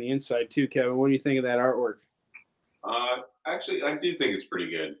artwork on the inside too, Kevin. What do you think of that artwork? Actually, I do think it's pretty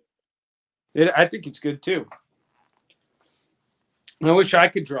good. I think it's good too. I wish I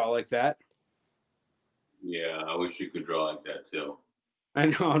could draw like that. Yeah, I wish you could draw like that too. I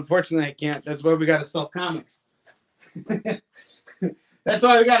know. Unfortunately, I can't. That's why we got to sell comics. That's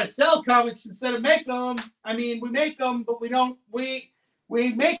why we got to sell comics instead of make them. I mean, we make them, but we don't. We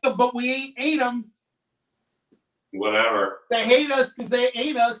make them, but we ain't them. Whatever. They hate us because they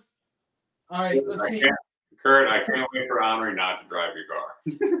ain't us. All right, let's see. Kurt, I can't wait for Onrie not to drive your car.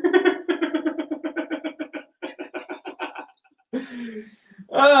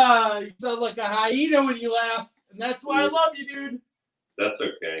 You sound like a hyena when you laugh, and that's why I love you, dude. That's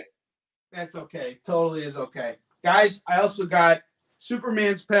okay. That's okay. Totally is okay. Guys, I also got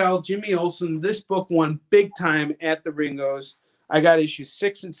Superman's pal, Jimmy Olsen. This book won big time at the Ringos. I got issues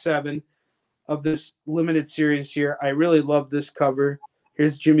 6 and 7 of this limited series here. I really love this cover.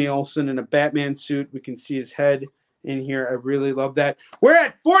 Here's Jimmy Olsen in a Batman suit. We can see his head in here. I really love that. We're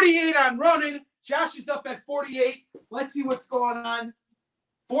at 48 on Ronin. Josh is up at 48. Let's see what's going on.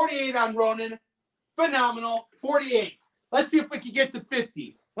 48 on Ronin. Phenomenal. 48. Let's see if we can get to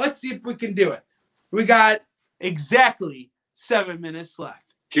 50. Let's see if we can do it. We got exactly 7 minutes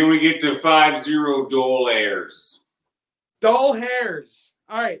left. Can we get to 5-0 dull hairs? Dull hairs.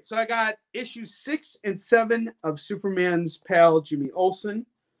 All right, so I got issues 6 and 7 of Superman's pal, Jimmy Olsen.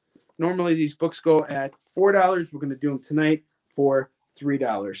 Normally these books go at $4. We're going to do them tonight for $3.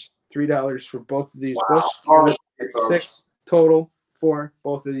 $3 for both of these books. It's 6 total for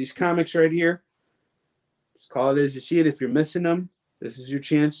both of these comics right here. Just call it as you see it. If you're missing them, this is your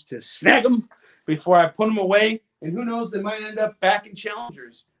chance to snag them before I put them away. And who knows, they might end up back in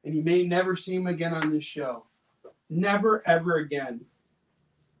Challengers, and you may never see them again on this show. Never, ever again.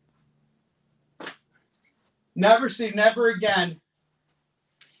 Never say never again.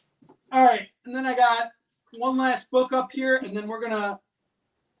 All right, and then I got one last book up here, and then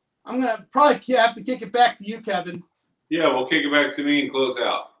I'm gonna probably have to kick it back to you, Kevin. Yeah, we'll kick it back to me and close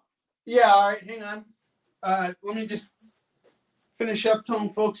out. Yeah, all right, hang on. Let me just finish up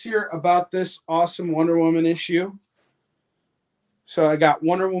telling folks here about this awesome Wonder Woman issue. So I got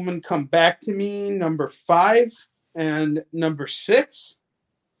Wonder Woman Come Back to Me, number 5 and number 6.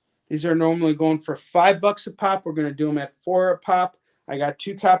 These are normally going for $5 a pop. We're going to do them at $4 a pop. I got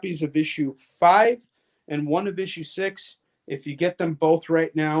 2 copies of issue 5 and 1 of issue 6. If you get them both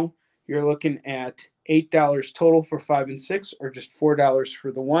right now, you're looking at $8 total for 5 and 6, or just $4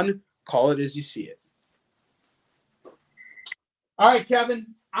 for the 1. Call it as you see it. All right, Kevin,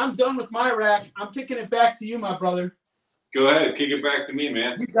 I'm done with my rack. I'm kicking it back to you, my brother. Go ahead, kick it back to me,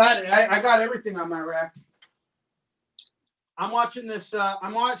 man. You got it. I got everything on my rack. I'm watching this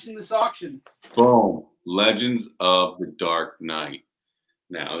auction. Boom. Legends of the Dark Knight.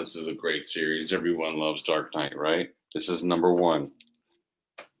 Now, this is a great series. Everyone loves Dark Knight, right? This is number 1.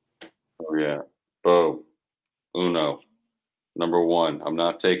 Oh, yeah. Boom. Uno. Number 1. I'm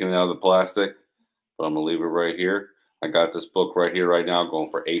not taking it out of the plastic, but I'm going to leave it right here. I got this book right here, right now, going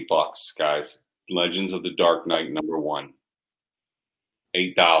for $8, guys. Legends of the Dark Knight, number 1.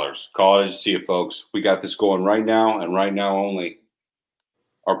 $8. Call it as you see it, folks. We got this going right now, and right now only.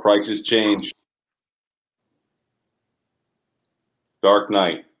 Our prices changed. Dark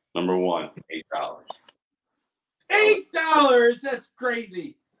Knight, number 1, $8. $8? That's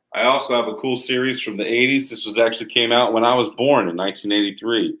crazy. I also have a cool series from the 80s. This was actually came out when I was born in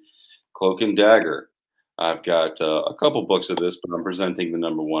 1983. Cloak and Dagger. I've got a couple books of this, but I'm presenting the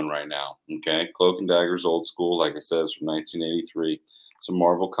number 1 right now. Okay, Cloak and Dagger's old school. Like I said, it's from 1983. It's a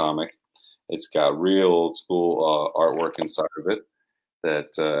Marvel comic. It's got real old school artwork inside of it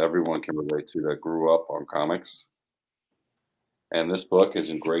that everyone can relate to that grew up on comics. And this book is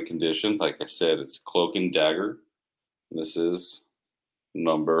in great condition. Like I said, it's Cloak and Dagger. And this is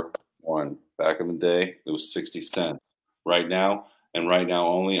number 1. Back in the day, it was 60 cents. Right now, and right now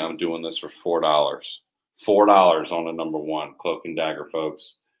only, I'm doing this for $4. $4 on the number 1, Cloak and Dagger,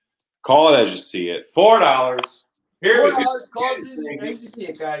 folks. Call it as you see it. $4. Here $4. Call it as you see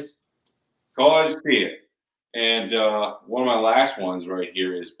it, guys. Call it as you see it. And one of my last ones right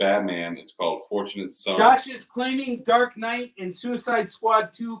here is Batman. It's called Fortunate Son. Josh is claiming Dark Knight and Suicide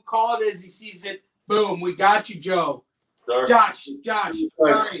Squad 2. Call it as he sees it. Boom. We got you, Joe. Josh. Sorry, Josh.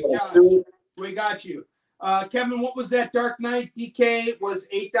 We got you. Kevin, what was that Dark Knight? DK was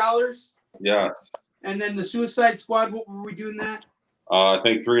 $8? Yes. And then the Suicide Squad, what were we doing that? I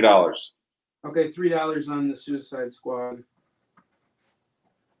think $3. Okay, $3 on the Suicide Squad.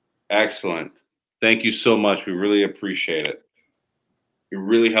 Excellent. Thank you so much. We really appreciate it. You're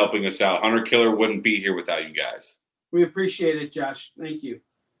really helping us out. Hunter Killer wouldn't be here without you guys. We appreciate it, Josh. Thank you.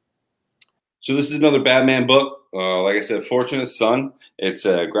 So this is another Batman book. Like I said, Fortunate Son. It's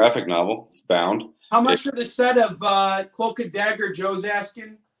a graphic novel. It's bound. How much for the set of Cloak and Dagger, Joe's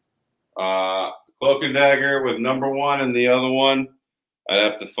asking? Cloak and Dagger with number 1 and the other one. I'd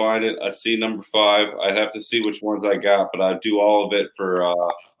have to find it. I see number 5. I'd have to see which ones I got, but I'd do all of it for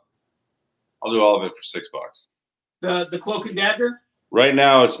I'll do all of it for $6. The Cloak and Dagger? Right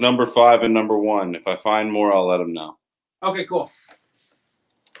now it's number 5 and number 1. If I find more, I'll let them know. Okay, cool.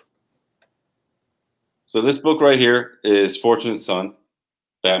 So this book right here is Fortunate Son.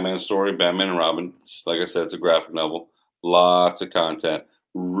 Batman story, Batman and Robin. Like I said, it's a graphic novel. Lots of content.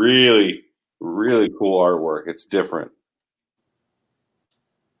 Really, really cool artwork. It's different.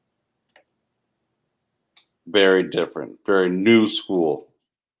 Very different. Very new school.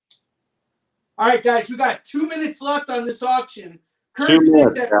 All right, guys, we got 2 minutes left on this auction. Current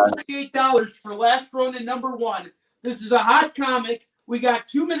bids at $48 for Last Ronin number 1. This is a hot comic. We got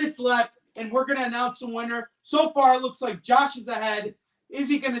 2 minutes left, and we're going to announce the winner. So far, it looks like Josh is ahead. Is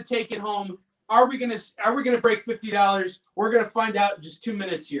he going to take it home? Are we going to break $50? We're going to find out in just 2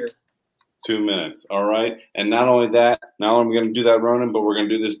 minutes here. 2 minutes. All right. And not only that, not only are we going to do that, Ronin, but we're going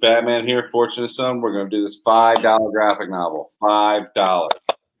to do this Batman here, Fortunate Son. We're going to do this $5 graphic novel. $5.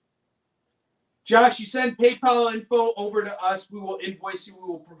 Josh, you send PayPal info over to us. We will invoice you. We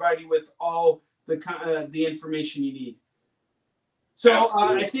will provide you with all the information you need. So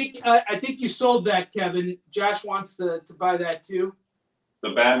I think you sold that, Kevin. Josh wants to buy that too.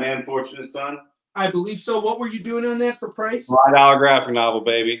 The Batman Fortunate Son? I believe so. What were you doing on that for price? $5 graphic novel,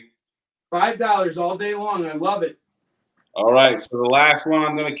 baby. $5 all day long. I love it. All right. So the last one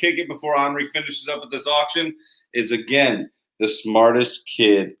I'm going to kick it before Onrie finishes up with this auction is, again, The Smartest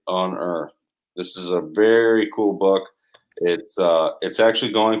Kid on Earth. This is a very cool book. It's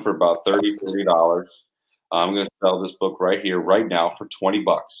actually going for about $30. I'm going to sell this book right here, right now, for $20.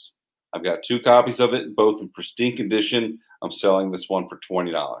 I've got 2 copies of it, both in pristine condition. I'm selling this one for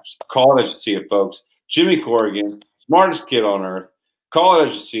 $20. Call it as you see it, folks. Jimmy Corrigan, Smartest Kid on Earth. Call it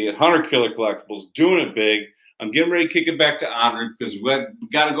as you see it. Hunter Killer Collectibles, doing it big. I'm getting ready to kick it back to Onrie because we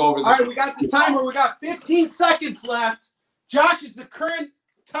got to go over this. All right, we got the timer. We got 15 seconds left. Josh is the current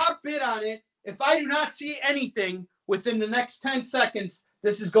top bid on it. If I do not see anything within the next 10 seconds,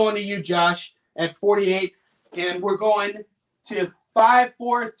 this is going to you, Josh, at 48. And we're going to 5,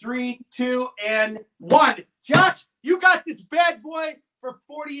 4, 3, 2, and 1. Josh, you got this bad boy for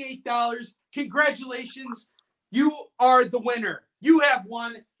 $48. Congratulations. You are the winner. You have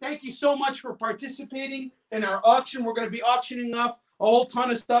won. Thank you so much for participating in our auction. We're going to be auctioning off a whole ton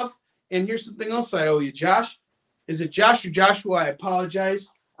of stuff. And here's something else I owe you, Josh. Is it Josh or Joshua? I apologize.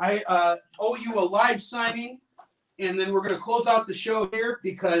 I owe you a live signing. And then we're going to close out the show here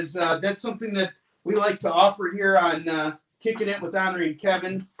because that's something that we like to offer here on Kicking It with Onrie and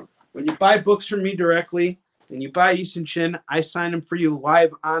Kevin. When you buy books from me directly and you buy Easton Shin, I sign them for you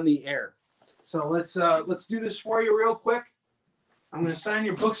live on the air. So let's do this for you real quick. I'm going to sign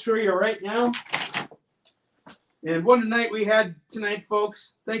your books for you right now. And what a night we had tonight,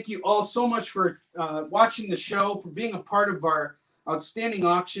 folks. Thank you all so much for watching the show, for being a part of our outstanding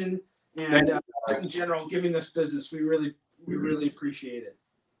auction, and in general, giving us business. We really appreciate it.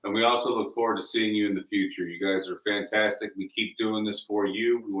 And we also look forward to seeing you in the future. You guys are fantastic. We keep doing this for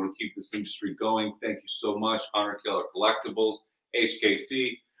you. We want to keep this industry going. Thank you so much. Hunter Killer Collectibles,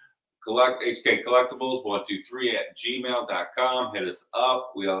 HKC. HK Collectibles 123@gmail.com. Hit us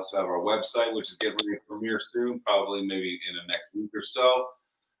up. We also have our website, which is getting ready to premiere soon, probably maybe in the next week or so.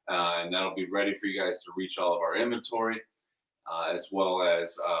 And that'll be ready for you guys to reach all of our inventory. As well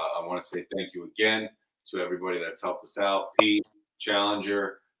as I want to say thank you again to everybody that's helped us out. Pete,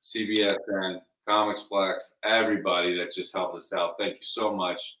 Challenger, CBSN, Comixplex, everybody that just helped us out. Thank you so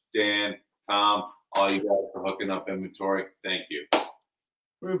much. Dan, Tom, all you guys for hooking up inventory. Thank you.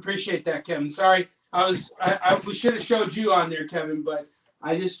 We appreciate that, Kevin. Sorry, we should have showed you on there, Kevin, but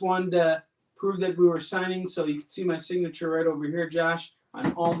I just wanted to prove that we were signing, so you can see my signature right over here, Josh,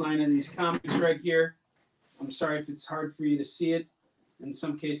 on all 9 of these comics right here. I'm sorry if it's hard for you to see it. In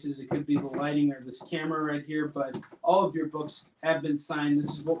some cases, it could be the lighting or this camera right here, but all of your books have been signed.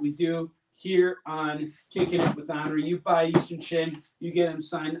 This is what we do here on Kicking It with Onrie. You buy Easton Shin, you get them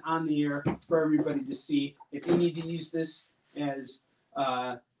signed on the air for everybody to see. If you need to use this as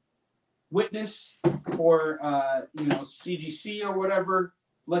witness for CGC or whatever,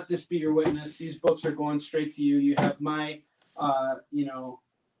 let this be your witness. These books are going straight to you. You have my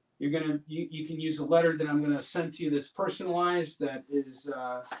you can use a letter that I'm gonna send to you that's personalized, that is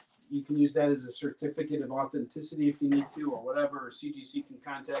you can use that as a certificate of authenticity if you need to, or whatever, or CGC can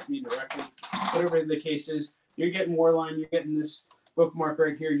contact me directly, whatever the case is. You're getting Warline, you're getting this bookmark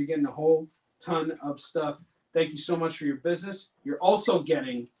right here, you're getting a whole ton of stuff. Thank you so much for your business. You're also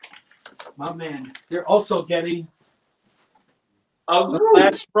getting, my man, you're also getting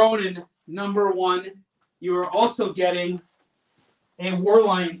LAST RONIN #1. You are also getting a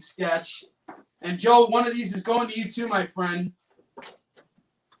Warline sketch. And Joe, one of these is going to you too, my friend.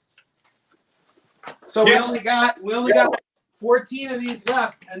 So we only got 14 of these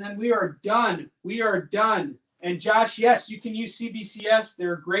left, and then we are done. We are done. And Josh, yes, you can use CBCS.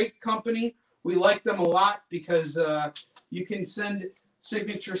 They're a great company. We like them a lot because you can send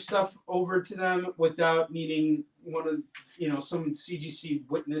signature stuff over to them without needing some CGC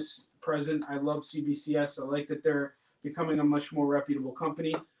witness present. I love CBCS. I like that they're becoming a much more reputable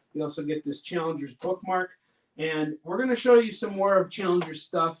company. We also get this Challenger's bookmark, and we're going to show you some more of Challenger's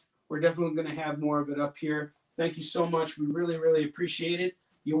stuff. We're definitely going to have more of it up here. Thank you so much. We really, really appreciate it.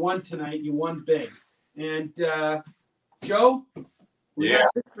 You won tonight. You won big. And Joe, we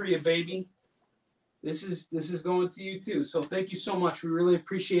got this for you, baby. This is going to you too. So thank you so much. We really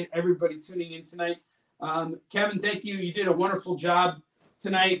appreciate everybody tuning in tonight. Kevin, thank you. You did a wonderful job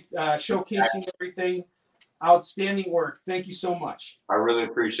tonight, showcasing everything. Outstanding work. Thank you so much. I really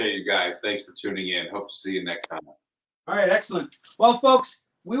appreciate you guys. Thanks for tuning in. Hope to see you next time. All right, excellent. Well, folks,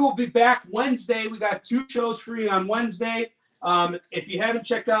 we will be back Wednesday. We got 2 shows for you on Wednesday. If you haven't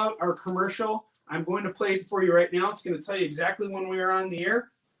checked out our commercial, I'm going to play it for you right now. It's going to tell you exactly when we are on the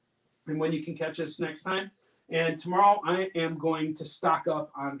air and when you can catch us next time. And tomorrow I am going to stock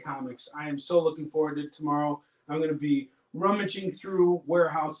up on comics. I am so looking forward to tomorrow. I'm going to be rummaging through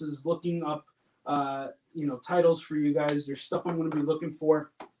warehouses, looking up titles for you guys. There's stuff I'm going to be looking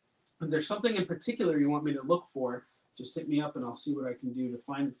for. If there's something in particular you want me to look for, just hit me up and I'll see what I can do to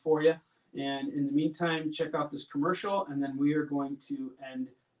find it for you. And in the meantime, check out this commercial, and then we are going to end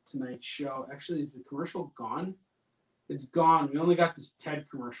tonight's show. Actually, is the commercial gone? It's gone. We only got this TED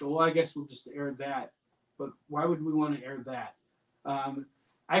commercial. Well, I guess we'll just air that. But why would we want to air that?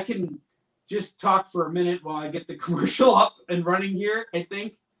 I can just talk for a minute while I get the commercial up and running here, I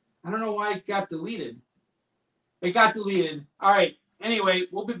think. I don't know why it got deleted. It got deleted. All right. Anyway,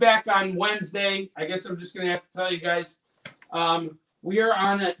 we'll be back on Wednesday. I guess I'm just going to have to tell you guys. We are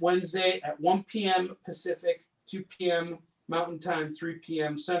on at Wednesday at 1 p.m. Pacific, 2 p.m. Mountain Time, 3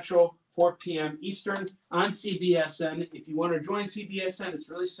 p.m. Central, 4 p.m. Eastern on CBSN. If you want to join CBSN, it's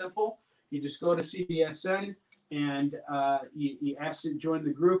really simple. You just go to CBSN and you ask to join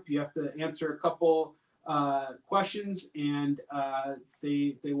the group. You have to answer a couple questions, and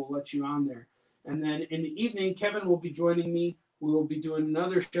they will let you on there. And then in the evening, Kevin will be joining me. We will be doing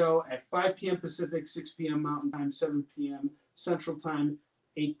another show at 5 p.m. Pacific, 6 p.m. Mountain Time, 7 p.m. Central Time,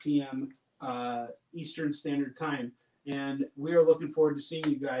 8 p.m. Eastern Standard Time. And we are looking forward to seeing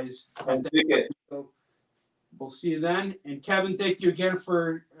you guys. So we'll see you then. And Kevin, thank you again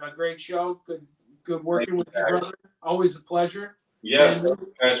for a great show. Good working with you, brother. Always a pleasure. Yes,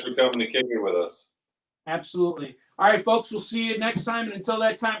 thanks for coming to kick it with us. Absolutely. All right, folks, we'll see you next time. And until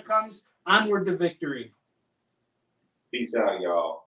that time comes, onward to victory. Peace out, y'all.